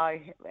never know,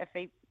 if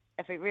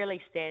he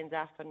really stands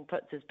up and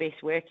puts his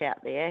best work out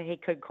there, he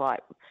could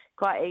quite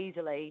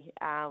easily,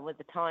 with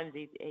the times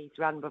he's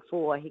run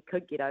before, he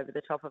could get over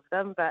the top of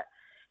them. But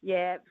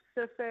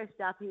so first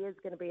up, he is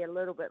going to be a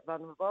little bit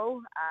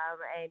vulnerable,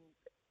 and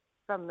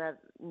from the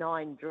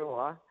 9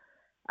 draw,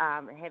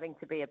 having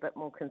to be a bit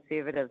more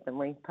conservative than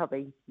we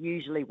probably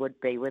usually would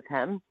be with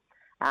him.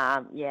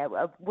 A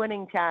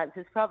winning chance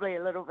is probably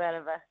a little bit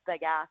of a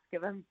big ask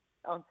of him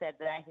on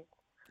Saturday.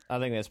 I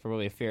think that's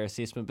probably a fair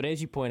assessment. But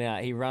as you point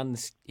out, he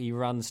runs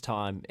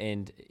time,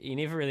 and you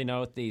never really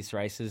know with these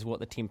races what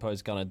the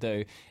tempo's going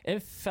to do.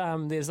 If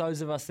there's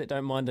those of us that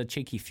don't mind a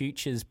cheeky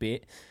futures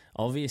bet,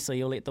 obviously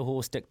you'll let the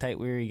horse dictate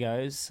where he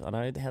goes. I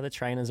know how the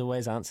trainers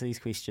always answer these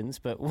questions,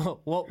 but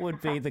what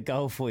would be the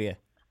goal for you?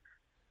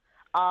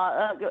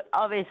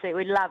 Obviously,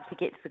 we'd love to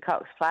get to the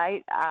Cox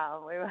Plate.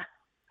 We were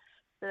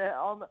sort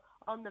of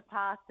on the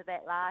path to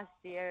that last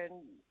year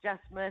and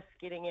just missed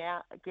getting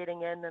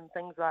in and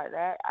things like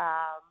that.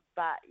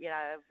 But,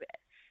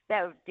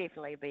 that would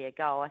definitely be a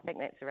goal. I think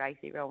that's a race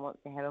everyone wants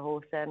to have a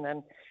horse in.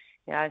 And,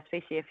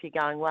 especially if you're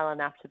going well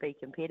enough to be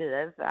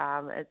competitive,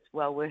 it's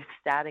well worth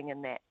starting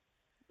in that.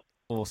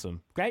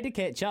 Awesome. Great to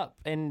catch up.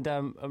 And,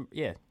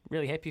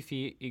 really happy for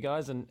you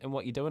guys and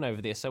what you're doing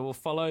over there. So we'll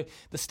follow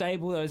the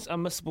stable, those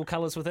unmissable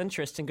colours with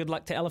interest. And good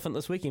luck to Elephant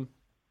this weekend.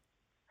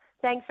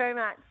 Thanks very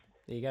much.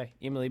 There you go.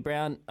 Emily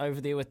Brown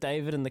over there with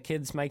David and the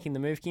kids making the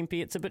move,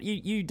 Kempy.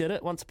 You did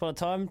it once upon a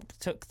time,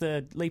 took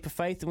the leap of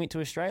faith and went to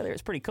Australia.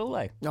 It's pretty cool,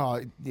 eh?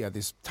 Oh, yeah,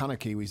 there's a ton of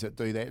Kiwis that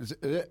do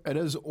that. It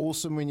is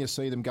awesome when you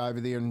see them go over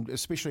there, and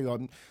especially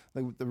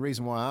the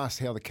reason why I asked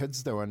how the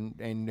kids do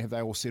and have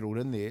they all settled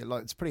in there.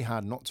 Like, it's pretty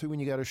hard not to when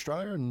you go to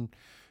Australia,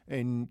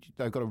 and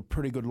they've got a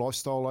pretty good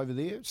lifestyle over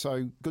there.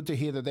 So good to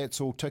hear that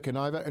that's all ticking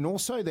over. And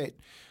also that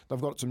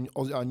they've got some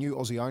new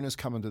Aussie owners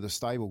coming to the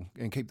stable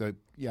and keep the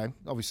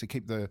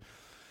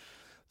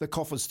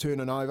coffers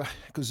turning over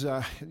because,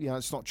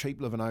 it's not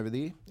cheap living over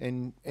there.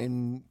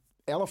 And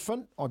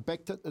Elephant, I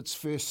backed it. Its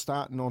first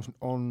starting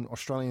on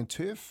Australian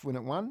turf when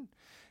it won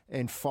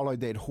and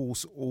followed that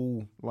horse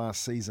all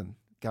last season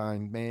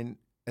going, man,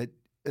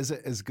 is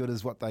it as good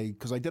as what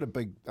because they did a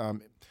big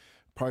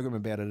program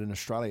about it in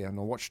Australia, and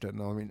I watched it,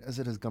 and I mean, is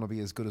it going to be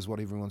as good as what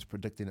everyone's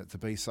predicting it to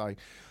be? So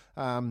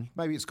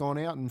maybe it's gone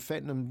out and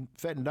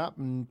fattened up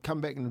and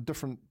come back in a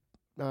different,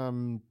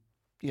 frame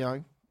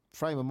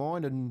of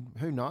mind, and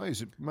who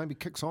knows, it maybe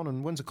kicks on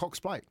and wins a Cox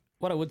Plate.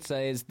 What I would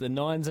say is the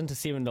 9's into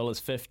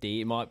 $7.50.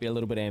 It might be a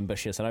little bit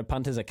ambitious. I know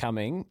punters are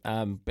coming,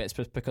 but it's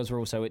because we're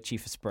also itchy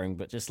for spring.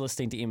 But just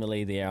listening to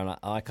Emily there, and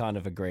I kind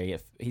of agree.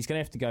 If he's going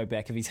to have to go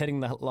back, if he's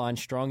hitting the line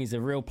strong, he's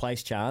a real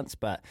place chance.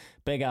 But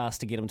big ask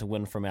to get him to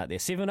win from out there.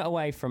 7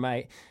 away from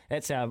 8.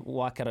 That's our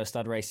Waikato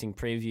Stud Racing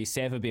preview.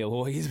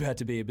 Savabeel, he's about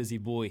to be a busy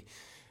boy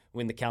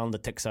when the calendar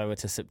ticks over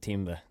to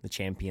September. The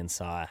champion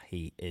sire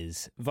he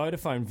is.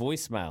 Vodafone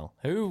voicemail.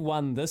 Who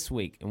won this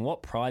week and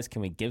what prize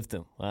can we give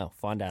them? Well,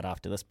 find out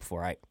after this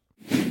before 8.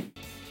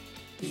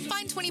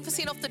 Find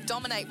 20% off the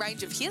Dominate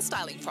range of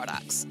hairstyling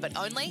products, but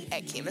only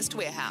at Chemist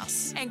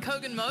Warehouse. And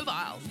Kogan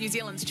Mobile, New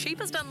Zealand's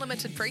cheapest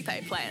unlimited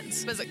prepaid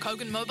plans. Visit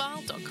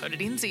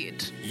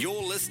koganmobile.co.nz.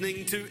 You're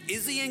listening to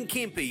Izzy and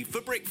Kempy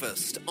for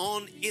breakfast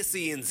on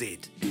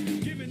SENZ.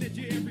 Giving it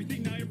you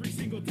everything now every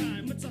single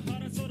time. It's a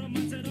harder sort of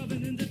mindset of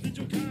an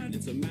individual kind.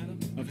 It's a matter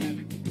of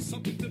having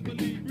something to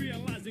believe.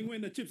 Realizing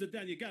when the chips are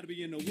down, you got to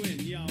be in the win,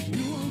 y'all.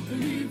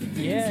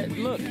 Yeah,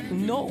 look,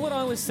 not what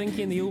I was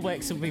thinking the All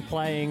Blacks would be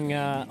playing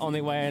on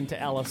their way into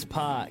Ellis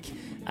Park.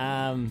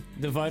 The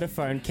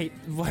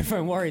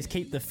Vodafone Warriors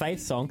keep the faith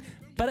song.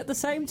 But at the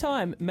same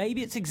time,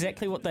 maybe it's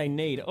exactly what they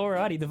need.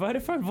 Alrighty, the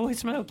Vodafone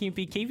voicemail,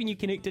 Kempy, keeping you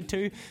connected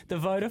to the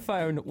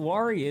Vodafone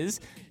Warriors.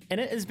 And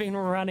it has been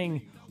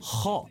running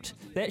hot.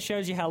 That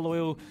shows you how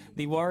loyal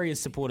the Warriors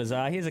supporters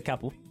are. Here's a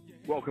couple.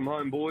 Welcome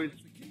home, boys.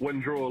 Win,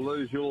 draw or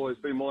lose, you'll always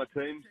be my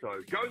team, so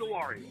go the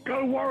Warriors.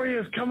 Go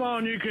Warriors, come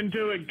on, you can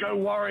do it. Go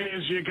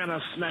Warriors, you're going to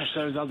smash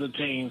those other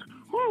teams.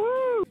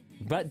 Woo-hoo!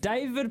 But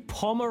David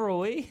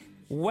Pomeroy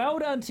Well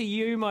done to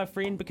you, my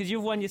friend, because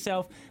you've won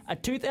yourself a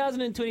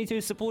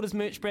 2022 supporters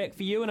merch pack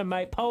for you and a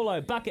mate.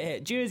 Polo, bucket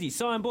hat, jersey,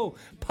 sign ball,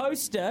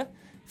 poster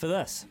for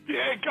this.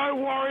 Yeah, go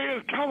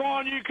Warriors. Come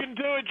on, you can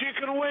do it. You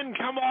can win.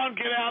 Come on,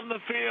 get out in the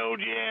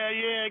field.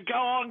 Yeah. Go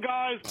on,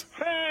 guys.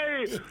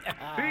 Hey,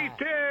 beat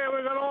there.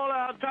 We've got all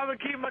our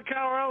Tamaki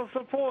Makarel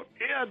support.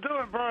 Yeah, do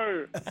it,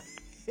 bro.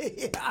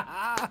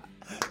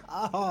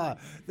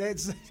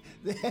 That's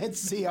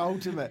the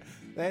ultimate.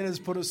 That has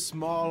put a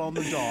smile on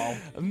the dial.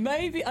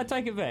 Maybe, I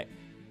take it back.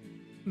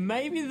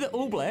 Maybe the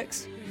All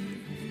Blacks.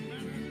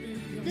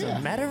 It's a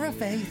matter of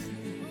faith.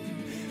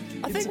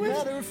 It's a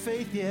matter of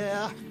faith,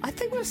 yeah. I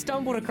think we've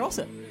stumbled across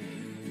it.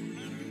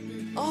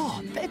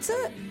 Oh, that's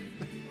it.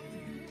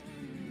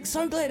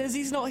 So glad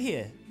Izzy's not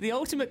here. The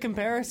ultimate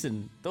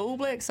comparison. The All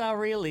Blacks are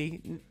really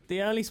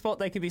the only spot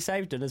they could be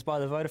saved in is by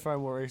the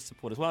Vodafone Warriors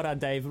supporters. Well done,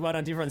 Dave. Well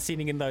done to everyone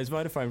sending in those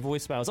Vodafone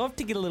voicemails. Off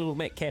to get a little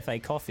Mac Cafe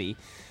coffee.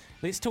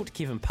 Let's talk to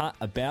Kevin Putt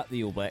about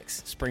the All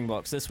Blacks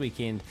Springboks this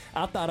weekend.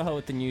 Aotearoa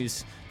with the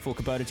news for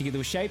Kubota together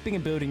with Shaping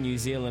and Building New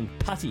Zealand.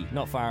 Putty,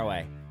 not far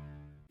away.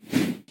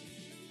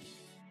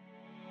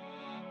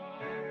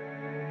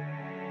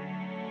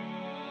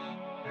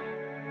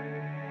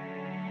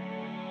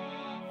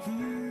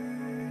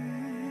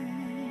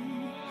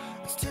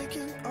 It's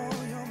taking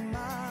all your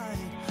mind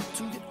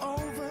to get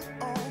over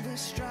all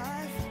this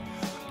strife.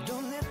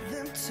 Don't let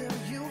them tell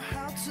you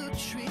how to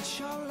treat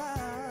your life.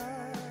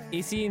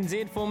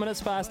 SENZ, 4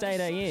 minutes past 8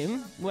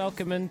 a.m.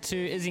 Welcome into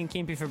Izzy and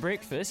Kempy for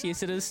breakfast.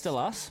 Yes, it is still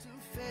us.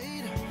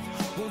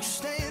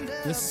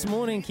 This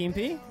morning,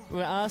 Kempy,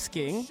 we're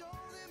asking,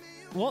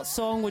 what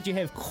song would you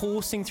have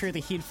coursing through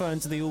the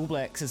headphones of the All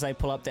Blacks as they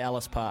pull up to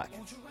Ellis Park?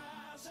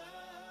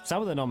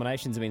 Some of the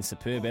nominations have been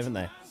superb, haven't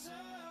they?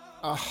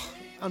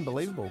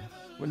 Unbelievable.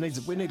 We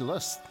need a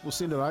list. We'll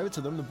send it over to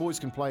them. The boys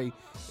can play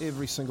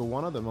every single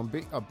one of them.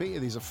 I bet you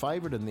there's a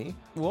favourite in there.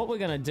 What we're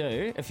going to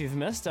do, if you've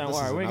missed, don't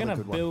worry. We're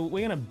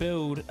going to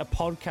build a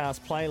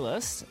podcast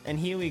playlist, and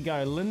here we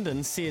go.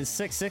 Lyndon says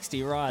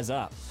 660, rise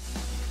up.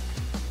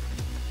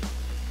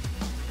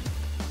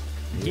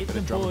 Get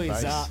the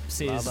boys up,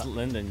 says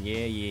Lyndon.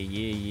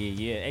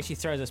 Yeah. Actually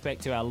throws us back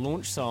to our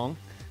launch song.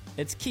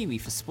 It's Kiwi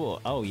for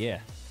Sport. Oh yeah.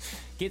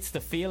 Gets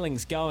the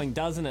feelings going,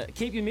 doesn't it?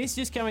 Keep your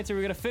messages coming through.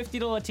 We've got a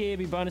 $50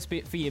 TAB bonus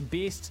bet for your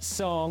best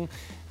song.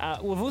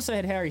 We've also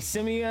had Harry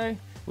Simeo.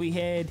 We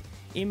had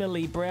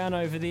Emily Brown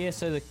over there.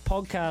 So the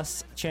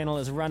podcast channel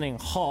is running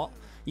hot.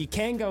 You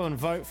can go and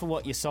vote for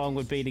what your song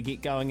would be to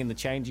get going in the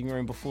changing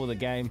room before the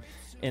game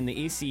in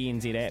the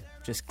SENZ app.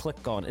 Just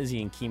click on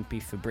Izzy and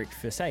Kempy for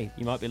breakfast. Hey,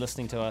 you might be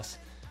listening to us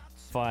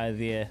via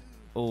there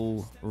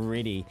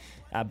already.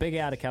 Big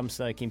hour to come,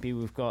 so Kempy.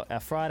 We've got our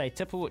Friday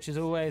tipper, which is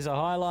always a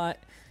highlight.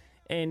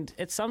 And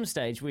at some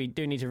stage, we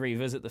do need to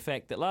revisit the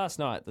fact that last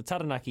night, the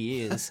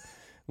Taranaki Airs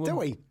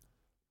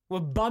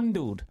were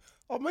bundled.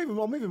 I'm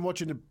even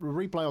watching a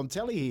replay on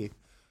telly here.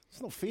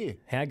 It's not fair.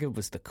 How good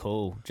was the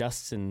call?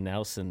 Justin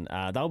Nelson.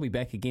 They'll be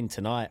back again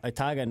tonight.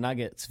 Otago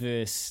Nuggets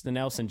versus the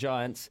Nelson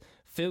Giants.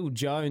 Phil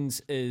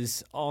Jones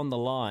is on the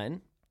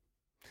line.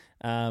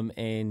 He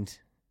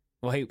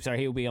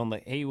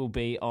will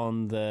be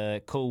on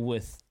the call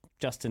with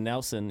Justin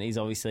Nelson. He's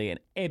obviously an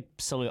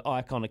absolute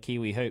icon of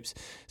Kiwi hoops.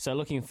 So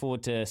looking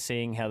forward to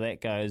seeing how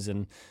that goes,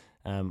 and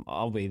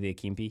I'll be there,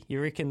 Kempy.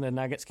 You reckon the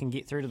Nuggets can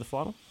get through to the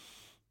final?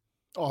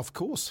 Oh, of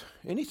course.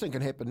 Anything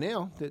can happen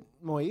now that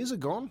my ears are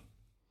gone.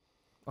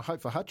 I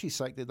hope for Hutchie's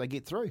sake that they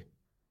get through.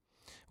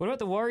 What about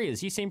the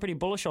Warriors? You seem pretty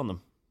bullish on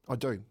them. I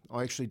do.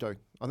 I actually do.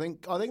 I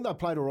think they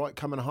played all right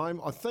coming home.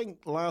 I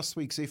think last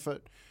week's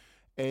effort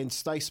and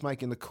Stace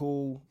making the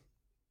call,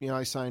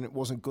 saying it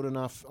wasn't good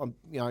enough,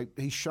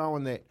 he's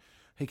showing that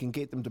he can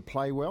get them to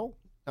play well.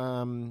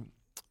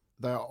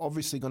 They're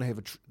obviously going to have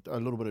a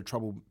little bit of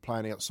trouble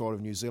playing outside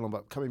of New Zealand,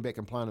 but coming back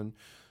and playing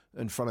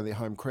in front of their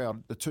home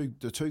crowd, the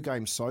two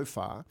games so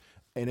far,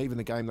 and even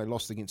the game they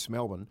lost against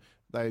Melbourne,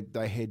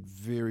 they had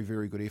very,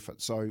 very good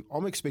effort. So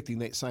I'm expecting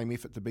that same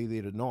effort to be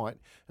there tonight,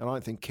 and I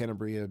don't think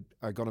Canterbury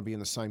are going to be in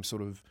the same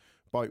sort of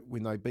boat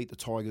when they beat the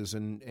Tigers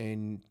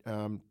and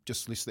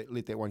just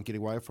let that one get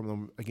away from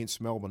them against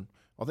Melbourne.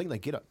 I think they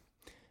get it.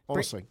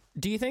 Honestly.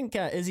 Do you think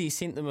Izzy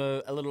sent them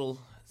a little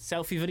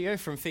selfie video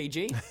from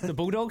Fiji? The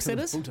Bulldogs, that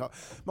is?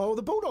 Well,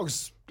 the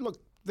Bulldogs, look,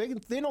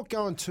 they're not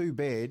going too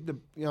bad.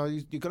 You're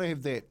going to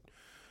have that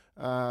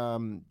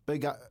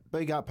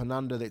big up and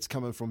under that's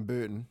coming from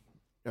Burton.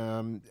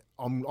 I'm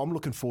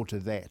looking forward to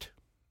that.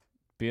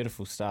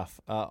 Beautiful stuff.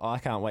 I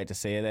can't wait to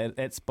see it.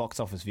 That's box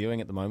office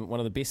viewing at the moment. One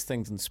of the best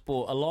things in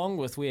sport, along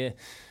with where,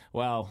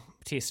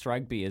 Test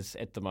rugby is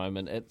at the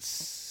moment. It's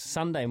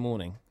Sunday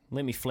morning.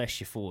 Let me flash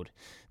you forward.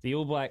 The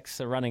All Blacks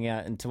are running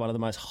out into one of the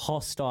most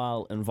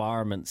hostile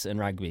environments in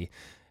rugby.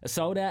 A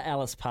sold-out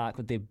Ellis Park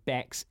with their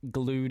backs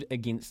glued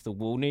against the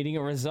wall, needing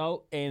a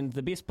result and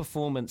the best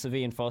performance of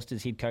Ian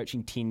Foster's head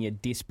coaching tenure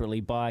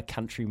desperately by a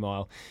country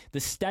mile.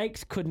 The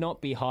stakes could not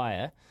be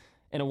higher,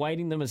 and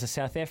awaiting them is a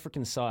South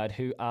African side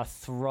who are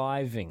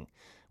thriving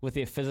with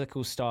their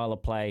physical style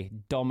of play,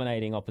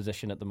 dominating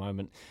opposition at the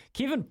moment.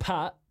 Kevin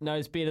Putt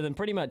knows better than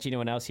pretty much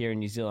anyone else here in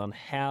New Zealand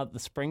how the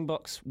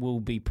Springboks will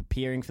be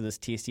preparing for this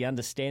test. He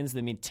understands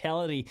the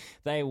mentality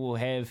they will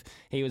have.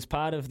 He was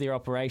part of their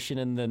operation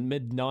in the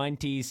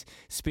mid-90s,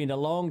 spent a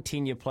long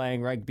tenure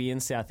playing rugby in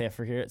South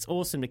Africa. It's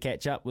awesome to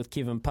catch up with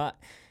Kevin Putt.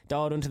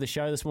 Dialed into the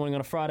show this morning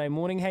on a Friday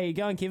morning. How you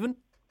going, Kevin?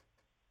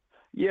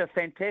 Yeah,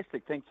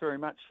 fantastic. Thanks very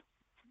much.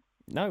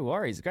 No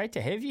worries. Great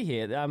to have you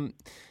here.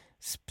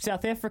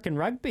 South African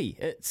rugby,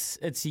 it's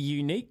a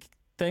unique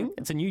thing.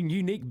 It's a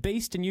unique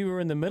beast, and you were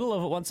in the middle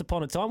of it once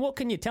upon a time. What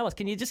can you tell us?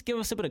 Can you just give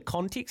us a bit of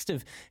context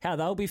of how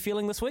they'll be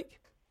feeling this week?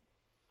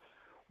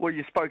 Well,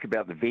 you spoke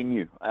about the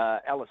venue.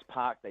 Ellis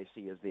Park, they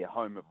see as their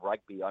home of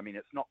rugby. I mean,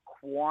 it's not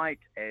quite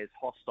as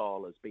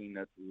hostile as being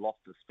at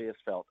Loftus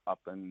Versfeld up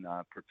in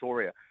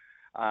Pretoria,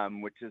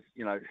 which is,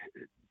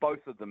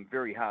 both of them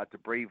very hard to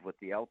breathe with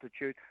the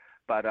altitude.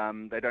 But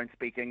they don't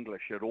speak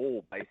English at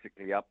all,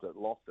 basically, up at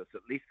Loftus.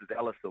 At least at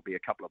Ellis, there'll be a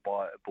couple of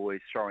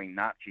boys throwing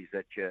Nazis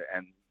at you,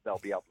 and they'll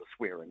be able to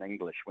swear in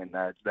English when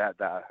they're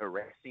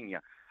harassing you.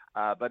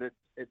 But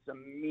it's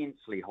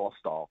immensely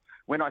hostile.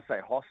 When I say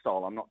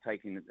hostile, I'm not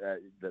taking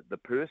the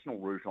personal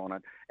route on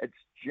it. It's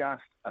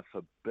just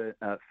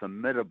a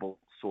formidable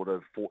sort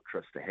of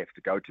fortress to have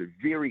to go to.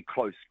 Very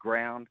close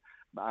ground.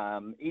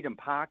 Eden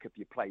Park, if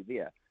you play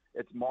there,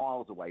 it's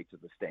miles away to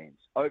the stands.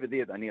 Over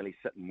there, they're nearly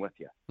sitting with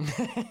you.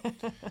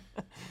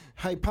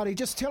 Hey, Putty,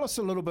 just tell us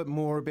a little bit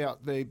more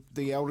about the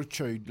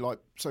altitude.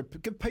 So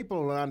give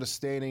people an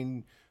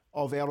understanding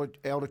of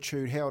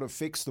altitude, how it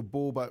affects the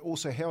ball, but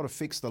also how it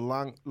affects the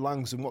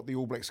lungs and what the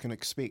All Blacks can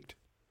expect.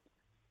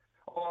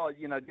 Oh,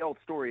 the old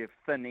story of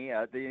thin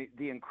air.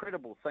 The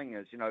incredible thing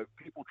is,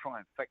 people try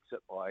and fix it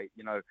by,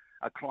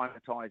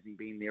 acclimatising,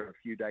 being there a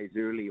few days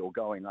early or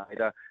going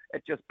later.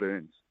 It just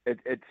burns.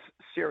 It's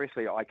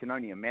seriously, I can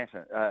only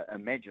imagine.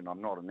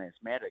 I'm not an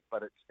asthmatic,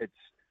 but it's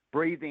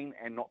breathing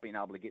and not being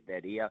able to get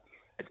that air.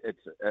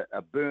 It's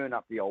a burn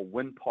up the old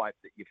windpipe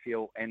that you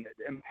feel, and it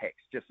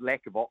impacts just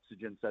lack of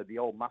oxygen. So the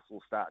old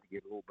muscles start to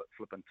get a little bit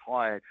flippin'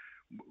 tired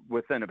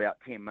within about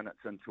 10 minutes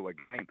into a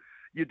game.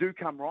 You do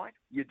come right.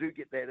 You do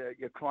get that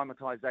your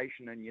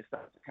acclimatisation, and you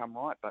start to come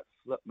right. But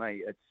flip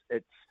me,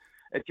 it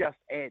just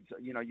adds.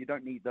 You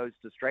don't need those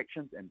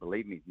distractions, and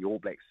believe me, the All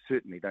Blacks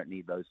certainly don't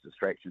need those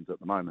distractions at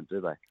the moment,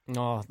 do they?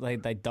 No,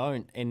 they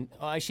don't. And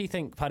I actually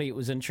think, Putty, it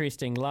was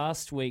interesting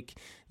last week.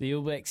 The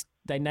All Blacks,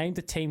 they named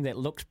a team that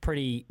looked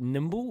pretty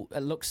nimble.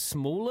 It looked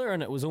smaller,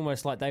 and it was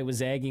almost like they were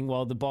zagging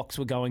while the Boks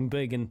were going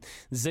big and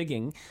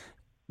zigging.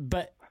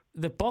 But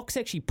the Boks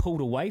actually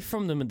pulled away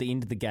from them at the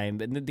end of the game,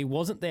 and there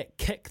wasn't that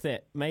kick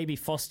that maybe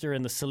Foster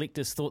and the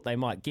selectors thought they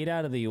might get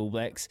out of the All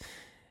Blacks.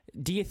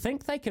 Do you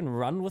think they can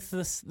run with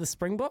the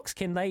Springboks?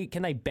 Can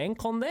they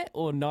bank on that,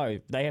 or no,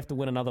 they have to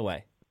win another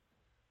way?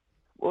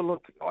 Well,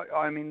 look,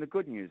 I mean, the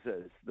good news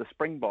is the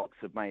Springboks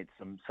have made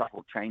some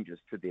subtle changes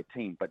to their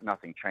team, but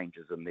nothing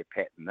changes in their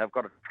pattern. They've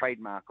got a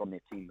trademark on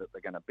their team that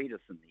they're going to beat us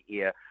in the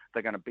air,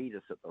 they're going to beat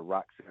us at the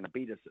rucks, they're going to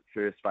beat us at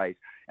first phase,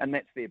 and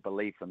that's their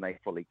belief, and they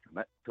fully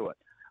commit to it.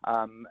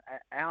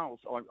 Ours,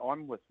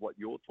 I'm with what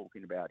you're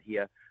talking about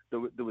here. There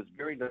was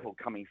very little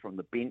coming from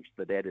the bench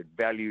that added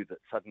value, that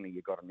suddenly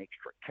you got an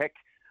extra kick.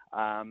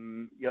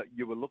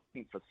 You were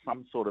looking for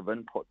some sort of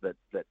input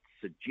that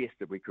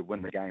suggested we could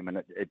win the game, and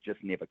it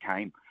just never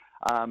came.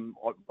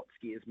 What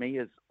scares me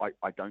is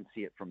I don't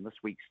see it from this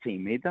week's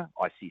team either.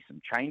 I see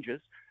some changes,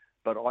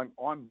 but I'm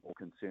more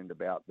concerned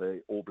about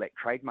the All Black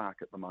trademark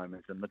at the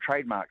moment, and the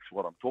trademark's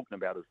what I'm talking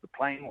about is the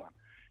playing one.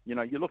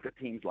 You look at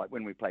teams like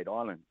when we played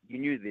Ireland, you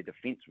knew their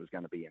defence was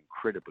going to be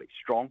incredibly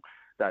strong.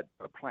 They're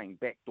playing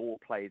backdoor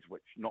plays,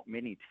 which not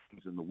many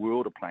teams in the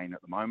world are playing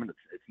at the moment.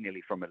 It's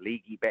nearly from a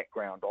leaguey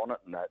background on it,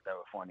 and they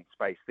were finding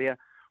space there.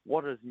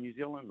 What is New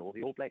Zealand or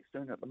the All Blacks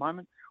doing at the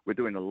moment? We're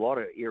doing a lot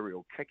of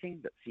aerial kicking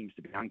that seems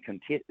to be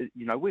uncontested.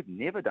 We've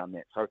never done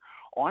that. So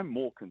I'm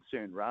more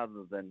concerned,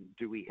 rather than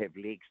do we have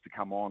legs to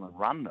come on and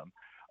run them,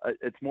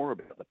 it's more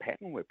about the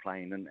pattern we're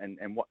playing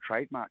and what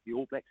trademark the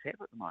All Blacks have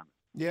at the moment.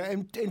 Yeah,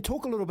 and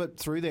talk a little bit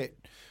through that.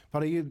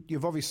 But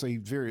you've obviously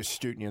very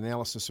astute in your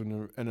analysis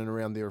in and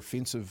around their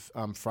offensive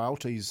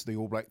frailties, the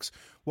All Blacks.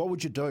 What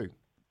would you do?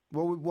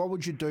 What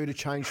would you do to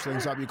change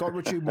things up? You've got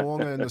Richie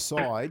Mo'unga in the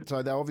side,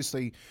 so they're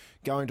obviously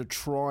going to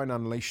try and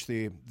unleash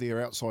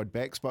their outside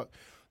backs, but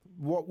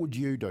what would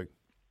you do?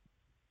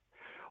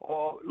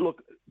 Oh,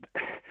 look,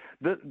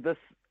 this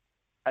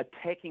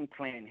attacking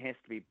plan has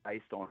to be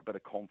based on a bit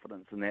of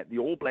confidence in that. The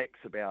All Blacks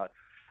about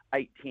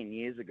 8-10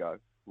 years ago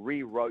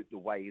rewrote the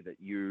way that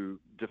you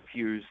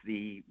diffuse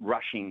the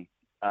rushing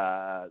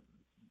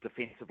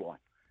defensive line.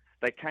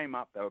 They came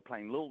up, they were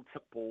playing little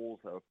tip balls,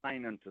 they were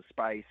playing into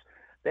space.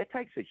 That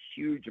takes a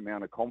huge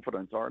amount of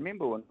confidence. I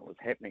remember when it was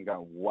happening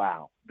going,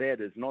 wow,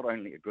 that is not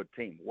only a good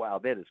team, wow,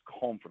 that is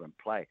confident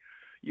play.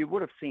 You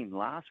would have seen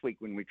last week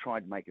when we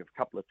tried to make a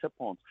couple of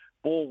tip-ons,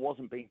 ball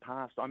wasn't being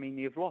passed. I mean,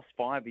 you've lost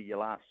 5 of your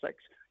last 6.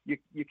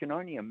 You can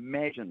only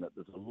imagine that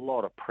there's a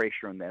lot of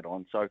pressure in that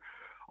on. So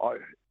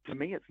To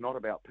me, it's not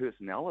about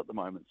personnel at the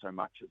moment so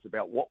much. It's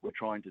about what we're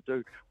trying to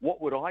do. What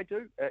would I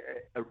do?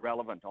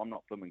 Irrelevant. I'm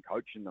not blooming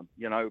coaching them,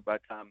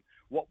 but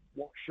what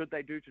should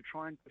they do to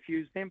try and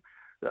diffuse them?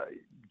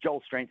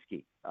 Joel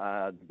Stransky,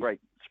 the great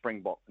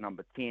Springbok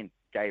number 10,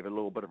 gave a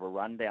little bit of a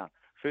rundown.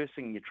 First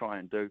thing you try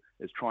and do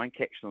is try and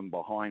catch them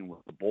behind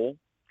with the ball.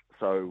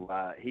 So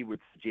he would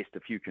suggest a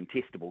few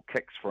contestable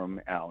kicks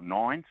from our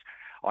nines.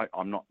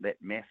 I'm not that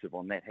massive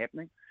on that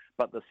happening.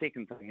 But the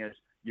second thing is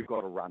you've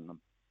got to run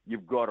them.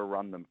 You've got to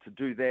run them. To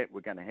do that, we're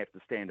going to have to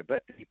stand a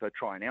bit deeper,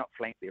 try and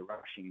outflank their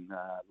rushing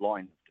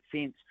line of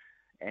defence,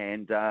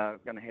 and we're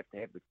going to have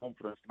the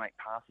confidence to make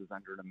passes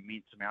under an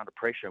immense amount of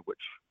pressure,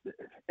 which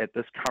at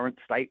this current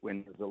state,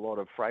 when there's a lot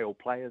of frail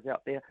players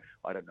out there,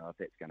 I don't know if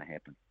that's going to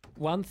happen.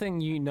 One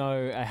thing you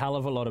know a hell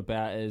of a lot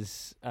about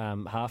is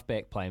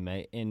halfback play,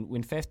 mate. And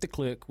when Faf de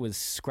Klerk was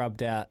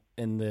scrubbed out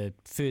in the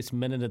first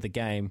minute of the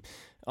game,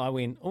 I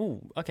went,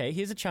 oh, okay,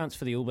 here's a chance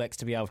for the All Blacks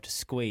to be able to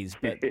squeeze.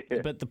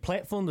 But the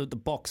platform that the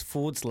box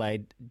forwards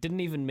laid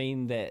didn't even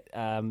mean that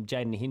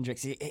Jaden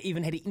Hendricks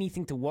even had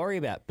anything to worry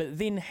about. But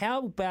then how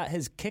about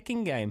his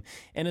kicking game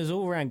and his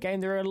all-round game?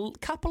 There are a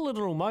couple of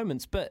little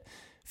moments, but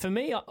for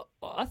me,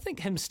 I think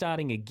him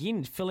starting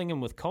again, filling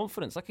him with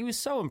confidence, like he was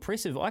so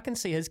impressive. I can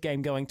see his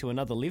game going to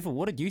another level.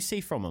 What did you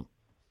see from him?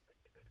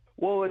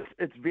 Well,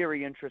 it's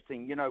very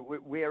interesting.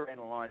 We're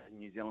analysing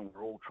New Zealand.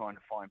 We're all trying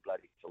to find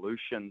bloody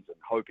solutions and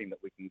hoping that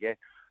we can get.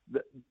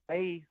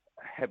 They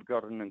have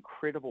got an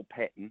incredible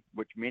pattern,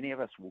 which many of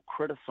us will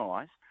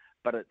criticise,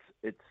 but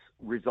it's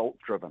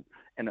result-driven,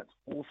 and it's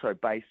also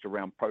based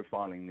around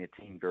profiling their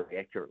team very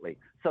accurately.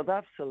 So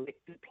they've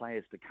selected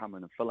players to come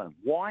in and fill in.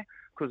 Why?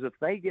 Because if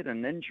they get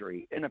an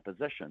injury in a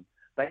position,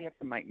 they have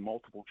to make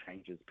multiple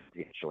changes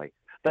potentially.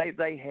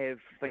 They have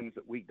things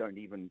that we don't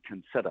even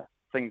consider,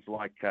 things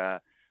like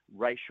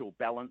racial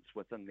balance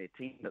within their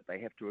team that they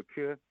have to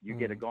occur. You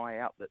get a guy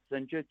out that's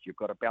injured, you've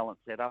got to balance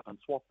that up and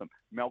swap them.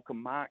 Malcolm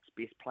Marx,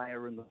 best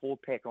player in the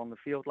forward pack on the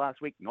field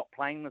last week, not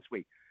playing this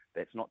week.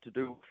 That's not to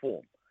do with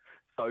form.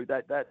 So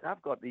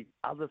they've got these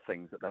other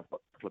things that they've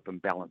got to flip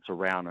and balance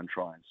around and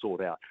try and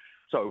sort out.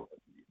 So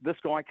this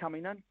guy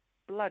coming in,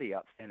 bloody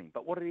outstanding.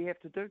 But what did he have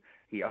to do?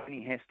 He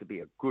only has to be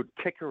a good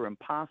kicker and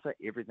passer.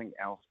 Everything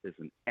else is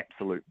an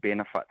absolute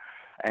benefit.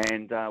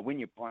 And when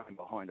you're playing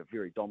behind a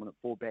very dominant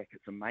fullback,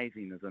 it's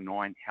amazing as a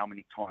nine how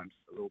many times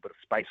a little bit of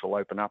space will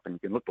open up and you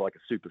can look like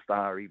a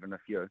superstar even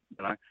if you're,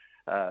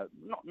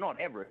 not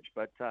average,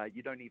 but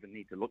you don't even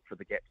need to look for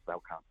the gaps,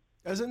 they'll come.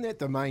 Isn't that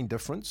the main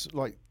difference?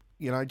 Like,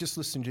 just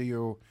listening to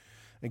your,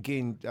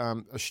 again,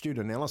 astute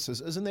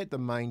analysis, isn't that the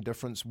main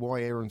difference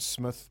why Aaron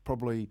Smith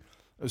probably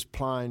is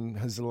playing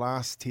his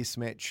last test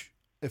match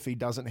if he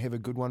doesn't have a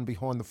good one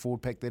behind the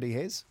forward pack that he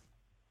has?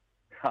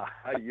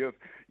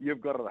 You've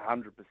got it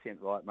 100%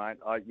 right, mate.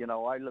 I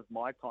lived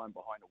my time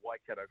behind a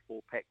Waikato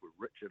four-pack with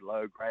Richard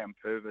Lowe, Graham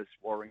Purvis,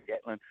 Warren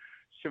Gatlin.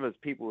 Shivers,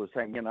 people were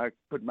saying,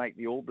 could make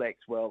the All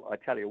Blacks. Well, I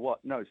tell you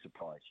what, no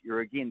surprise.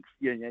 You're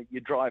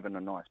driving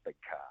a nice big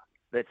car.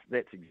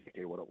 That's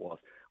exactly what it was.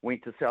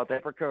 Went to South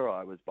Africa.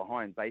 I was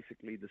behind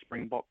basically the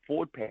Springbok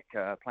forward pack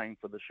playing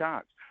for the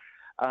Sharks.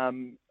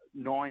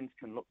 Nines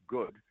can look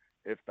good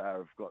if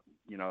they've got,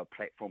 a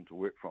platform to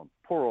work from.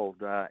 Poor old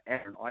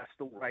Aaron, I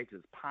still rate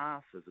his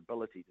pass, his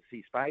ability to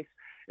see space.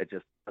 It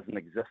just doesn't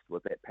exist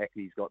with that pack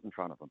he's got in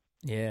front of him.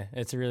 Yeah,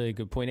 it's a really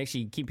good point.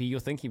 Actually, Kippy,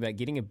 you're thinking about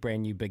getting a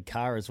brand new big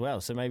car as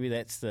well. So maybe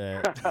that's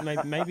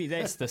the maybe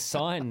that's the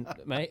sign,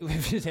 mate.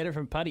 We've just had it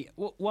from Putty.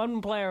 One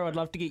player I'd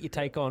love to get your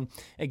take on,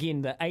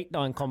 again, the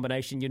 8-9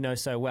 combination you know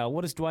so well.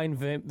 What does Dwayne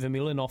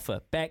Vermeulen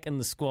offer? Back in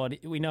the squad,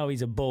 we know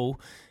he's a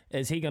bull.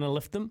 Is he going to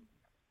lift them?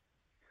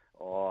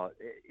 Oh,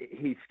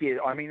 he's scared.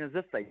 I mean, as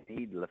if they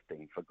need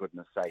lifting, for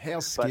goodness sake. How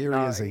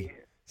scary is he?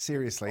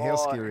 Seriously, how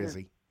scary is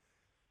he?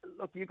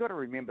 Look, you've got to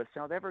remember,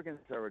 South Africans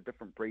are a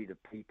different breed of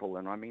people,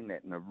 and I mean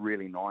that in a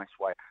really nice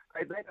way.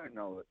 They don't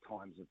know at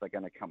times if they're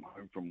going to come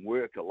home from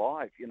work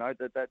alive.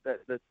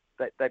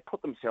 They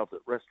put themselves at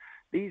risk.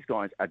 These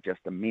guys are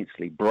just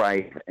immensely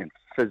brave and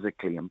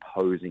physically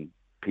imposing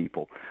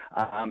people.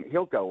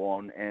 He'll go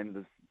on,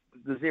 and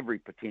there's every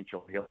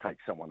potential he'll take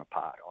someone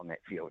apart on that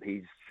field.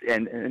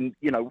 And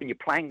when you're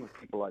playing with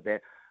people like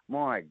that,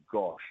 my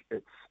gosh,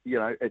 it's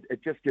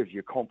it just gives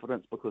you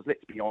confidence because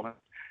let's be honest,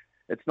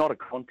 it's not a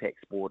contact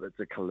sport, it's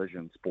a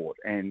collision sport.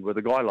 And with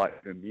a guy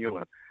like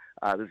Vermeulen,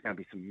 there's going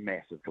to be some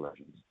massive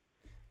collisions.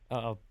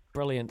 Oh,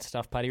 brilliant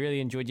stuff, Paddy.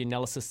 Really enjoyed your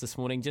analysis this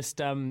morning. Just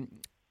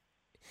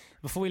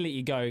before we let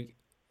you go,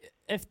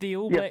 if the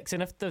All Blacks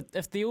and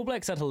if the All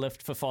Blacks are to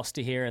lift for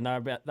Foster here and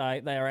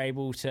they are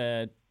able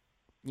to,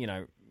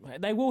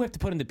 they will have to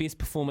put in the best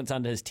performance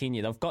under his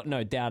tenure. They've got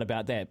no doubt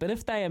about that. But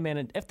if they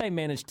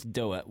manage to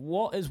do it,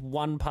 what is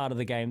one part of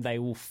the game they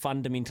will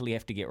fundamentally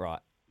have to get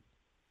right?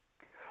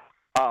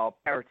 Oh,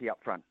 parity up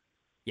front.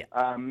 Yeah.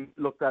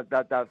 Look,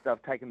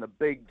 they've taken the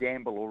big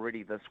gamble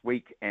already this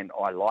week, and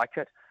I like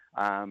it.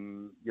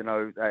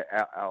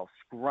 Our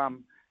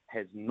scrum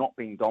has not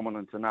been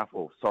dominant enough.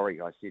 Oh,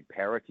 sorry, I said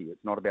parity.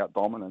 It's not about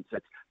dominance.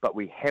 But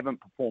we haven't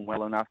performed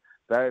well enough.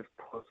 They've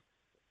put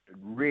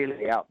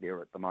really out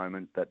there at the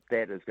moment that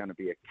is going to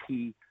be a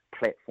key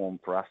platform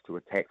for us to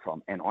attack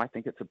from, and I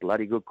think it's a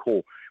bloody good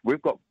call.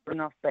 We've got good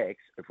enough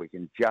backs if we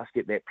can just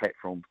get that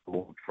platform to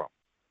launch from.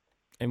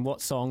 And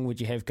what song would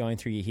you have going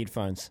through your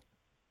headphones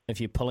if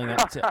you're pulling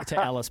up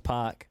to Ellis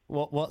Park?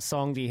 What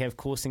song do you have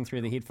coursing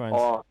through the headphones?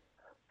 Oh,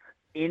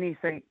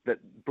 anything that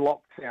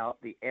blocks out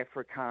the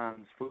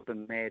Afrikaans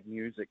flipping mad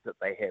music that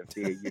they have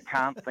there. You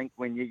can't think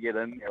when you get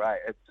in there. Right?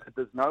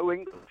 There's no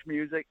English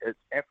music. It's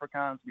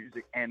Afrikaans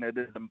music, and it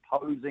is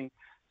imposing,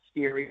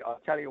 scary. I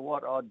tell you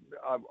what, I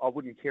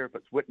wouldn't care if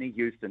it's Whitney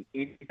Houston.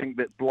 Anything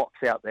that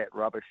blocks out that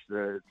rubbish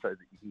so that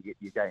you can get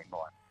your game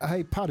right.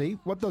 Hey, Putty,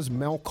 what does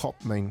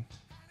Malcop mean?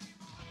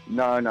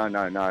 No.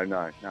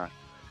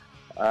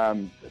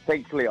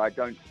 Thankfully, I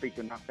don't speak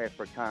enough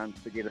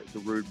Afrikaans to get into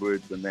rude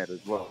words and that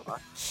as well.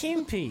 Right?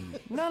 Chimpy,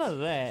 none of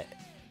that.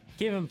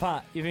 Kevin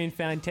Putt, you've been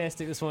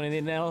fantastic this morning. The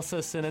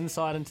analysis and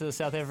insight into the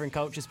South African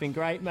culture has been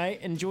great,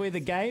 mate. Enjoy the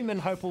game and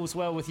hope all's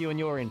well with you and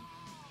your end.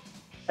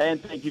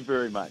 And thank you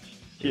very much.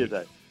 Cheers,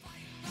 eh?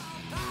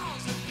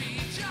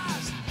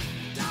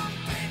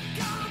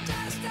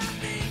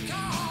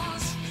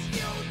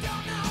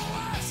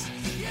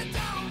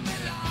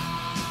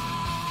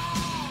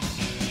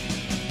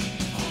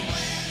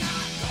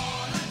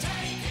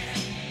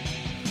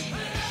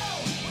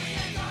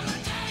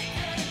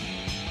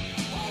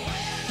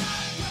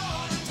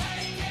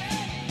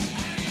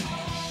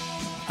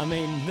 I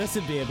mean, this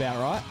would be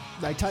about right.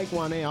 They take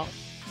one out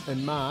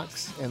in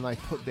marks and they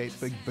put that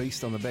big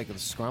beast on the back of the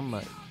scrum,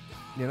 mate.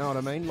 You know what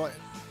I mean? Like,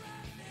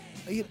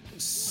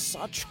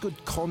 such good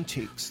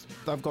context.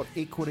 They've got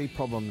equity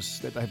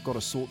problems that they've got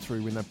to sort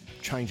through when they're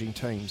changing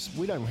teams.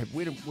 We don't have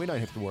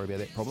to worry about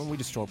that problem. We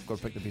just got to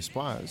pick the best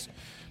players.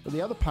 But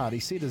the other part he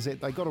said is that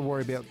they've got to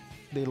worry about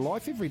their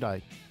life every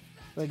day.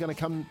 They're going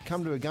to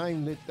come to a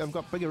game that they've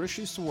got bigger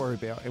issues to worry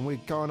about, and we're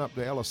going up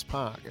to Ellis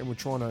Park and we're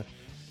trying to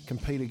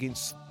compete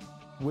against.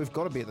 We've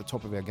got to be at the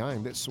top of our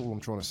game. That's all I'm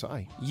trying to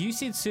say. You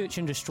said search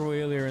and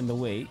destroy earlier in the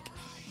week.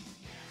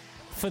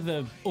 For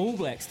the All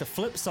Blacks, the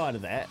flip side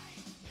of that,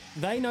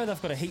 they know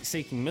they've got a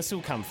heat-seeking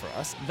missile come for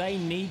us. They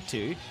need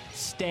to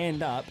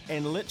stand up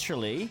and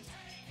literally...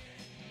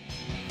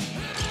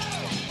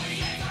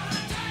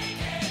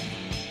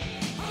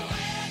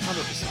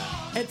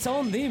 100%. It's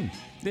on them.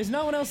 There's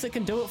no one else that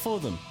can do it for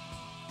them.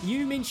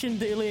 You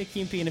mentioned earlier,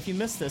 Kempy, and if you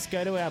missed this,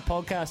 go to our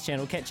podcast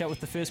channel, catch up with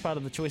the first part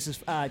of the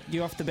choices.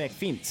 You're off the back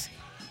fence.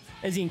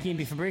 Izzy and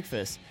Kempy for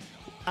breakfast.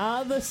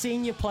 Are the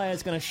senior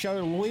players going to show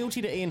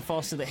loyalty to Ian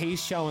Foster that he's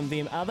showing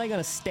them? Are they going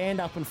to stand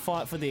up and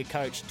fight for their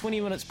coach?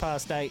 20 minutes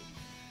past 8.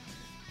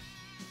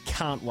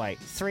 Can't wait.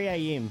 3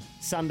 a.m.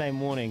 Sunday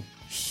morning.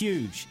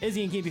 Huge.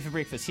 Izzy and Kempy for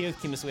breakfast here with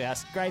Chemist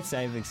Warehouse. Great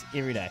savings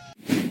every day.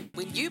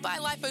 When you buy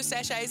LIFO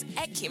sachets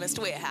at Chemist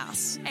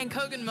Warehouse. And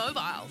Kogan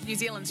Mobile, New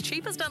Zealand's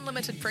cheapest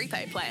unlimited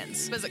prepaid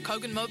plans. Visit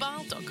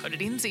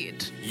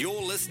koganmobile.co.nz.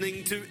 You're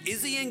listening to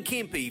Izzy and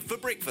Kempy for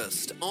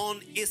breakfast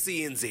on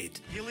SENZ.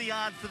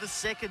 Hilliard for the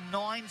second,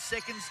 9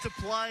 seconds to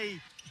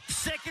play.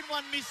 Second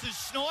one misses.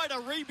 Schneider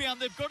rebound.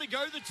 They've got to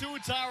go the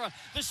Tuatara.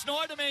 The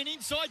Schneider man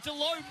inside to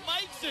Lowe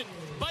makes it.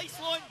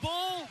 Baseline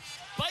ball.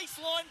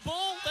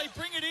 They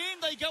bring it in.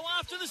 They go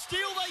after the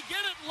steal. They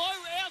get it. Low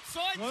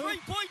outside.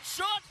 3-point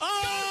shot.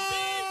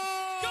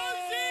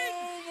 Goes in.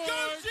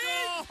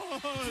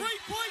 3.3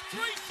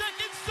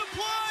 seconds to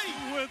play.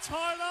 We're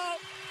tied up.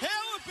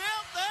 How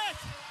about that?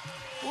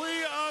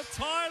 We are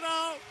tied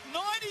up.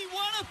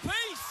 91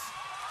 apiece.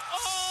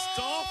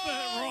 Stop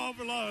it, Rob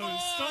Lowe.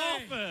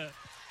 Stop it.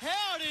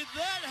 How did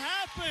that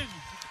happen?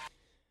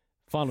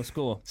 Final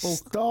score.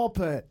 Stop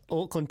it.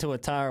 Auckland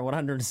Tuatara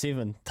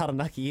 107.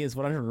 Taranaki is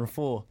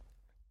 104.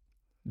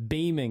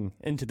 Beaming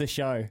into the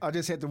show. I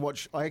actually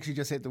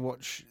just had to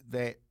watch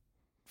that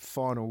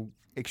final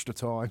extra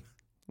time.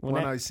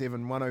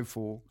 107,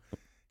 104.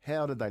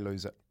 How did they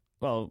lose it?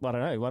 Well, I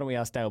don't know. Why don't we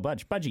ask Dale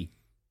Budge? Budgie.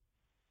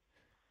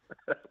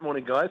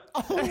 Morning, guys.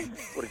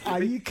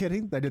 Are you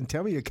kidding? They didn't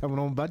tell me you're coming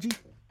on, Budgie.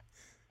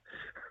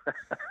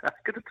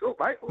 Good to talk,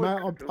 mate.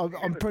 No,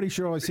 I'm pretty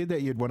sure I said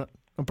that you'd win it.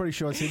 I'm pretty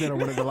sure I said that I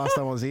won it the last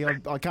time I was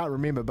here. I can't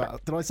remember,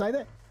 but did I say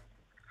that?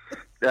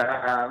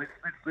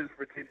 Let's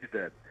pretend you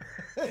did.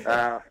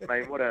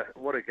 Mate, what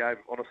a game.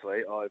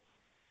 Honestly, I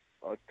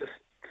just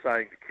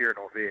saying to Kieran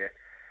off air,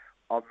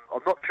 I'm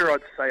not sure I'd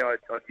say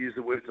I'd use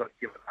the words I'd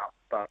given up,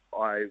 but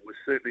I was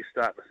certainly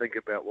starting to think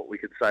about what we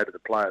could say to the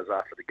players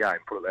after the game.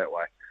 Put it that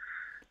way.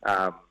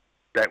 I've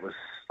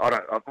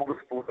always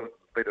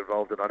been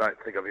involved, and I don't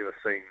think I've ever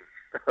seen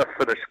a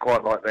finish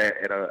quite like that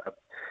and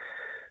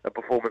a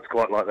performance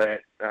quite like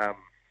that.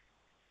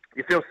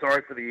 You feel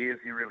sorry for the Ears,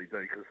 you really do,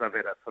 because they've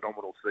had a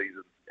phenomenal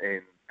season,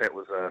 and that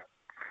was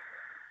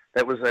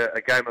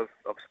a game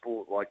of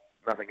sport like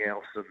nothing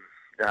else, and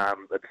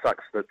it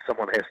sucks that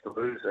someone has to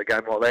lose a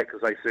game like that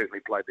because they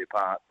certainly played their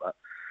part. But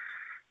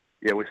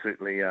yeah, we're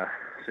certainly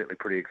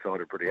pretty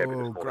excited, pretty happy this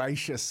morning.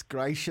 Gracious,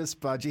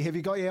 Budgie. Have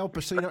you got your El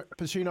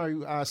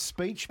Pacino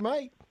speech,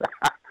 mate?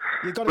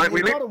 You've got to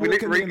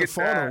walk in there in the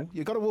final.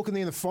 You've got to walk in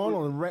there in the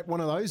final and rap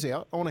one of those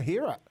out. I want to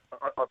hear it.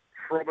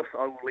 promise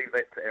I will leave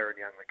that to Aaron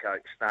Young, the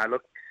coach. No,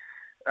 look,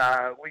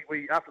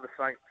 we after the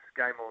Saints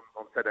game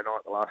on Saturday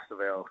night, the last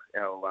of our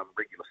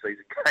regular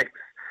season games,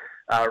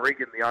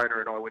 Regan, the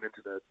owner, and I went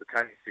into the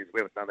training centre.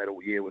 We haven't done that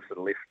all year. We've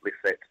sort of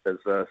left that as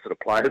a sort of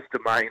players'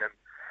 domain, and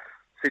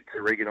said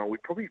to Regan, we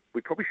probably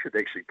should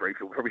actually brief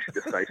him. We probably should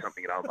just say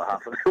something on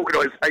behalf of the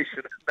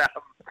organisation.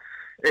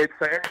 And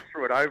so Aaron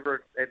threw it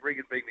over, and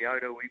Regan being the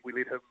owner, we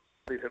let him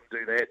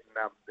do that.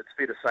 And it's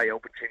fair to say Al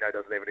Pacino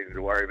doesn't have anything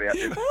to worry about.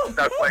 There's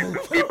no way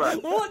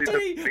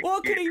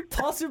What could he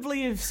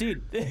possibly have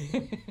said?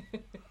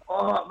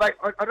 Oh, mate,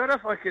 I don't know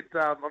if I could.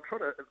 I'm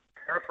trying to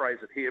paraphrase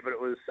it here, but it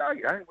was,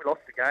 we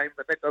lost the game,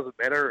 but that doesn't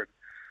matter.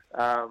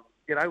 And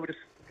we're just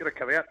going to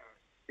come out.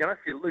 And, if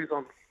you lose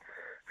on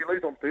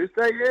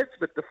Thursday, it's a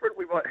bit different.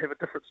 We might have a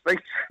different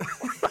speech.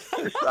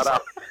 Shut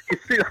up. You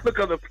see the look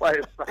on the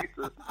players'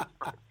 faces.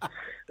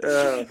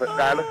 But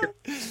no, look,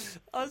 it's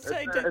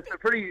a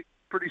pretty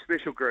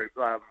special group.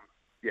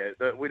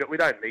 We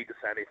don't need to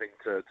say anything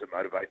to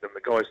motivate them.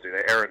 The guys do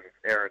that.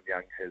 Aaron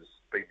Young has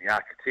been the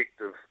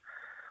architect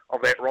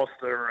of that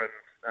roster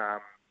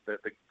and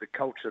the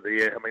culture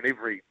there. I mean,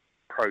 every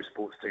pro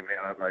sports team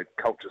now,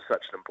 culture is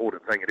such an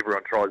important thing, and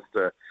everyone tries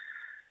to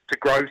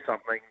grow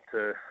something.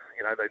 They're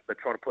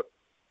trying to put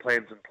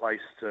plans in place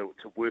to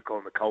work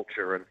on the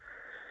culture, and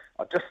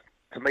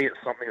to me,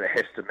 it's something that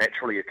has to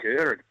naturally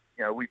occur.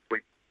 And we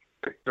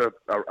picked a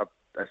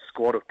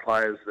squad of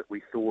players that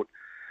we thought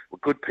were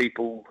good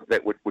people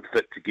that would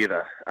fit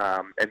together.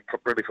 And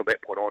really, from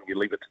that point on, you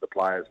leave it to the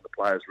players, and the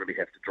players really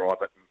have to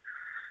drive it.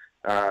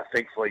 And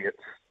thankfully,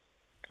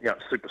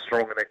 it's super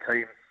strong in that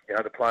team.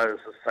 The players.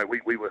 So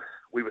we were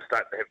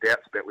starting to have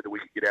doubts about whether we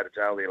could get out of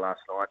jail there last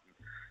night. And,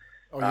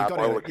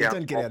 you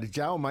didn't get out of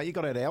jail, mate. You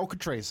got out of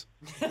Alcatraz.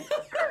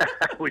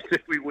 we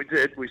did.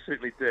 We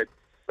certainly did.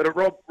 But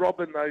Rob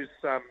in those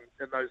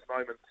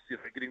moments,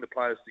 getting the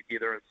players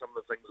together, and some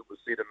of the things that were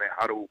said in that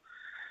huddle,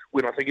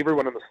 when I think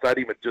everyone in the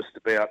stadium had just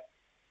about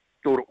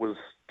thought it was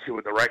two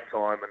in the rack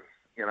time, and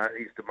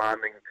he's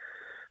demanding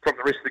from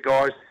the rest of the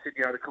guys. He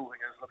said, the cool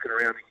thing is looking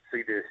around, you can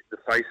see the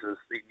faces.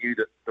 He knew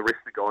that the rest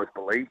of the guys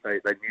believed.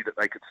 They knew that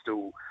they could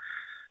still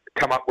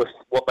come up with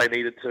what they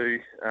needed to.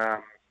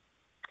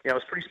 It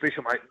was pretty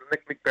special, mate.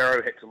 Nick Barrow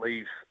had to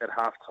leave at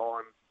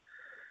half-time.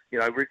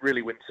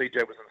 Really when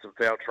CJ was in some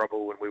foul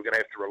trouble and we were going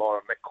to have to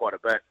rely on Nick quite a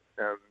bit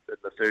in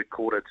the third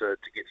quarter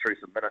to get through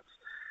some minutes.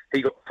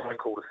 He got the phone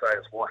call to say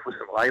his wife was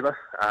in labour.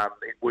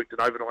 He'd worked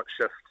an overnight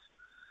shift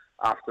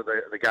after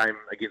the game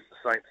against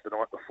the Saints the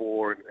night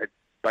before and had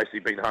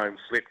basically been home,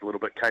 slept a little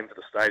bit, came to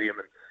the stadium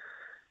and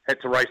had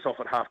to race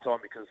off at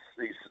half-time because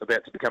he's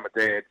about to become a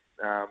dad.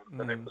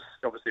 And it was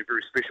obviously a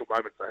very special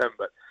moment for him,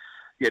 but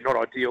not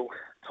ideal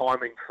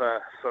timing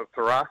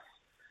for us.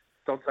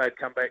 Dante had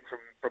come back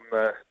from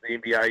the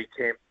NBA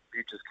camp,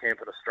 Futures camp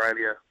in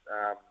Australia.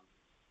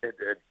 Had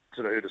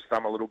sort of hurt his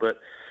thumb a little bit,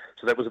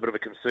 so that was a bit of a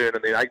concern.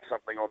 And then ate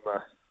something on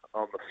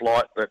the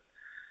flight that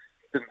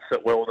didn't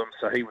sit well with him,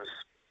 so he was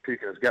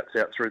puking his guts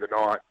out through the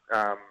night.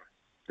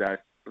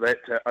 That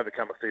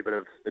overcome a fair bit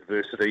of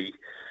adversity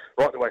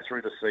right the way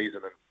through the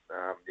season,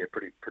 and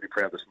pretty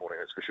proud this morning,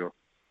 that's for sure.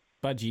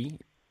 Budgie,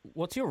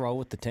 what's your role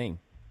with the team?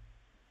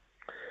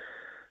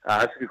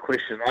 That's a good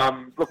question.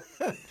 Look,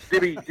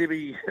 Debbie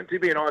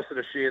and I sort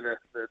of share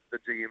the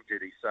GM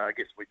duty, so I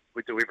guess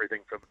we do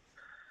everything from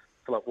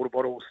fill up water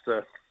bottles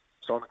to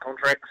sign the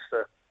contracts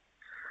to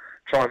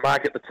try and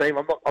market the team.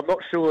 I'm not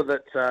sure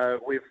that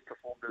we've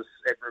performed as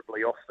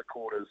admirably off the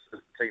court as the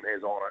team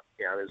has on it.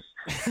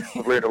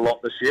 We've learned a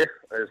lot this year.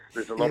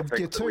 There's a lot of things.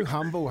 You're too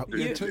humble.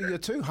 You're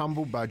too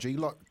humble, Budgie.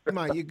 Look,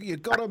 mate, you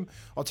got to.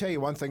 I'll tell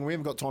you one thing. We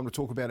haven't got time to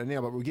talk about it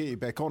now, but we'll get you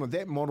back on it.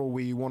 That model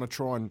where you want to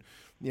try and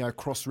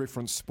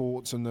cross-reference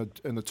sports and the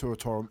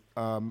Tuatara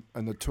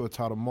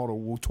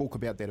model. We'll talk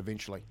about that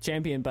eventually.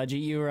 Champion,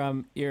 Budgie,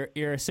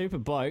 you're a super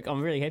bloke.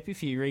 I'm really happy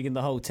for you, Regan,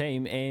 the whole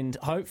team, and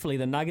hopefully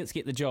the Nuggets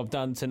get the job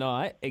done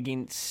tonight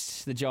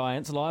against the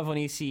Giants, live on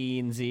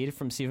SENZ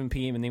from 7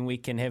 p.m, and then we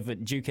can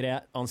duke it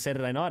out on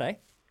Saturday night, eh?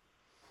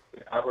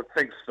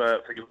 Thanks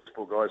for your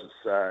support, guys.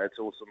 It's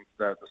awesome.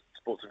 The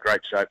sport's in great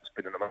shape. It's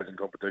been an amazing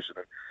competition,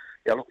 and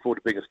I look forward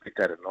to being a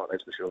spectator tonight.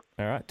 That's for sure.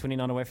 All right,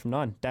 29 away from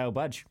 9. Dale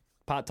Budge.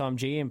 Part-time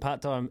GM,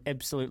 part-time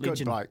absolute legend.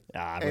 Good bloke.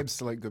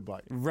 Absolute good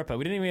bloke. Ripper.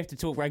 We didn't even have to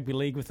talk rugby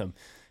league with him.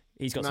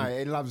 He's got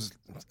he loves...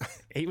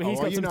 He's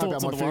got some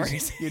thoughts on the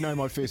Warriors. You know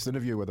my first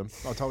interview with him.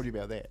 I told you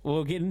about that.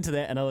 We'll get into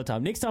that another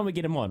time. Next time we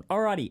get him on.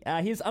 Alrighty,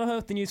 here's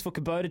Unearth the News for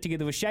Kubota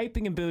together with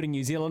Shaping and Building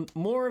New Zealand.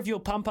 More of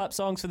your pump-up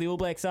songs for the All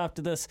Blacks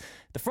after this.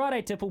 The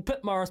Friday tipple,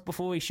 Pip Morris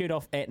before we shoot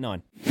off at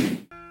 9.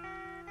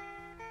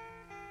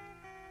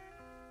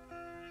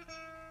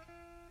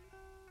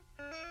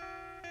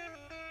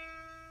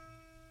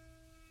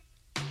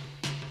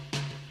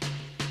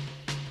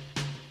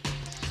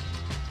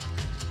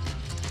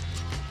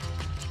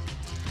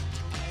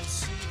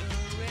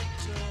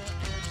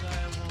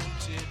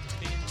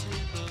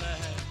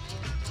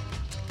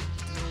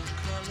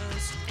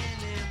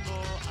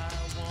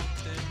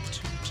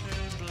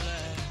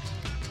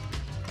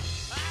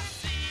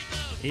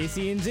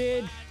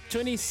 SENZ,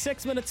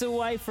 26 minutes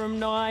away from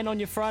 9 on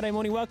your Friday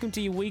morning. Welcome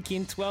to your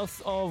weekend,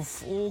 12th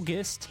of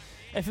August.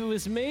 If it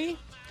was me,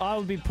 I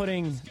would be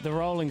putting the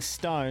Rolling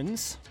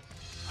Stones.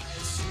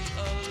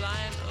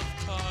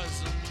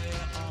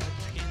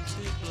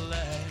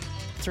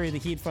 Through the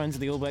headphones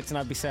of the All Blacks, and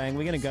I'd be saying,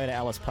 we're going to go to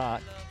Ellis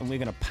Park and we're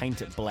going to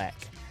paint it black.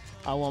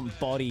 I want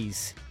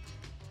bodies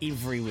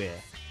everywhere.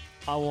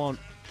 I want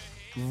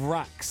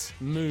rucks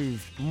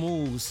moved,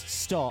 mauls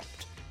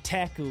stopped,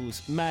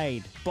 tackles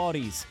made,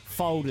 bodies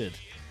folded.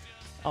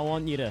 I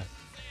want you to...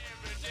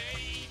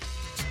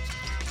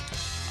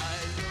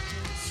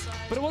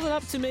 But it wasn't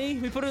up to me.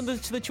 We put it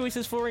into the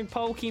Choices Flooring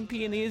poll,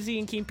 Kempy, and the Izzy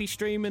and Kempy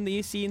stream in the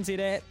SENZ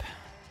app.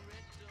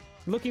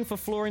 Looking for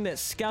flooring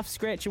that's scuff,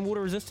 scratch and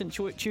water resistant?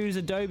 Choose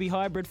Adobe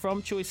Hybrid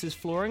from Choices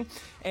Flooring.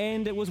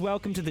 And it was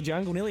Welcome to the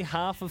Jungle. Nearly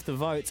half of the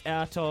votes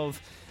out of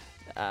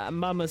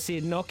Mama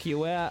Said Knock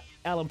You Out,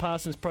 Alan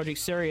Parsons' Project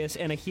Sirius,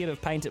 and ahead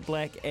of Paint It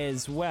Black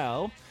as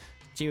well.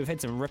 Gee, we've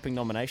had some ripping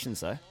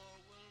nominations though.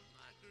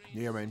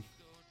 Yeah, I mean,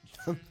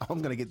 I'm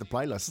going to get the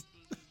playlist.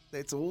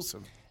 That's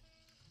awesome.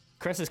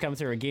 Chris has come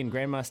through again,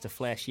 Grandmaster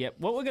Flash. Yep.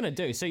 What we're going to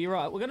do, so you're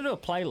right, we're going to do a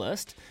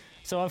playlist.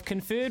 So I've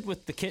conferred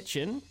with the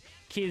kitchen.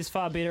 Kia's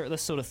far better at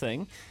this sort of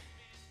thing.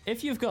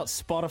 If you've got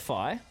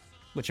Spotify,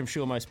 which I'm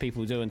sure most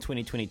people do in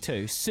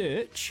 2022,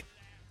 search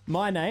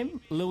my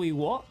name, Louis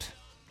Watt,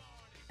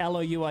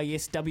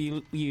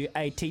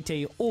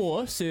 LOUISWATT,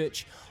 or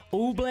search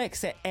All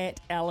Blacks at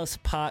Ellis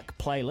Park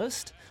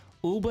playlist,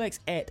 All Blacks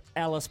at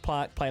Ellis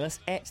Park playlist,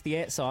 at the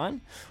 @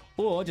 sign,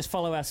 or just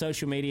follow our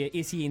social media,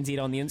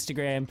 SENZ on the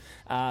Instagram,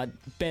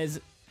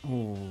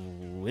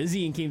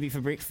 Izzy and Kempy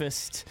for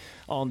breakfast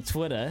on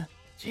Twitter.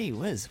 Gee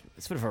whiz,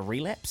 it's a bit of a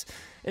relapse.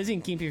 Izzy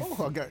and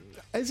Kempy.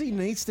 Izzy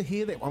needs to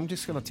hear that one. I'm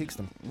just going to text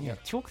him. Yeah,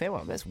 chalk that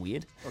one. That's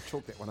weird. I'll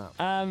chalk that one up.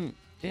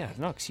 Yeah,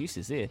 no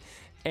excuses there.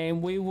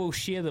 And we will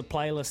share the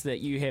playlist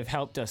that you have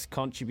helped us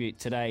contribute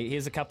today.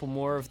 Here's a couple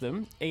more of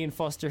them. Ian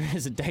Foster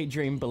is a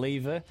daydream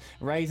believer.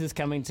 Razors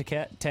coming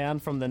to town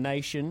from the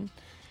nation.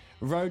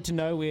 Road to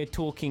Nowhere,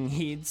 Talking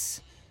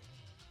Heads.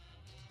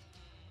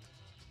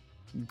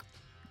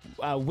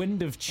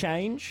 Wind of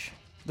Change.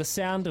 The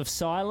Sound of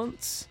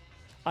Silence.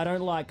 I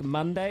Don't Like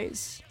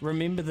Mondays.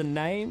 Remember the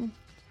Name.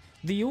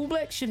 The All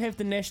Blacks should have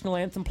the national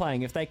anthem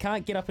playing. If they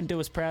can't get up and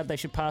do us proud, they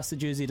should pass the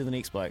jersey to the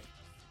next bloke.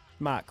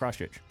 Mark,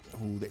 Christchurch.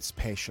 Oh, that's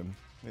passion.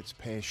 That's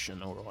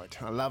passion, all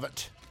right. I love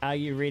it. Are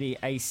you ready?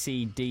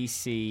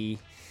 AC/DC.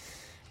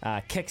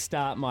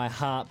 Kickstart My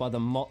Heart by the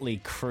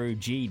Motley Crue.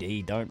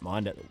 GD, don't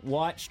mind it.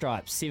 White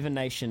Stripes, Seven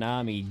Nation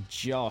Army.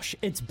 Josh.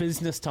 It's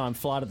Business Time.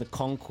 Flight of the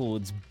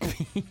Conchords.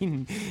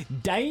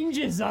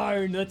 Danger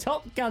Zone. The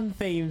Top Gun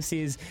theme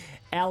says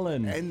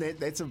Alan. And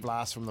that's a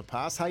blast from the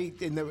past. Hey,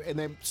 in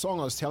that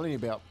song I was telling you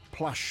about,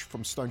 Plush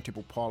from Stone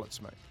Temple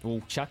Pilots, mate.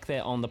 We'll chuck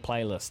that on the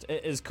playlist.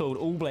 It is called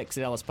All Blacks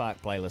at Ellis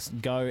Park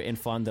playlist. Go and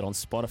find it on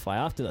Spotify.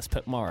 After this,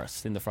 Pip Morris,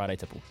 then the Friday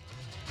Tipple.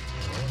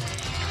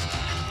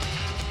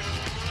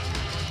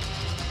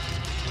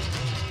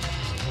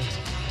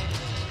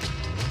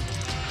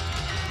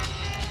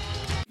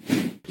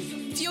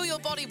 Fuel your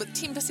body with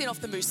 10% off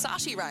the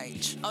Musashi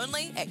range,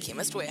 only at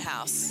Chemist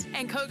Warehouse.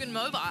 And Kogan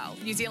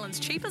Mobile, New Zealand's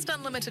cheapest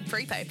unlimited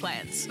prepaid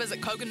plans.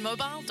 Visit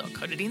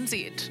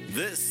koganmobile.co.nz.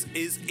 This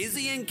is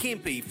Izzy and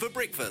Kempy for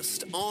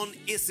breakfast on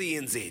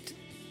SENZ.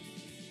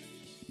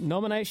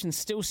 Nominations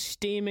still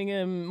steaming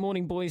in.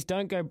 Morning, boys.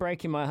 Don't Go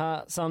Breaking My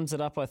Heart sums it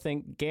up, I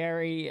think.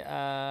 Gary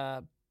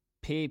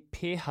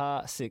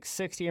Peha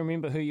 660.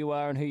 Remember who you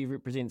are and who you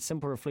represent.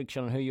 Simple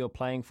reflection on who you're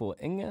playing for.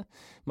 Inga.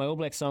 My All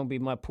Black song be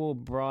My Poor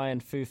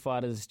Brian, Foo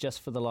Fighters,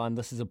 just for the line.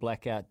 This is a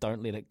blackout.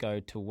 Don't let it go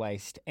to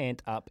waste.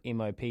 Ant up.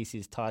 MOP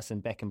says Tyson.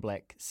 Back in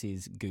Black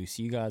says Goose.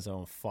 You guys are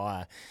on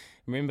fire.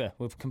 Remember,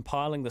 we're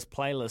compiling this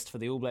playlist for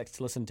the All Blacks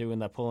to listen to when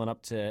they're pulling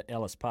up to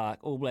Ellis Park.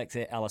 All Blacks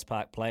at Ellis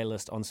Park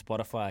playlist on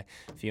Spotify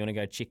if you want to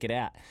go check it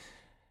out.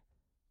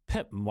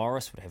 Pip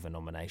Morris would have a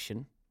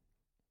nomination.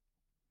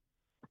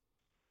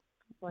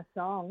 My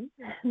song.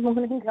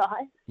 Morning,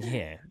 guys.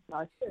 Yeah.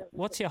 No,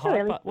 What's your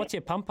really What's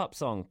your pump up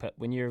song, Pip?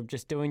 When you're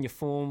just doing your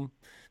form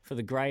for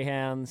the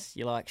Greyhounds,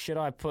 you're like, should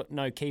I put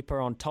No Keeper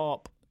on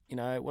top? You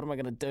know, what am I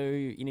going to do?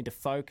 You need to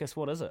focus.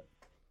 What is it?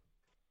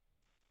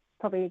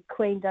 Probably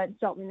Queen, Don't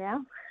Stop Me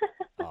Now.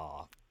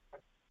 Oh,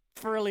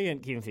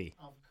 brilliant, Kempy.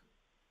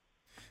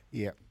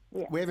 Yeah.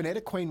 We haven't had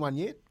a Queen one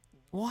yet.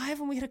 Why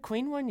haven't we had a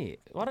Queen one yet?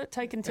 Why did it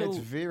take until... It's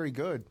very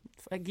good.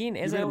 Again,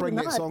 You're as going to bring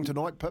that No. song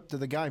tonight, Pip, to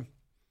the game.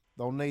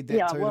 They'll need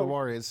that the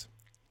Warriors.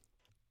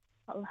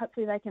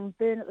 Hopefully they can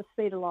burn at the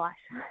speed of light.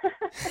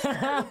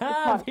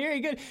 Very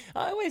good.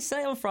 I always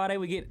say on Friday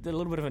we get a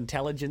little bit of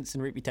intelligence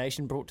and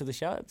reputation brought to the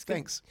show. It's good.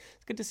 Thanks.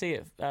 It's good to see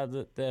it,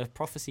 the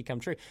prophecy come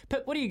true.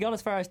 Pip, what do you got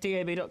as far as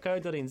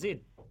tab.co.nz?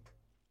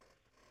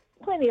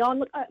 Plenty on.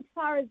 Look, as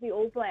far as the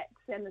All Blacks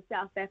and the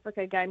South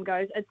Africa game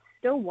goes, it's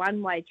still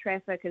one-way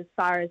traffic as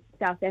far as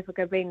South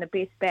Africa being the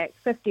best back.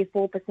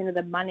 54% of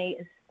the money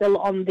is still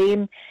on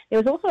them.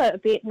 There was also a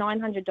bet,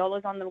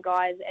 $900 on them,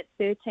 guys, at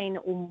 13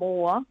 or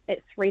more at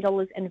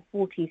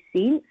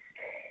 $3.40.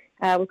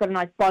 We've got a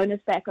nice bonus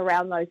back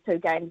around those two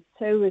games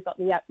too. We've got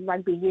the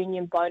rugby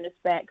union bonus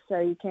back, so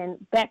you can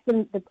back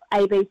them, the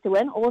ABs to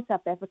win, or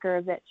South Africa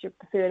if that's your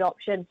preferred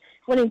option.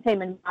 Winning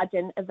team and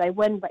margin, if they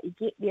win but you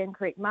get the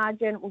incorrect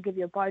margin, we'll give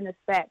you a bonus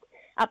back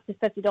up to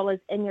 $50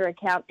 in your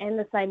account, and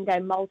the same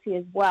game multi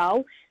as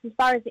well. As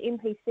far as the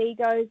NPC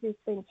goes, there's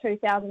been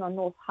 2,000 on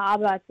North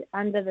Harbour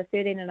under the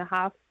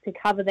 13.5 to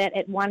cover that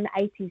at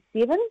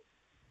 187.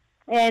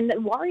 And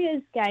the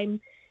Warriors game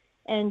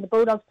and the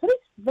Bulldogs pretty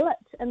split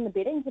in the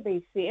betting, to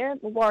be fair.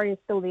 The Warriors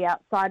still the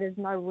outsiders,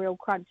 no real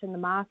crunch in the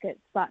markets.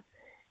 But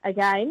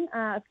again,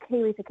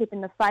 Kiwis are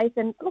keeping the faith.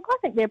 And look, I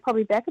think they're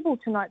probably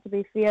backable tonight, to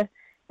be fair,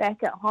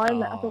 back at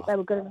home. I thought they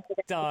were good enough to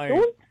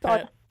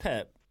get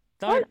Pip,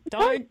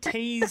 don't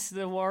tease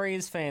the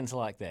Warriors fans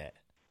like that.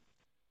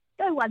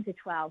 Go 1 to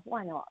 12.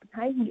 Why not?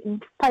 Hey, you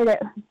can pay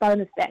that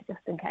bonus back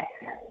just in case.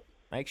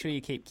 Make sure you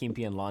keep Kempy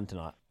in line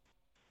tonight.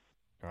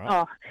 All right?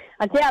 Oh,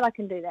 I doubt I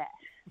can do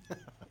that.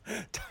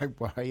 Don't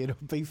worry, it'll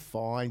be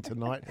fine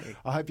tonight.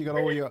 I hope you got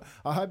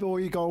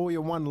all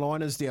your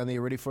one-liners down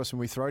there ready for us when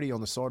we throw to you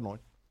on the sideline.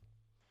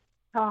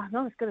 Oh,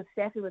 not as good as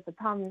Staffy with the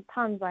puns,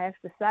 I have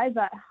to say,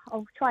 but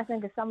I'll try to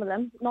think of some of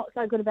them. Not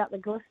so good about the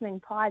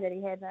glistening pie that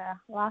he had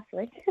last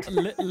week.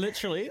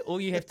 Literally, all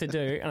you have to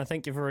do, and I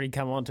think you've already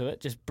come onto it,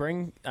 just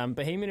bring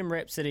Bohemian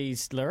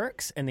Rhapsody's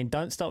lyrics, and then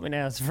Don't Stop Me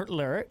Now's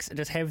lyrics, and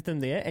just have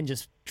them there, and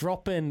just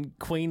drop in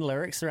Queen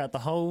lyrics throughout the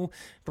whole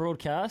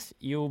broadcast.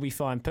 You'll be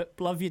fine. Pip,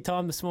 love your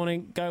time this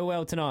morning. Go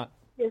well tonight.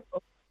 Yes.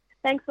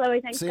 Thanks,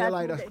 Louie. Thanks, See you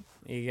later.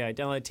 There you go.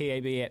 Download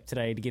TAB app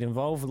today to get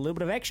involved with a little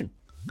bit of action.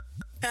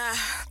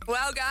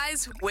 Well,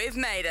 guys, we've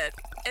made it.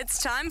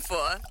 It's time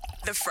for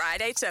the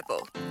Friday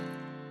Tipple.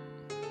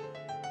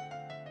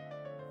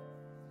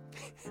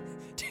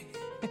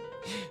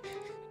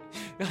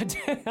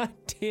 I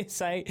dare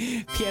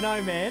say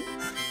Piano Man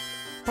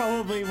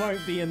probably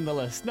won't be in the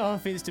list. No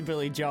offence to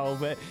Billy Joel,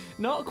 but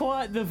not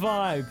quite the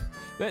vibe.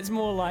 That's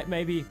more like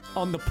maybe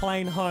on the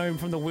plane home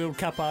from the World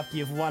Cup after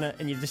you've won it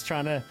and you're just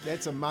trying to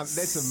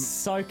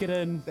soak it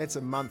in. That's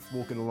a month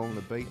walking along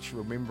the beach.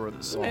 Remember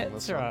the song.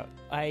 That's right.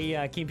 Hey,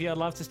 Kempy, I'd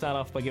love to start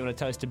off by giving a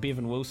toast to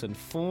Bevan Wilson,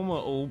 former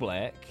All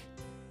Black.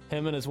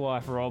 Him and his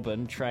wife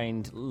Robin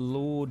trained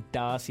Lord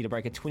Darcy to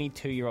break a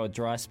 22-year-old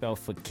dry spell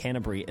for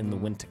Canterbury in the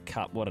Winter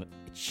Cup. What a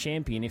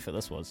champion effort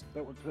this was.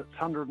 That was its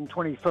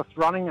 125th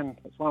running, and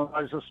it's one of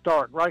those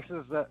historic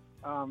races that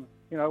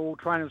all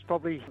trainers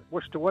probably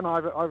wish to win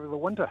over the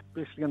winter,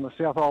 especially in the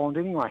South Island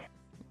anyway.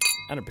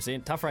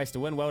 100%. Tough race to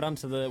win. Well done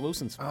to the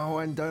Wilsons. Oh,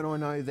 and don't I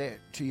know that,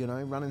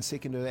 running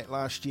second to that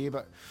last year,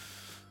 but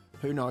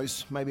who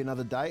knows, maybe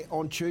another day.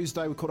 On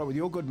Tuesday, we caught up with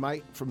your good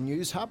mate from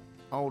News Hub,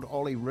 old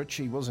Ollie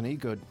Ritchie. Wasn't he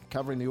good?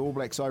 Covering the All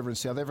Blacks over in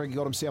South Africa. He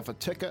got himself a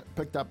ticket,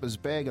 picked up his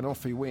bag, and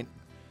off he went.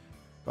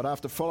 But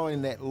after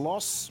following that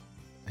loss,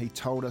 he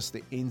told us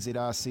the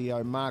NZR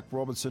CEO, Mark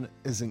Robinson,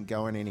 isn't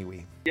going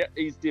anywhere. Yeah,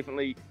 he's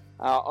definitely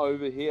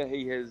over here.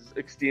 He has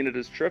extended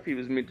his trip. He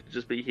was meant to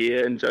just be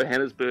here in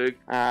Johannesburg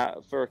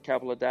for a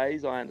couple of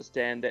days. I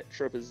understand that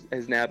trip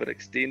has now been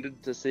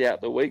extended to see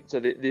out the week,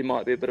 so there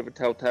might be a bit of a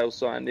telltale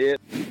sign there.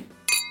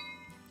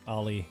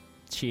 Ollie,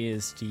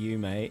 cheers to you,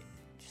 mate.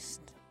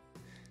 Just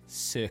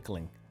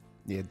circling.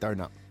 Yeah,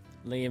 donut.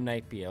 Liam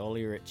Napier,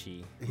 Ollie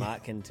Ritchie,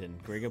 Mark Hinton,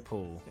 Gregor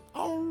Poole.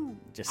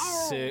 Just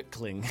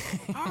circling.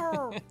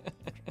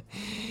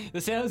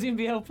 The Sales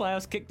NBL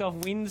playoffs kicked off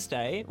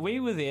Wednesday. We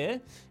were there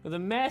with a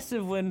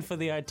massive win for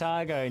the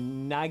Otago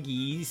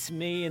Nuggies.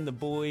 Me and the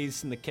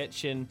boys in the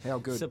kitchen. How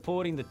good.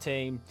 Supporting the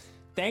team.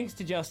 Thanks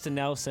to Justin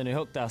Nelson who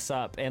hooked us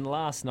up. And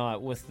last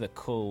night with the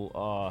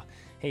cool,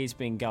 he's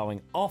been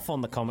going off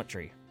on the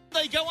commentary.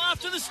 They go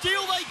after the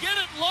steal. They get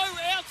it low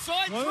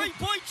outside. What?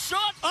 3-point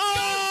shot.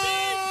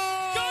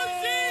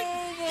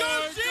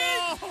 Goes in.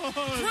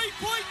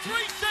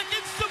 3.3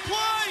 seconds to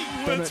play.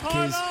 We're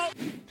tied up.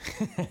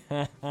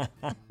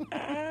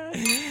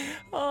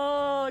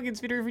 Oh, it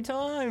gets better every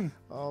time.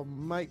 Oh,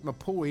 mate, my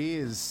poor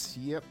ears.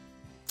 Yep.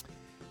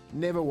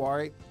 Never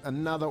worry.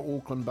 Another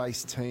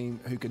Auckland-based team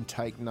who can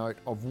take note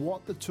of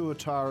what the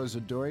Tuataras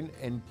are doing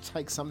and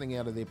take something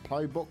out of their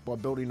playbook by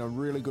building a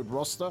really good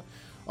roster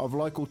of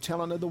local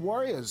talent are the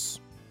Warriors.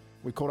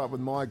 We caught up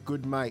with my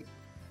good mate.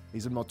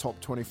 He's in my top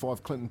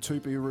 25, Clinton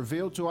Tupou, who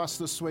revealed to us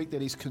this week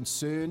that he's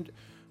concerned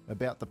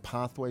about the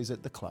pathways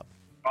at the club.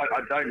 I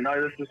don't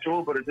know this for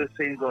sure, but it just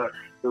seems like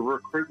the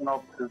recruitment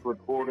officers we've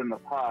brought in the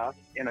past,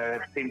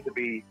 seem to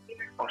be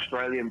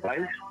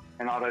Australian-based,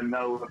 and I don't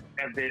know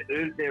if they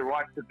earned their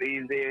right to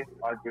be there.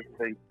 I just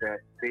think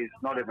that there's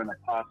not even a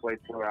pathway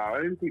for our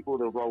own people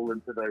to roll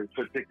into those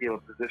particular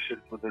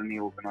positions within the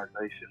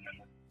organisation.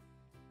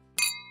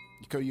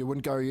 You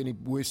wouldn't go any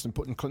worse than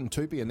putting Clinton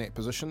Tupou in that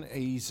position.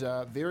 He's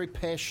very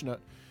passionate,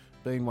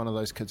 being one of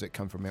those kids that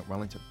come from Mount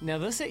Wellington. Now,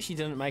 this actually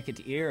didn't make it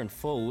to air in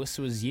full. This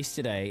was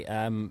yesterday.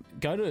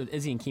 Go to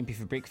Izzy and Kempy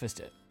for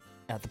breakfast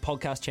the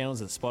podcast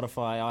channels at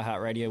Spotify,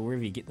 iHeartRadio,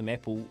 wherever you get them,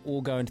 Apple,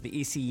 or go into the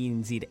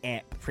SENZ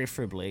app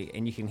preferably,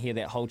 and you can hear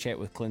that whole chat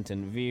with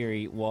Clinton.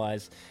 Very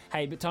wise.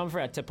 Hey, but time for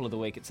our tipple of the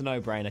week. It's a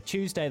no-brainer.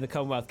 Tuesday, the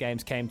Commonwealth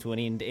Games came to an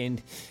end,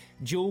 and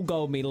dual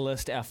gold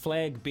medalist, our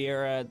flag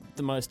bearer,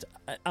 the most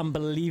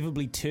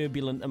unbelievably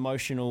turbulent,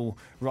 emotional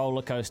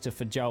roller coaster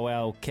for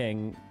Joelle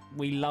King.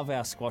 We love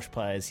our squash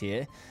players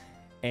here,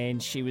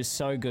 and she was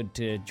so good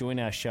to join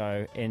our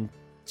show, and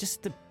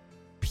just the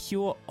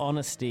pure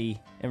honesty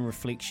and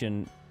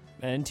reflection,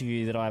 an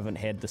interview that I haven't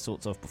had the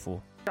sorts of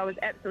before. I was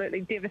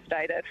absolutely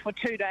devastated for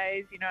 2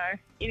 days. You know,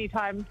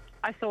 anytime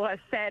I saw a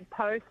sad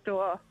post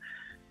or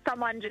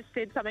someone just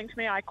said something to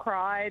me, I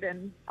cried,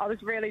 and I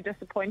was really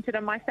disappointed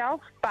in myself.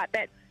 But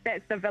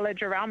that's the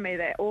village around me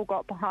that all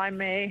got behind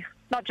me,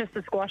 not just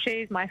the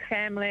squashies, my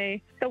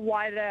family, the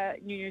wider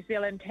New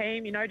Zealand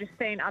team, you know, just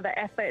seeing other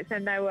athletes,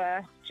 and they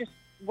were just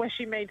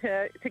wishing me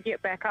to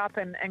get back up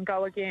and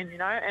go again, you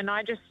know. And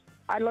I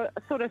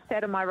sort of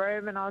sat in my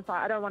room and I was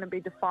like, I don't want to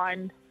be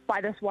defined by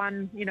this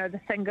one, you know,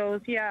 the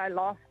singles. Yeah, I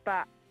lost,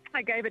 but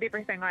I gave it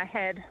everything I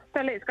had.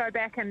 So let's go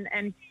back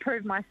and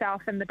prove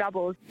myself in the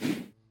doubles.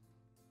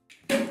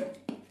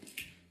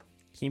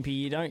 Kempi,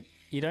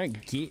 you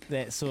don't get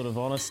that sort of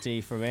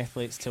honesty from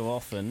athletes too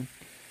often.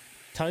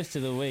 Toast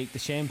of the week, the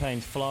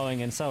champagne's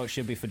flowing, and so it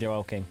should be for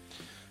Joelle King.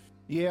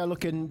 Yeah,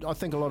 look, and I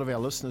think a lot of our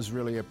listeners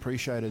really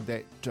appreciated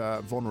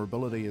that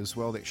vulnerability as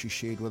well that she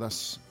shared with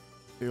us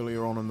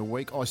earlier on in the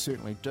week. I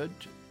certainly did.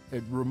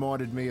 It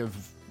reminded me of,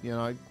 you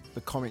know,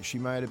 the comment she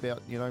made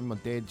about, you know, my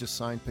dad just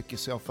saying pick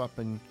yourself up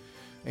and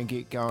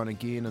get going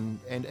again,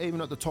 and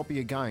even at the top of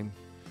your game,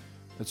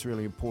 it's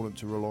really important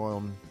to rely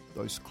on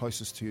those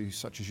closest to you,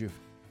 such as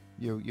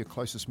your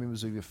closest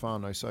members of your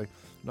whānau. So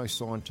no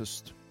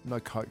scientist, no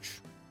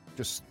coach,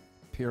 just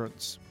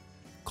parents'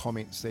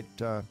 comments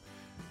that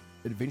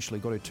it eventually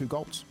got her 2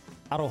 golds.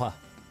 Aroha.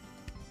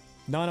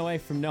 9 away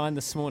from 9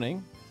 this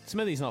morning.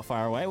 Smithy's not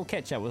far away. We'll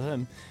catch up with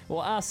him.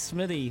 We'll ask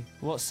Smithy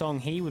what song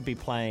he would be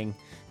playing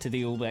to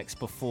the All Blacks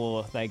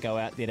before they go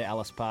out there to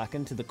Ellis Park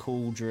into the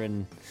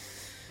cauldron.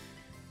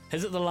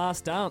 Is it the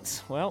last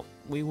dance? Well,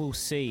 we will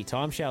see.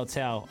 Time shall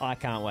tell. I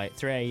can't wait.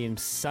 3 a.m.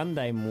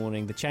 Sunday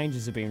morning. The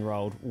changes have been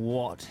rolled.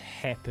 What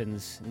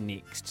happens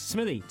next?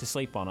 Smithy to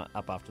sleep on it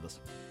up after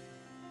this.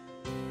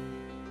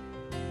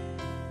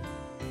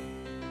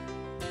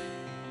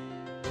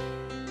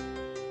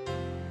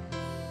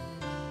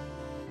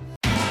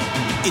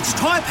 It's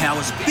Tyre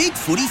Power's Big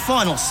Footy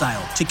Final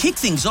Sale. To kick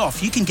things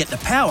off, you can get the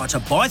power to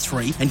buy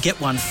 3 and get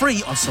 1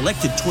 free on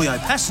selected Toyo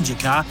passenger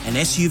car and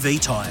SUV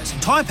tyres.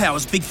 Tyre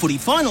Power's Big Footy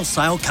Final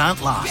Sale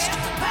can't last.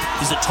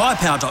 Visit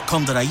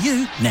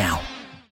tyrepower.com.au now.